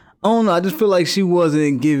 Why? I don't know. I just feel like she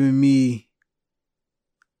wasn't giving me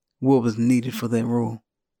what was needed for that role.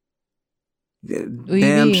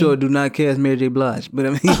 Damn sure do not cast Mary J. Blige,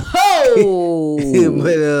 but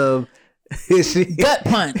but gut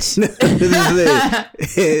punch.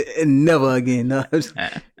 Never again. No,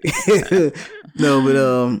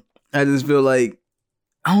 but I just feel like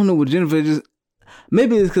I don't know with Jennifer. Just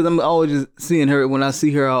maybe it's because I'm always just seeing her. When I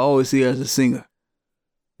see her, I always see her as a singer,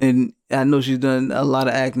 and I know she's done a lot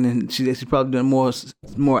of acting, and she's probably done more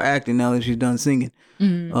acting now than she's done singing.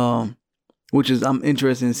 Mm-hmm. Which is I'm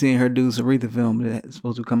interested in seeing her do this Aretha film that's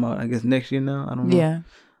supposed to come out, I guess, next year now. I don't know. Yeah,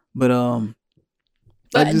 but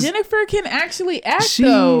Jennifer can actually act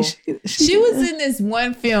though. She was in this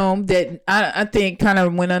one film that I think kind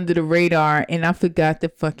of went under the radar, and I forgot the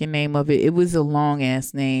fucking name of it. It was a long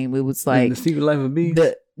ass name. It was like The Secret Life of Bees.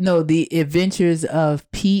 The Adventures of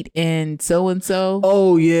Pete and so and so.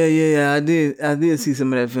 Oh yeah. I did see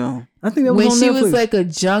some of that film. I think that was when on she Netflix. was like a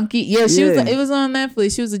junkie. Yeah, she was. It was on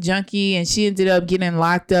Netflix. She was a junkie, and she ended up getting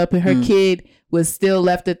locked up, and her kid was still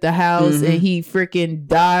left at the house, and he freaking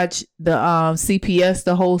dodged the CPS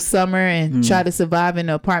the whole summer and tried to survive in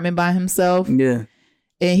the apartment by himself. Yeah.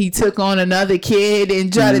 And he took on another kid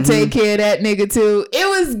and tried to take care of that nigga too. It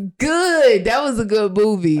was good. That was a good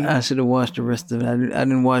movie. I should have watched the rest of it. I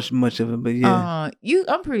didn't watch much of it, but yeah.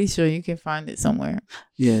 I'm pretty sure you can find it somewhere.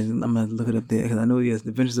 Yeah, I'm gonna look it up there because I know The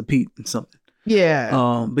Adventures of Pete and something.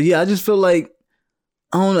 Yeah. But yeah, I just feel like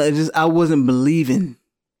I don't know. I wasn't believing.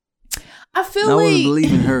 I wasn't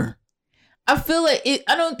believing her. I feel like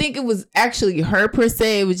I don't think it was actually her per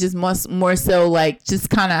se. It was just more so like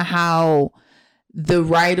just kind of how the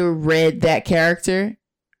writer read that character.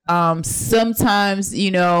 Sometimes,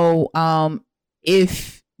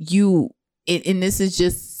 if you, and this is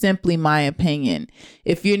just simply my opinion,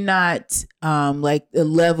 if you're not like the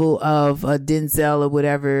level of Denzel or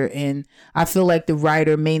whatever, and I feel like the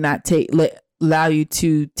writer may not allow you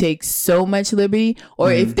to take so much liberty,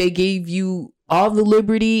 or if they gave you all the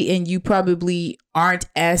liberty and you probably aren't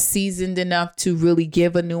as seasoned enough to really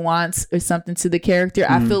give a nuance or something to the character.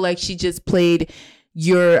 I feel like she just played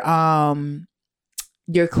your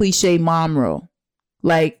cliche mom role.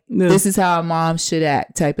 Like, this is how a mom should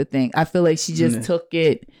act type of thing. I feel like she just took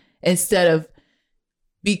it instead of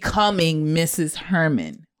becoming Mrs.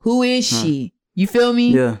 Herman. Who is she? You feel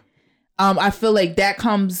me? Yeah. I feel like that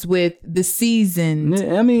comes with the season.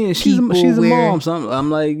 Yeah, I mean, she's a mom, so I'm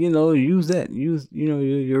like, use that. Use,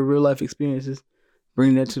 your real life experiences.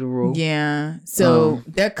 Bring that to the role. Yeah. So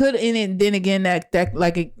that could, and then again, that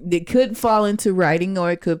like it could fall into writing,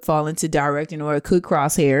 or it could fall into directing, or it could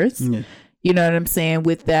cross hairs. Yeah. You know what I'm saying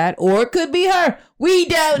with that, or it could be her. We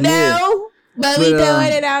don't know, but we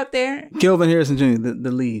throwing it out there. Kelvin Harrison Jr., the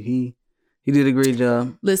lead, he did a great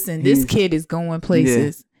job. Listen, this kid is going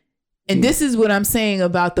places, and this is what I'm saying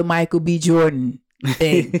about the Michael B. Jordan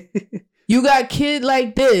thing. You got kid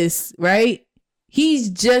like this, right? He's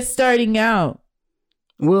just starting out.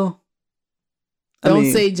 Well,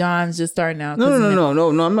 don't say John's just starting out. No,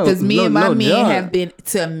 I'm not. Because me and my man have been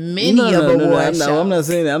to many of award shows. I'm not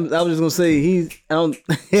saying that. I was just gonna say I don't.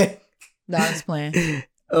 No, I was playing.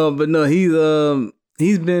 But no,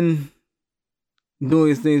 he's been doing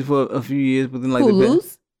his things for a few years, but then like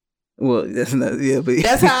well, that's not. Yeah, but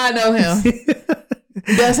that's how I know him.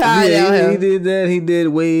 That's how I know him. He did that. He did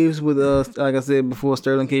Waves with like I said before,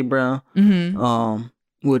 Sterling K. Brown. Mm-hmm.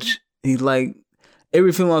 Which he's like.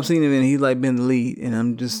 Every film I've seen him in, he's like been the lead, and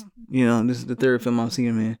I'm just, this is the third film I've seen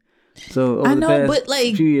him in. So over the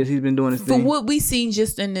past few years, he's been doing this thing. For what we seen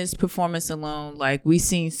just in this performance alone, like we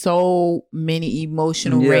seen so many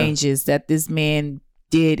emotional ranges that this man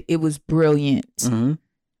did. It was brilliant. Mm-hmm.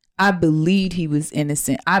 I believed he was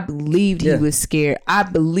innocent. I believed he was scared. I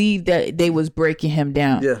believed that they was breaking him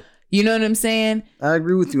down. Yeah. You know what I'm saying? I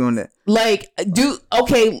agree with you on that. Like,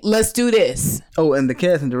 let's do this. Oh, and the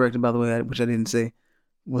casting director, by the way, which I didn't say,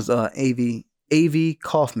 was A.V.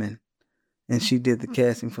 Kaufman, and she did the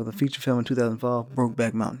casting for the feature film in 2005,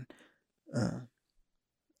 Brokeback Mountain.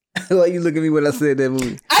 Why you look at me when I said that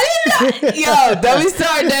movie? I didn't know. Yo, don't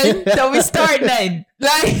we start nothing.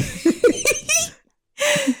 Like,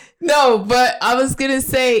 no, but I was gonna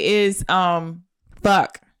say is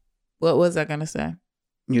fuck. What was I gonna say?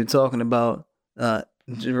 You're talking about not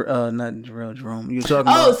Jarrell Jerome. You're talking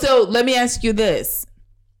about. So let me ask you this.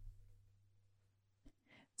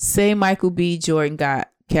 Say Michael B. Jordan got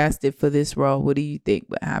casted for this role. What do you think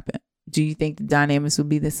would happen? Do you think the dynamics would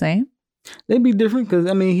be the same? They'd be different because,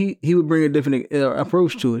 I mean, he would bring a different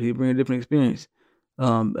approach to it. He'd bring a different experience.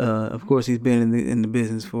 Of course, he's been in the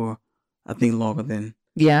business for, I think, longer than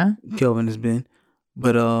Kelvin has been.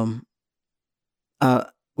 But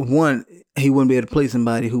one, he wouldn't be able to play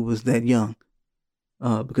somebody who was that young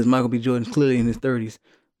because Michael B. Jordan's clearly in his 30s.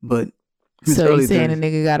 But so you saying 30s. A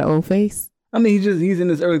nigga got an old face? I mean, he's in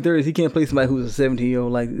his early 30s. He can't play somebody who's a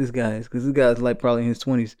 17-year-old like this guy is, because this guy's like probably in his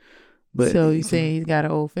 20s. But so you saying he's got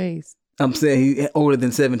an old face? I'm saying he's older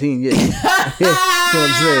than 17. Yeah, that's what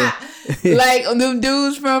I'm saying. Like them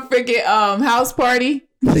dudes from freaking House Party.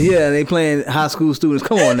 Yeah, they playing high school students.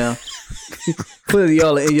 Come on now. Clearly,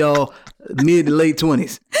 y'all are in y'all mid to late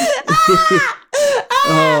 20s.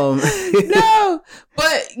 No,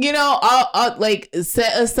 but I'll like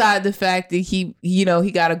set aside the fact that he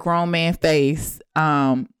got a grown man face.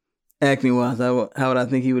 Acting wise, how would I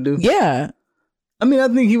think he would do? Yeah, I mean, I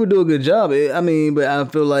think he would do a good job. I mean, but I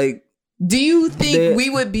feel like. Do you think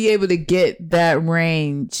we would be able to get that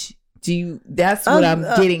range? That's what I'm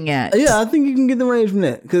getting at. Yeah, I think you can get the range from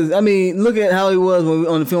that. Because, I mean, look at how he was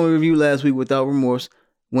on the film review last week, Without Remorse,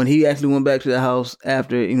 when he actually went back to the house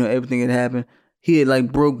after, everything had happened. He had,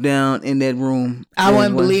 like, broke down in that room. I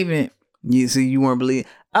wasn't believing it. You see, you weren't believing.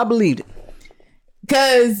 I believed it.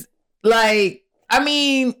 Because, like, I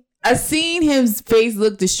mean, I've seen his face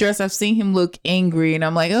look distressed. I've seen him look angry. And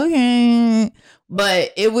I'm like, okay.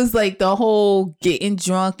 But it was like the whole getting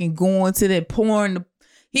drunk and going to the pouring.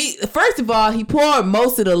 First of all, he poured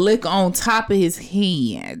most of the liquor on top of his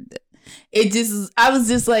hand. I was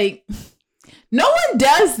just like, no one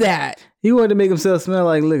does that. He wanted to make himself smell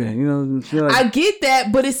like liquor, I get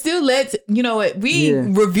that, but it still lets,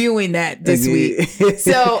 reviewing that this week.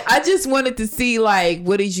 So I just wanted to see, like,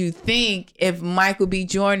 what did you think if Michael B.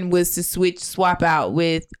 Jordan was to swap out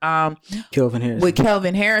with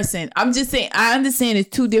Kelvin Harrison? I'm just saying, I understand it's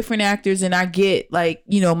two different actors, and I get, like,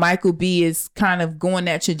 Michael B. is kind of going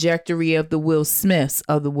that trajectory of the Will Smiths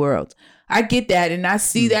of the world. I get that, and I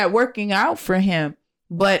see that working out for him.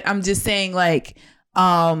 But I'm just saying, like,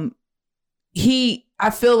 I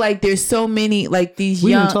feel like there's so many, like, these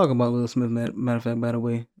we didn't talk about Will Smith, matter of fact, by the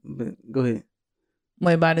way, but go ahead.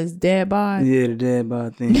 What about his dad bod? Yeah, the dad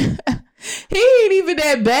bod thing. He ain't even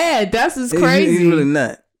that bad. That's just crazy. He's really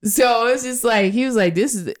not. So it's just like, he was like,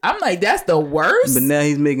 I'm like, that's the worst. But now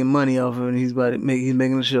he's making money off of it, and he's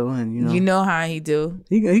making a show, and you know how he do.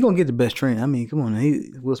 He gonna get the best train. I mean, come on,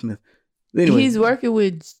 Will Smith. Anyway, he's working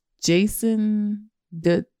with Jason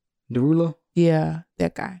Derulo. Yeah,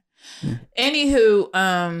 that guy. Yeah.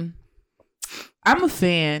 Anywho, I'm a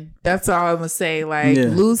fan. That's all I'm gonna say. Like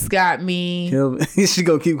Luce got me. She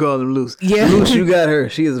gonna keep calling him Luce. Yeah, Luce, you got her.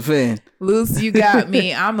 She is a fan. Luce, you got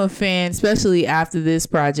me. I'm a fan, especially after this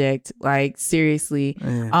project. Like seriously,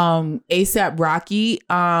 ASAP Rocky.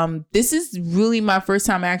 This is really my first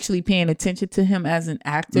time actually paying attention to him as an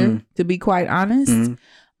actor. To be quite honest,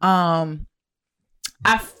 I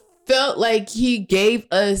felt like he gave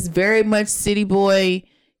us very much City Boy.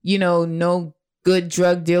 You know, no good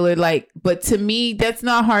drug dealer. Like, but to me, that's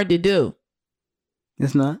not hard to do.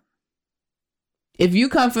 It's not. If you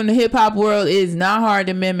come from the hip hop world, it is not hard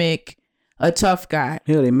to mimic a tough guy.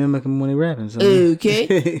 Yeah, they mimic him when they rapping. So.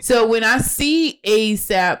 Okay. So when I see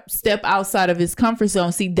ASAP step outside of his comfort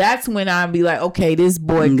zone, see, that's when I'll be like, okay, this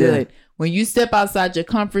boy good. When you step outside your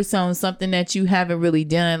comfort zone, something that you haven't really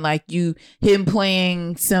done, like him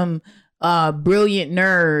playing some brilliant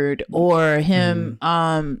nerd, or him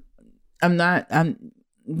I'm not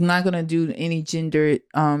gonna do any gender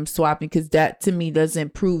swapping, because that to me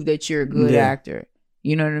doesn't prove that you're a good actor.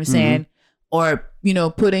 You know what I'm saying? Or, you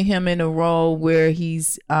know, putting him in a role where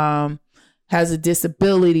he's has a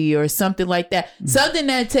disability or something like that. Something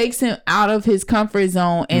that takes him out of his comfort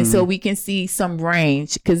zone, and so we can see some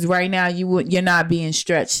range. Because right now you're not being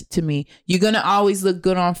stretched to me. You're gonna always look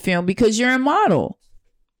good on film because you're a model.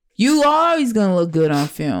 You always gonna look good on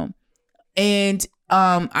film. And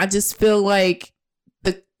I just feel like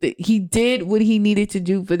he did what he needed to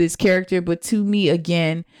do for this character. But to me,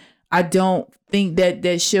 again, I don't think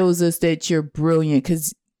that shows us that you're brilliant.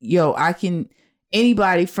 Because,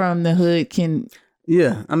 anybody from the hood can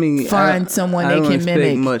find someone they can mimic. I don't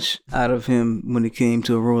expect much out of him when it came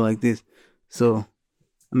to a role like this. So,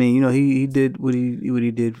 I mean, you know, he did what he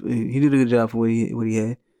did. He did a good job for what he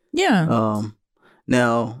had. Yeah.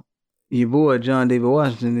 Now, your boy John David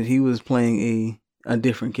Washington, he was playing a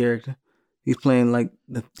different character. He's playing like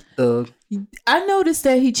the thug. I noticed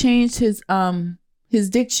that he changed his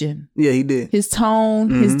diction. Yeah, he did. His tone,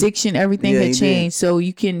 his diction, everything had changed. So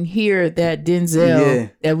you can hear that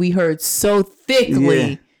Denzel that we heard so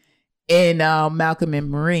thickly in Malcolm and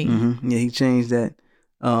Marie. Yeah, he changed that.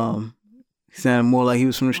 He sounded more like he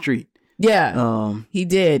was from the street. Yeah, he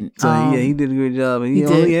did. So he did a good job. And he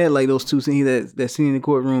only had like those two scenes, that scene in the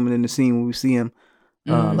courtroom, and then the scene where we see him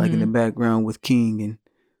like in the background with King, and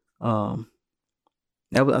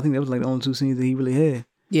I think that was like the only two scenes that he really had.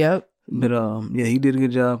 Yep. But he did a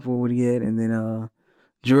good job for what he had, and then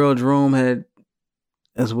Gerald Jerome had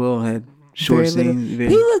short scenes. He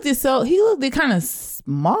looked kind of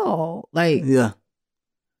small, like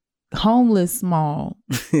homeless small.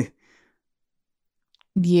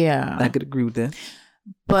 Yeah, I could agree with that.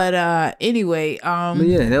 But anyway, but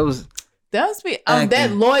yeah, that was me.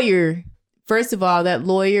 That lawyer. First of all, that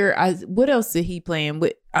lawyer. What else did he play in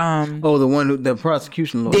with? The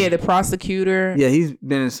prosecution lawyer. Yeah, the prosecutor. Yeah, he's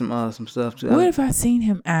been in some stuff too. What have I seen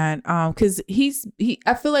him at? Because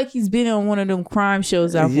I feel like he's been on one of them crime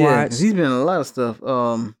shows I've watched. He's been in a lot of stuff.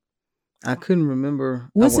 I couldn't remember.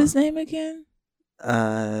 What's his name again?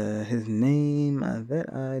 His name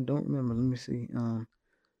that I don't remember. Let me see.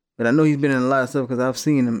 But I know he's been in a lot of stuff because I've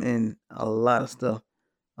seen him in a lot of stuff.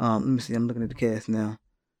 Let me see. I'm looking at the cast now.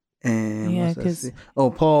 And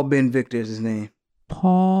Paul Ben Victor is his name.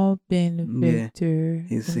 Paul Ben Victor.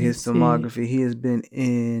 His filmography. He has been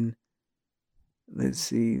in. Let's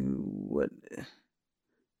see what.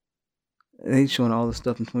 They showing all the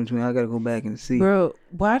stuff in 2020. I gotta go back and see. Bro,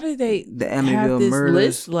 why do they the Amityville have this Murders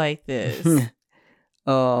list like this?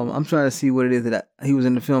 I'm trying to see what it is that he was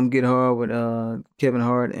in the film Get Hard with Kevin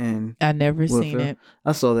Hart and I never seen it.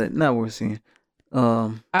 I saw that. Not worth seeing.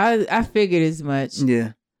 I figured as much.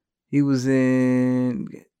 Yeah, he was in.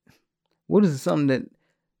 What is it, something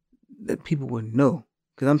that people would know?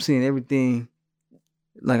 Because I'm seeing everything.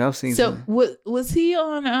 Like I've seen. So what was he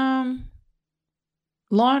on?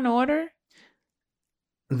 Law and Order.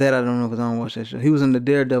 That I don't know because I don't watch that show. He was in the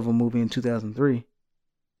Daredevil movie in 2003.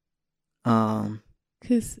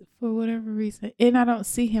 Because for whatever reason, and I don't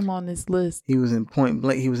see him on this list. He was in Point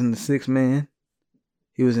Blank. He was in The Sixth Man.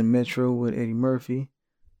 He was in Metro with Eddie Murphy.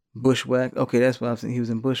 Bushwhacked. Okay, that's what I've seen. He was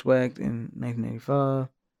in Bushwhacked in 1995.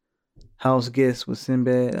 House Guest with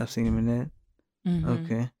Sinbad. I've seen him in that. Mm-hmm.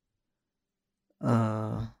 Okay.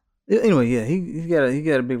 Anyway, yeah, he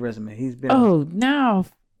got a big resume. He's been. Oh, now,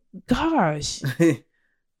 gosh,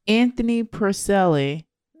 Anthony Porcelli.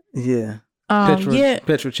 Yeah.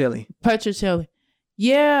 Petrocelli.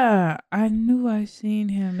 Yeah, I knew I seen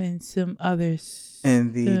him in some others.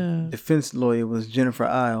 And the defense lawyer was Jennifer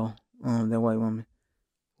Isle, that white woman,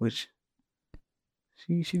 which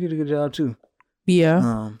she did a good job too.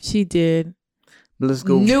 Yeah, she did. But let's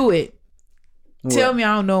go. Knew it. Tell me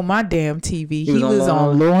I don't know my damn TV. He was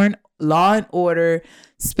on Law and Order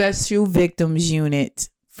Special Victims Unit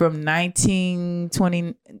from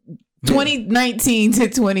 2019 to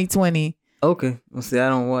 2020. Okay. Well, see, I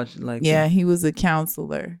don't watch it like Yeah, that. he was a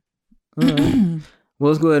counselor. Right. Well,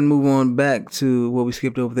 let's go ahead and move on back to what we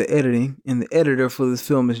skipped over, the editing. And the editor for this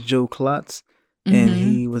film is Joe Klotz. And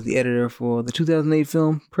he was the editor for the 2008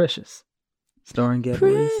 film Precious, starring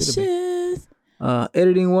Gabrielle Sidibe.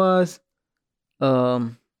 Editing wise, I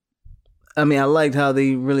mean, I liked how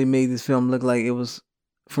they really made this film look like it was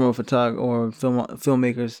from a photographer or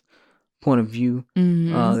filmmaker's point of view.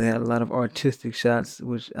 They had a lot of artistic shots,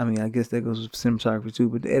 which, I mean, I guess that goes with cinematography too,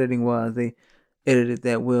 but the editing wise, they edited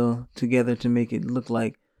that well together to make it look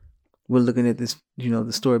like we're looking at this,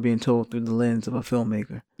 the story being told through the lens of a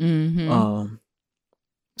filmmaker.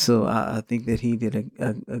 So I think that he did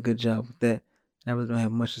a good job with that. I really don't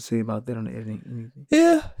have much to say about that on the editing.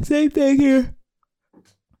 Yeah, same thing here.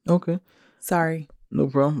 Okay. Sorry. No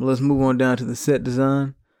problem. Let's move on down to the set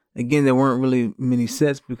design. Again, there weren't really many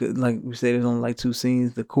sets because, like we said, there's only like 2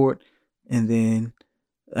 scenes: the court, and then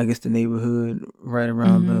I guess the neighborhood right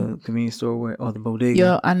around the convenience store or the bodega.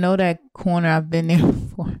 Yo, I know that corner. I've been there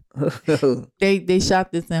before. They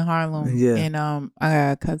shot this in Harlem. Yeah. And I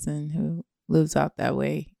got a cousin who lives out that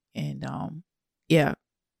way, and yeah.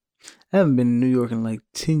 I haven't been in New York in like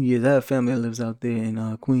 10 years. I have family that lives out there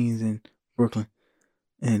in Queens and Brooklyn.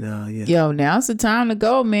 And yeah. Yo, now's the time to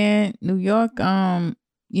go, man. New York,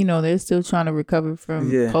 they're still trying to recover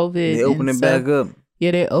from COVID. They're opening back up.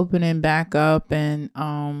 Yeah, they're opening back up, and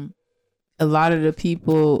a lot of the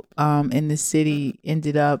people in the city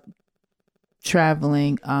ended up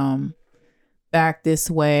traveling back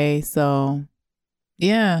this way. So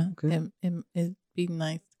yeah, it'd be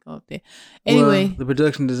nice to go up there. Anyway, the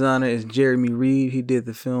production designer is Jeremy Reed. He did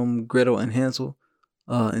the film Gretel and Hansel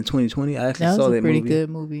in 2020. I actually saw that movie. That was a pretty good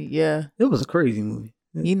movie. Yeah, it was a crazy movie.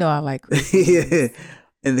 You know I like crazy yeah.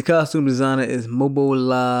 And the costume designer is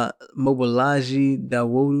Mobolaji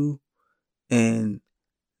Dawodu, and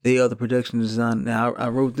they are the production designer. Now, I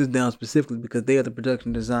wrote this down specifically because they are the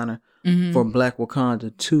production designer for Black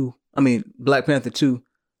Panther 2,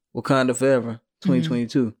 Wakanda Forever,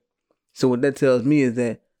 2022. So what that tells me is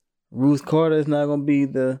that Ruth Carter is not going to be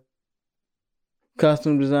the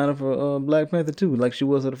costume designer for Black Panther 2 like she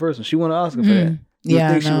was for the first one. She won an Oscar for that. You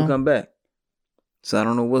think she would come back. So I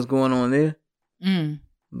don't know what's going on there.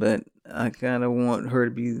 But I kind of want her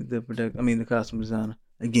to be the costume designer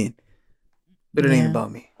again. But it ain't about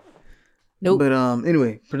me. Nope. But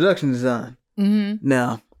anyway, production design.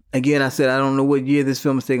 Now, again, I said I don't know what year this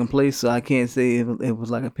film is taking place, so I can't say it was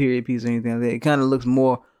like a period piece or anything like that. It kind of looks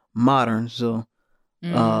more modern, so.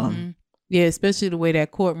 Yeah, especially the way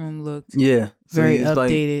that courtroom looked. Yeah. So very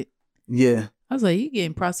updated. Yeah. I was like, you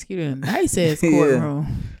getting prosecuted in a nice ass courtroom.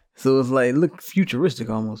 So it's like, look futuristic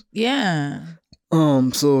almost. Yeah.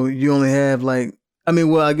 So you only have I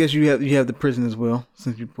guess you have the prison as well.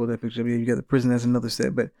 Since you pulled that picture up, yeah, you got the prison. That's another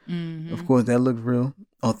set, but of course that looked real,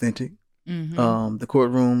 authentic. The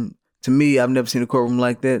courtroom, to me, I've never seen a courtroom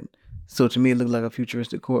like that. So to me, it looked like a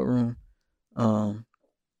futuristic courtroom. And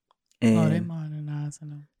they modernizing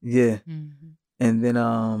them. Yeah. And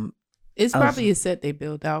then it's probably a set they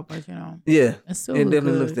built out, but yeah, it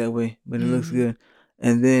definitely looks that way, but it looks good.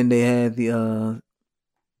 And then they had the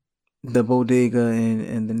bodega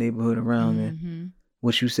and the neighborhood around there.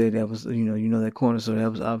 What you said, that was that corner, so that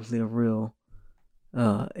was obviously a real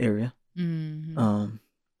area. The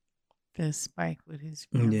Spike with his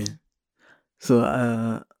grandma. Yeah. So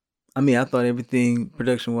I thought everything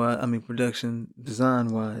production design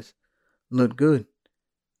wise looked good.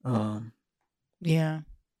 Yeah.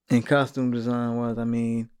 And costume design wise,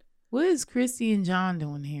 what is Christy and John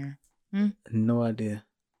doing here? No idea.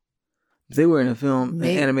 They were in a film, an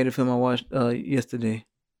animated film I watched yesterday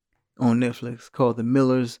on Netflix called The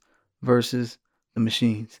Millers versus the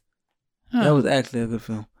Machines. That was actually a good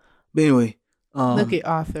film. But anyway. Look at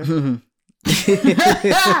Arthur. He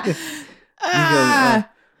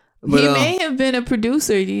may have been a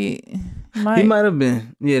producer. He might have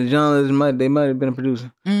been. Yeah, they might have been a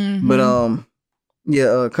producer. But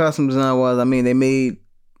costume design wise, they made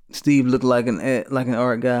Steve looked like an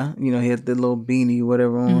art guy. He had the little beanie,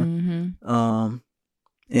 whatever on.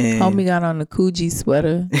 And homie got on the Coogee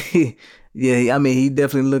sweater. Yeah, he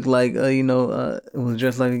definitely looked like was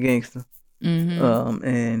dressed like a gangster.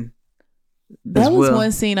 And that was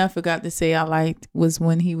one scene I forgot to say I liked was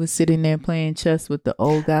when he was sitting there playing chess with the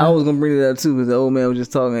old guy. I was gonna bring it up too because the old man was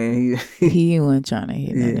just talking and he wasn't trying to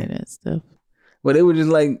hear none of that stuff. But they were just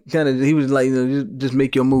like he was like just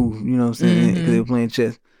make your move, you know what I'm saying? Because they were playing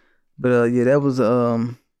chess. But that was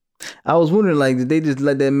I was wondering, like, did they just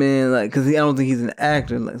let that man, like, because I don't think he's an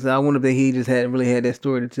actor. Like, so I wonder if he just really had that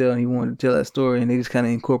story to tell, and he wanted to tell that story, and they just kind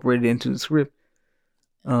of incorporated it into the script.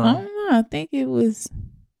 I don't know. I think it was.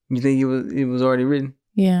 You think it was already written?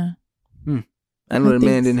 Yeah. I know the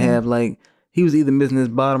man didn't have, like, he was either missing his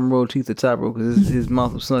bottom row teeth or top row because his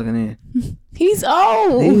mouth was sunken in. He's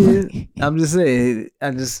old. I'm just saying.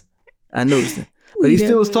 I noticed it, but he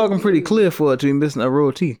still was talking pretty clear for it to be missing a row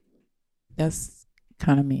of teeth. That's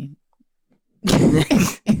kind of mean.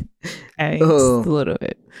 Just a little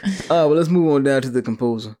bit. Well, let's move on down to the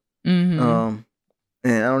composer. Mm-hmm.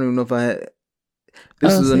 And I don't even know if I had.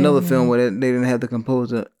 This is another film where they didn't have the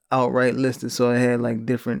composer outright listed, so it had like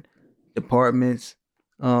different departments,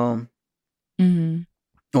 or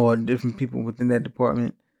different people within that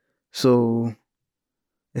department. So,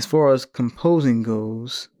 as far as composing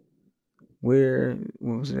goes, what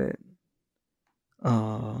was it at?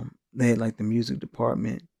 They had like the music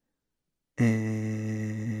department,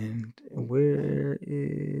 and where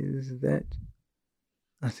is that?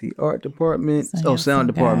 I see art department. Sound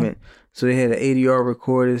department. So they had an ADR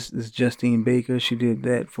recordist. This is Justine Baker. She did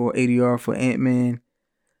that for ADR for Ant-Man.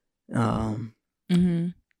 A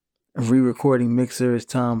re-recording mixer is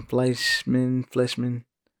Tom Fleischman.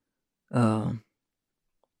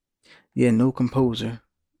 No composer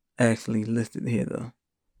actually listed here though.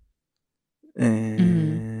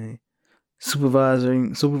 And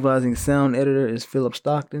supervising sound editor is Philip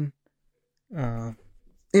Stockton.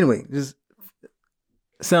 Anyway, just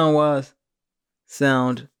sound-wise,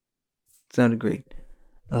 sounded great.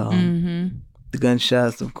 The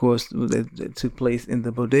gunshots, of course, that took place in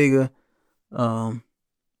the bodega.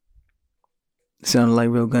 Sounded like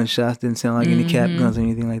real gunshots. Didn't sound like any cap guns or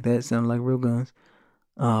anything like that. It sounded like real guns.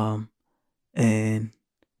 And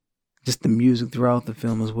just the music throughout the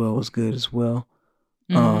film as well was good as well.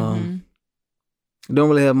 Don't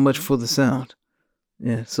really have much for the sound.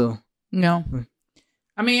 Yeah, so. No.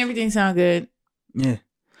 I mean, everything sounded good. Yeah.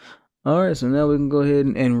 All right, so now we can go ahead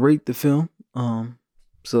and rate the film.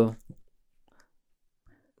 So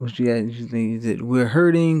what you got? You think is it We're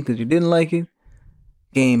Hurting because you didn't like it,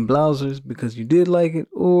 Game Blousers because you did like it,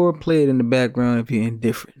 or play it in the background if you're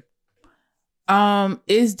indifferent?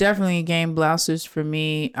 It's definitely Game Blousers for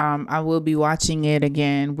me. I will be watching it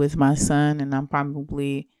again with my son, and I'll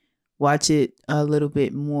probably watch it a little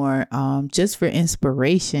bit more just for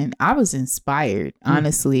inspiration. I was inspired,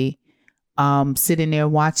 honestly. Sitting there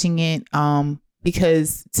watching it,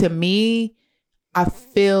 because to me, I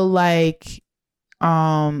feel like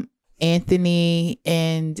Anthony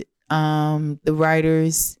and the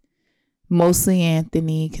writers, mostly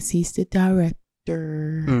Anthony, because he's the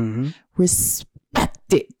director,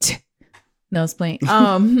 respect it. No, I was playing.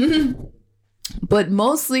 But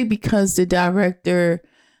mostly because the director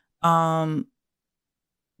did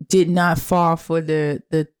not fall for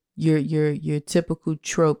your typical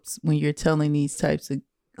tropes when you're telling these types of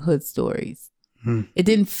hood stories. It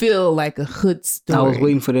didn't feel like a hood story. I was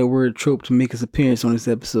waiting for that word trope to make its appearance on this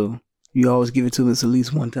episode. You always give it to us at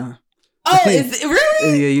least one time. Oh, is it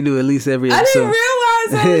really? Yeah, you do at least every episode. I didn't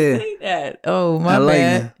realize I would say that. Oh, my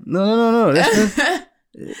bad. Like no. That's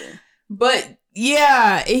But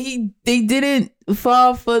yeah, they didn't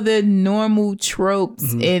fall for the normal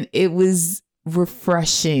tropes, and it was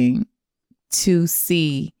refreshing to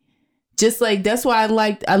see. Just like that's why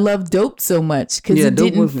I love Dope so much, because it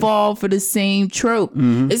didn't fall for the same trope.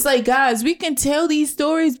 It's like, guys, we can tell these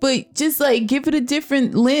stories, but just like give it a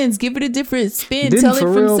different lens, give it a different spin. Tell it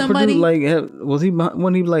from somebody. Was he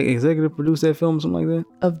like executive produce that film or something like that?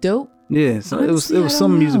 Of Dope? Yeah, so honestly, it was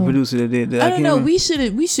some music producer that did that. I don't know. We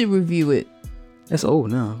should review it. That's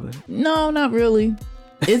old now, but no, not really.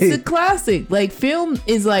 It's a classic. Like, film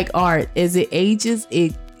is like art. As it ages,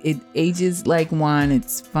 it ages like wine.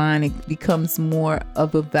 It's fine. It becomes more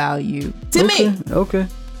of a value to me. Okay.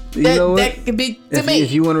 That could be to me.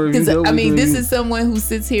 If you want to review Dope, I mean, this is someone who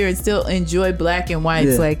sits here and still enjoy black and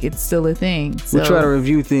whites like it's still a thing. So we try to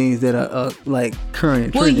review things that are like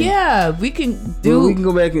current. Well, yeah, we can do. We can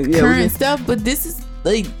go back and current stuff, but this is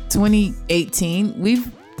like 2018. We've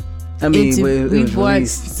watched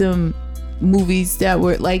some movies that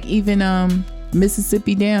were like even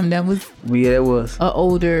Mississippi Dam. That was that was an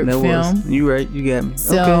older film. You right? You got me.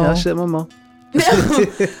 So, okay, I'll shut my mouth.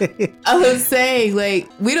 I was saying, like,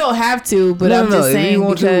 we don't have to, but I'm just saying, if you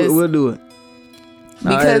want because to, we'll do it.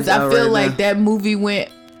 Because I feel like that movie went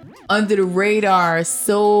under the radar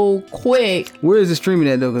so quick. Where is it streaming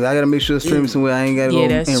at though? Because I gotta make sure it's streaming somewhere. I ain't gotta go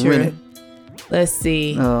and rent it. Let's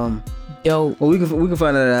see. Dope. Well, we can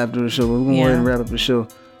find out after the show. We're gonna go ahead and wrap up the show.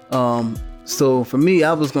 So for me,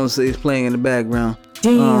 I was gonna say it's playing in the background.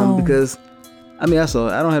 Damn. Because I mean, I saw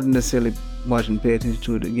it. I don't have to necessarily watch and pay attention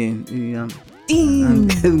to it again. You know, I'm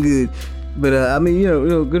good. But I mean, you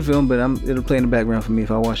know, good film. But it'll play in the background for me if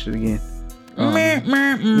I watch it again. Yeah,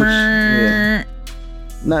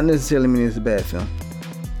 not necessarily mean it's a bad film.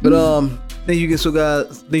 But thank you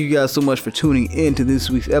guys so much for tuning in to this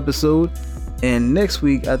week's episode. And next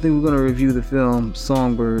week, I think we're gonna review the film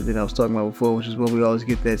Songbird that I was talking about before, which is where we always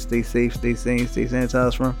get that "stay safe, stay sane, stay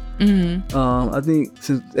sanitized" from. I think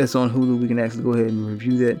since that's on Hulu, we can actually go ahead and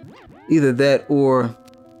review that. Either that or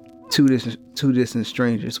Two Distant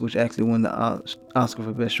Strangers, which actually won the Oscar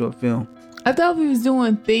for Best Short Film. I thought we was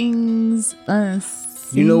doing Things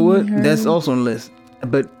Unseen. You know what? That's also on the list.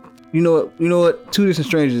 But you know what? Two Distant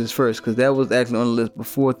Strangers is first, because that was actually on the list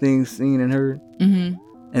before Things Seen and Heard.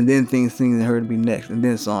 And then Things Seen and Heard to be next, and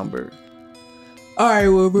then Songbird. All right,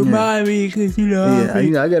 well, remind me, because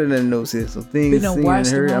I got it in the notes here. So Things Seen and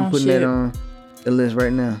Heard, I'm putting that on the list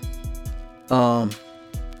right now.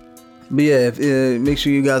 But yeah, make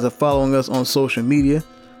sure you guys are following us on social media.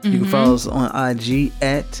 You can follow us on IG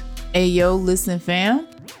at Ayo Listen Fam,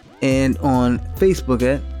 and on Facebook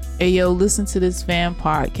at Ayo Listen to This Fam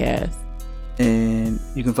Podcast. And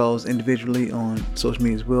you can follow us individually on social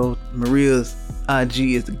media as well. Maria's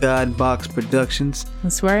IG is the God Box Productions.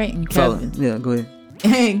 That's right. And Kevin. Yeah, go ahead.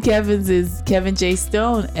 And Kevin's is Kevin J.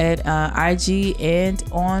 Stone at IG and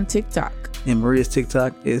on TikTok. And Maria's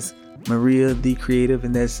TikTok is Maria the Creative,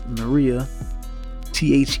 and that's Maria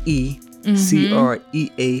TheCrea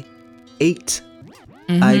 8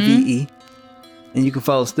 IVE. And you can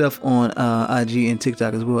follow Steph on IG and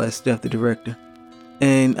TikTok as well as Steph the Director.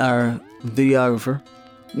 And our videographer,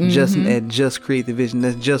 Justin at Just Create the Vision.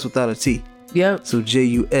 That's just without a T. Yep. So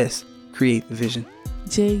JUS Create the Vision.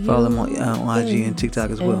 Follow him on IG and TikTok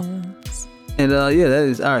as well. And that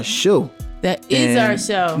is our show. That is our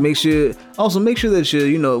show. Make sure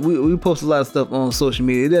that we post a lot of stuff on social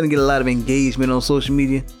media. It doesn't get a lot of engagement on social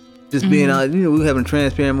media. Just being we're having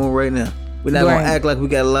transparent mode right now. We're not gonna act like we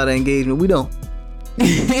got a lot of engagement. We don't.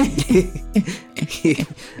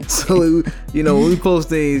 So when we post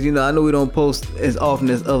things, I know we don't post as often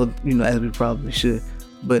as other, as we probably should,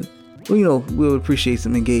 but we'll appreciate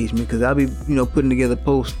some engagement, because I'll be putting together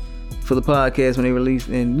posts for the podcast when they release,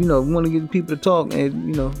 and we want to get people to talk,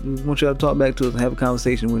 and we want y'all to talk back to us and have a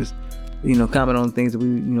conversation with us, comment on things that we're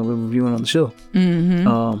reviewing on the show.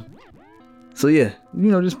 So yeah,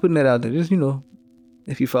 just putting that out there. Just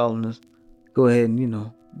if you're following us, go ahead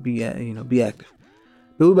and be active.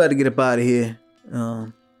 But we're about to get up out of here,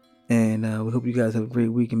 and we hope you guys have a great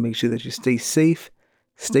week, and make sure that you stay safe,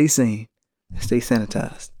 stay sane, stay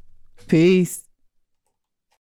sanitized. Peace.